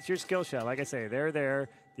that's your skill shot. Like I say, they're there.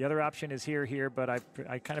 The other option is here, but I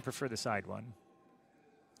kind of prefer the side one.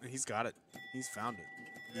 He's got it. He's found it.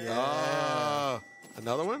 Yeah.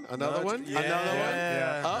 Another one? Another Nudge. one? Yeah. Another one?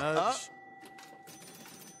 Yeah. Up.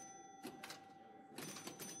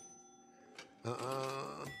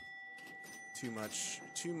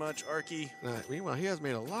 Too much, Arky. Right. Meanwhile, he has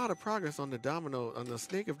made a lot of progress on the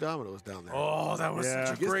snake of dominoes down there. Oh, that was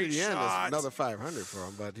such a great shot. That's another 500 for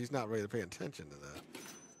him, but he's not really paying attention to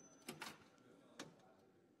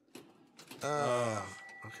that.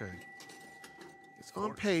 Okay. He's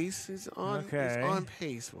on pace. He's on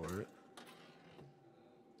pace for it.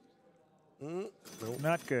 Nope.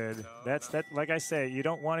 Not good. That's like I say, you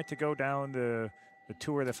don't want it to go down the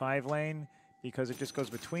 2 or the 5 lane, because it just goes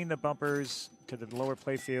between the bumpers to the lower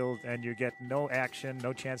playfield, and you get no action,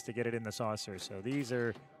 no chance to get it in the saucer. So these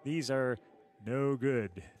are no good.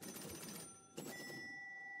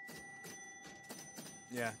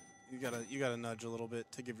 Yeah, you gotta nudge a little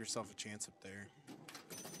bit to give yourself a chance up there.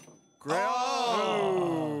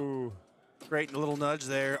 Oh! Great little nudge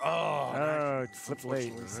there. Oh, flip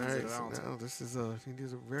late. All right, so now this is he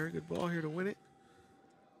needs a very good ball here to win it.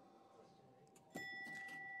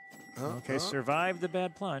 Okay, survive the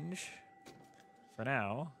bad plunge for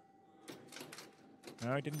now.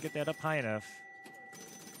 No, I didn't get that up high enough.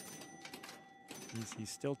 He's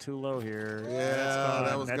still too low here. Yeah,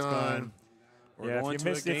 that was gone. Yeah,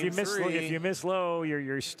 if you miss low,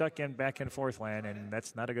 you're stuck in back and forth land, and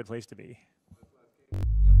that's not a good place to be.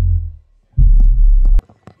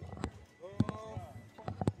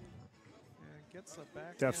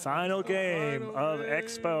 The final game of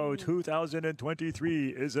Expo 2023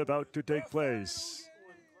 is about to take place.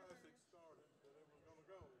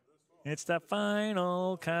 It's the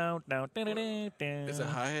final countdown. Is it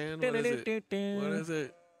high hand? What is it? What is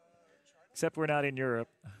it? Except we're not in Europe.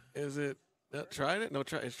 Is it Trident? No,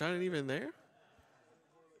 is Trident even there?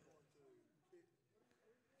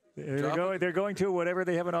 They're going to whatever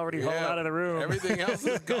they haven't already hauled out of the room. Everything else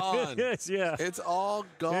is gone. Yes, yeah. It's all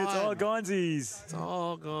gone. It's all gonesies. It's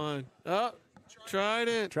all gone. Oh,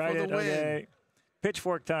 Trident for the win. Okay.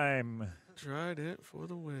 Pitchfork time. Trident for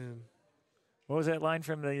the win. What was that line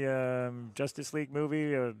from the Justice League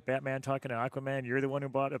movie? Batman talking to Aquaman. You're the one who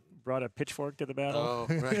brought a pitchfork to the battle. Oh,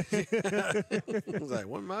 right. It was like,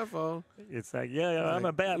 wasn't my fault. It's like, I'm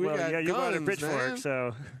a bat. Well, yeah, you brought a pitchfork, man.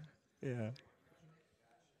 So yeah.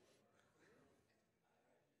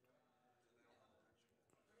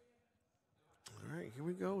 All right, here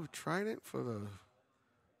we go with Trident for the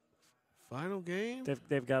final game.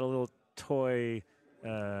 They've got a little toy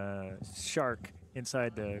shark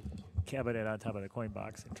inside the cabinet on top of the coin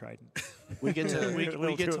box in Trident. We get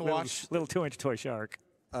to watch little 2-inch toy shark.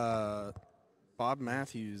 Bob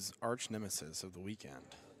Matthews' arch nemesis of the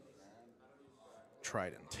weekend,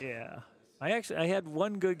 Trident. Yeah. I had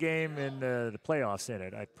one good game in the playoffs in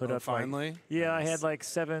it. I put up finally. I had like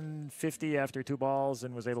 750 after 2 balls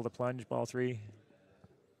and was able to plunge ball 3.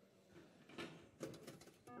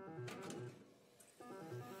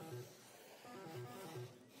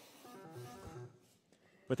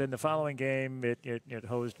 But then the following game, it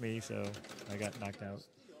hosed me, so I got knocked out.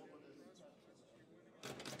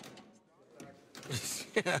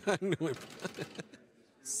 Yeah, I knew it.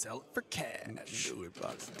 Sell it for cash. Knew it,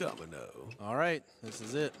 box domino. All right, this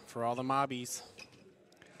is it for all the mobbies.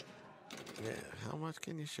 Yeah, how much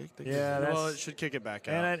can you shake the Yeah, game? Well, it should kick it back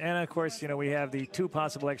out. And of course, we have the 2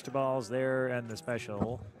 possible extra balls there and the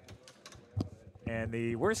special. And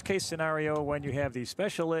the worst case scenario when you have the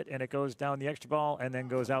special lit and it goes down the extra ball and then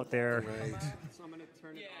goes out there. Right.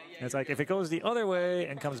 And it's like if it goes the other way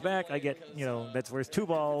and comes back, I get, that's worth 2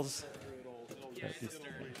 balls. Yeah, it's a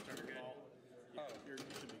stern. Oh, you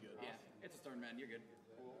should be good. Yeah, it's a stern, man. You're good.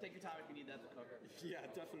 Take your time if you need that to cook. Yeah,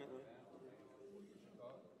 definitely.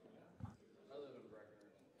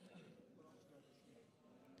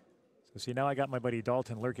 So see, now I got my buddy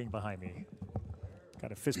Dalton lurking behind me.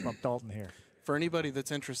 Got a fist bump Dalton here. For anybody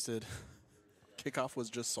that's interested, kickoff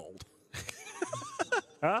was just sold.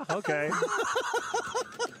 Ah, okay.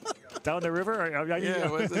 Down the river? It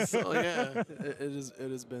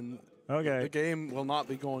has been. Okay. The game will not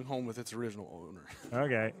be going home with its original owner.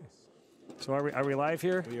 Okay. So are we live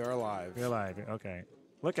here? We are live. We're live. Okay.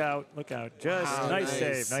 Look out! Look out! Just nice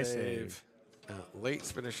save. Nice save. Late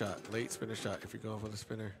spinner shot. Late spinner shot. If you're going for the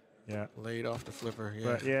spinner. Yeah. Laid off the flipper. Yeah.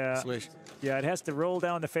 But yeah. Swish. Yeah, it has to roll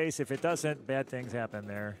down the face. If it doesn't, bad things happen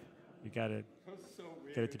there. You got to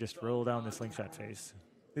get it to just roll down the slingshot face.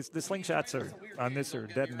 The slingshots on this are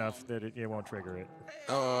dead enough that it won't trigger it.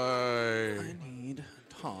 I need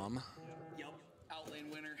Tom. Yep.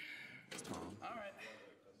 Outlane winner. It's Tom. All right.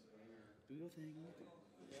 Do your thing.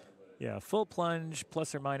 Yeah, full plunge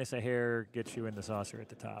plus or minus a hair gets you in the saucer at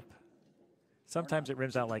the top. Sometimes it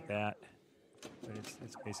rims out like that, but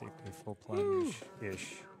it's basically full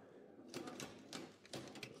plunge-ish.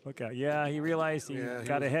 Look out. Yeah, he realized he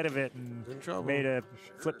got ahead of it and made a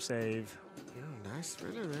flip save. Nice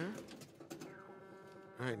spinner there.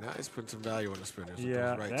 All right, now he's putting some value on the spinners.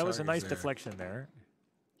 Yeah, that was a nice deflection there.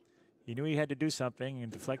 He knew he had to do something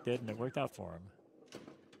and deflected, and it worked out for him.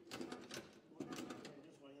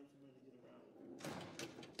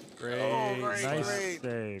 Great. Nice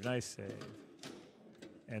save. Nice save.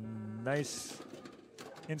 And nice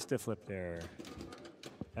insta flip there.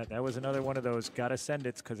 That was another one of those gotta send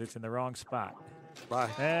it because it's in the wrong spot. Bye.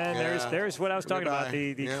 And there's what I was talking about,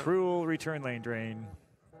 the cruel return lane drain.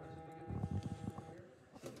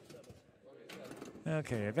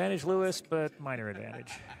 Okay, advantage Lewis, but minor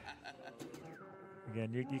advantage.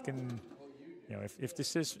 Again, you can,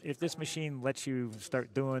 if this machine lets you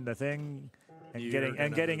start doing the thing and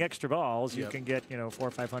getting extra balls, you can get 400,000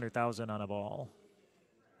 or 500,000 on a ball.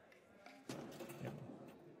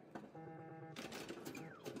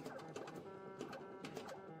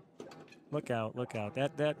 Look out, look out.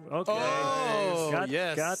 That okay. Oh, got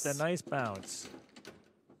yes. the nice bounce.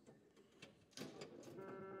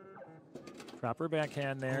 Proper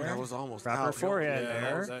backhand there. Oh, that was almost proper out. forehand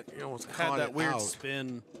there. You almost had that weird out.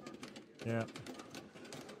 spin. Yeah.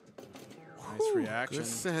 Nice reaction. Good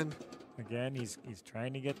send. Again, he's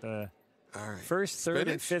trying to get the first, third,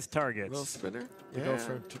 and fifth targets. Little spinner. Go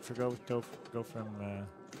from 2x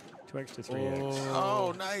to 3x.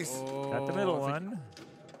 Oh, nice. Got the middle one.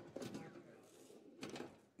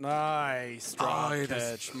 Nice drop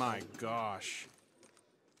catch. My gosh.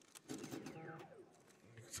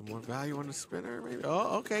 Some more value on the spinner, maybe.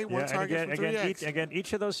 Oh, okay. One Yeah, target and from 3x. again,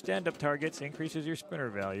 each of those stand-up targets increases your spinner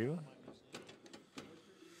value.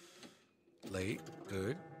 Late.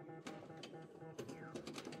 Good.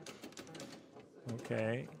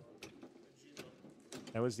 Okay.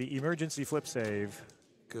 That was the emergency flip save.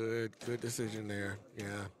 Good decision there. Yeah.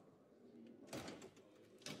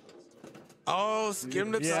 Oh,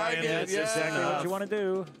 skim the target. That's exactly what you want to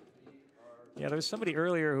do. Yeah, there was somebody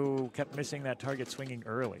earlier who kept missing that target swinging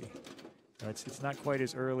early. It's not quite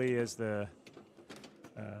as early as the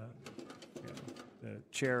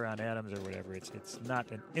chair on Adams or whatever. It's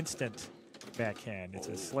not an instant backhand. It's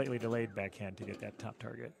a slightly delayed backhand to get that top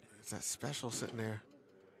target. It's that special sitting there.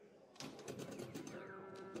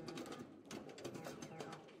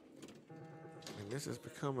 And this has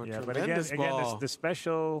become a tremendous ball. Again, the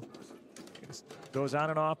special goes on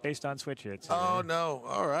and off based on switch hits. Oh, no.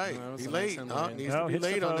 All right. Be late. Needs to be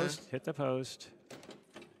late on this. Hit the post.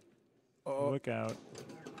 Oh. Look out.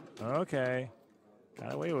 Okay.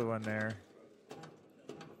 Got away with one there.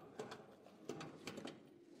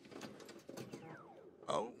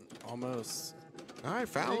 Oh. Almost. All right,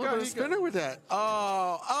 found a little bit of spinner with that.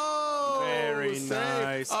 Oh. Very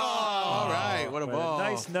nice. Oh, all right. What a ball. A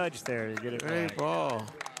nice nudge there to get it Great back. ball.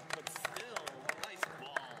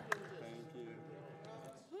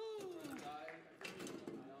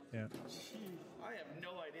 Yeah. I have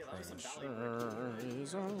no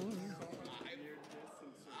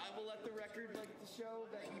record like to show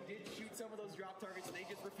that you did shoot some of those drop targets and they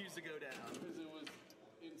just refused to go down? Because it was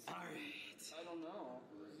inside. All right. I don't know.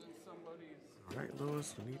 It was in somebody's. All right,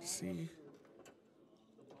 Lewis, we need to see.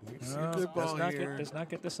 We need to see Oh, a good ball here. does not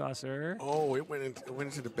get the saucer. Oh, it went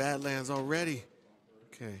into the Badlands already.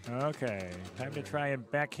 Okay. Okay, time to try and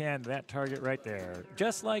backhand that target right there.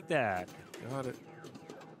 Just like that. Got it.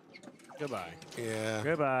 Goodbye. Yeah.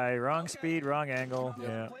 Goodbye. Wrong speed, wrong angle.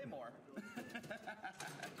 Yeah. Play more.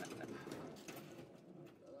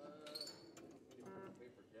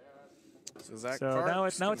 So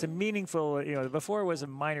now it's a meaningful. You know, before it was a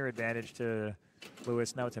minor advantage to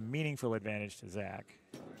Lewis. Now it's a meaningful advantage to Zach.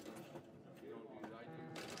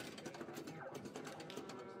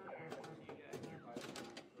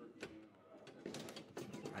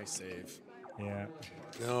 Nice save. Yeah.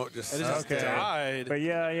 No, just died. But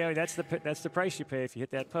yeah, that's the price you pay if you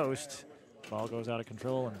hit that post. Ball goes out of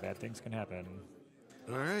control and bad things can happen.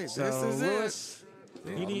 All right, So this is Lewis,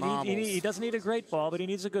 it. he doesn't need a great ball, but he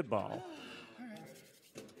needs a good ball.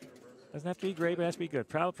 Doesn't have to be great, but it has to be good.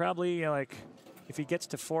 Probably, you know, like if he gets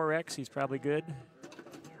to 4x, he's probably good.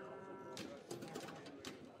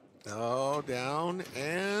 Oh, down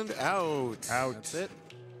and out. Out. That's it.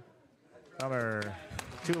 Bummer.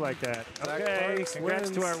 Two like that. Zach Okay, Parks congrats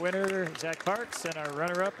wins. to our winner, Zach Parks, and our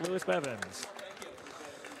runner-up, Lewis Bevins.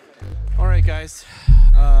 All right, guys.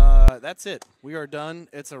 That's it. We are done.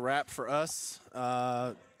 It's a wrap for us.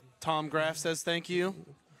 Tom Graff says thank you.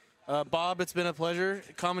 Bob, it's been a pleasure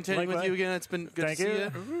commentating with you again. It's been good Thank to see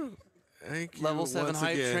you. you. Thank you. Level 7 once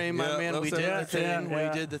hype again. train, my man. Level We 7 did the hype train. thing. We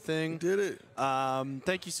did the thing. Did it.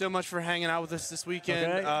 Thank you so much for hanging out with us this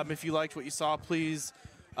weekend. Okay. If you liked what you saw, please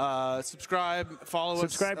subscribe, follow us.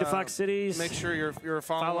 Subscribe to Fox Cities. Make sure you're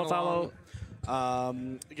following Follow.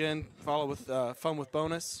 along. Again, follow with Fun with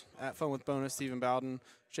Bonus at Fun with Bonus. Stephen Bowden.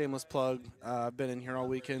 Shameless plug. I've been in here all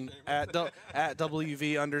weekend at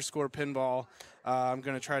WV_pinball. I'm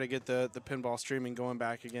going to try to get the pinball streaming going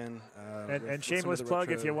back again. And shameless plug,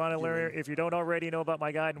 if you want to learn, if you don't already know about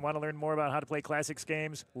my guide and want to learn more about how to play classics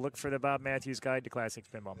games, look for the Bob Matthews Guide to Classics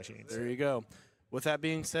Pinball Machines. There you go. With that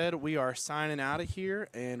being said, we are signing out of here,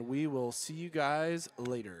 and we will see you guys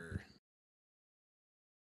later.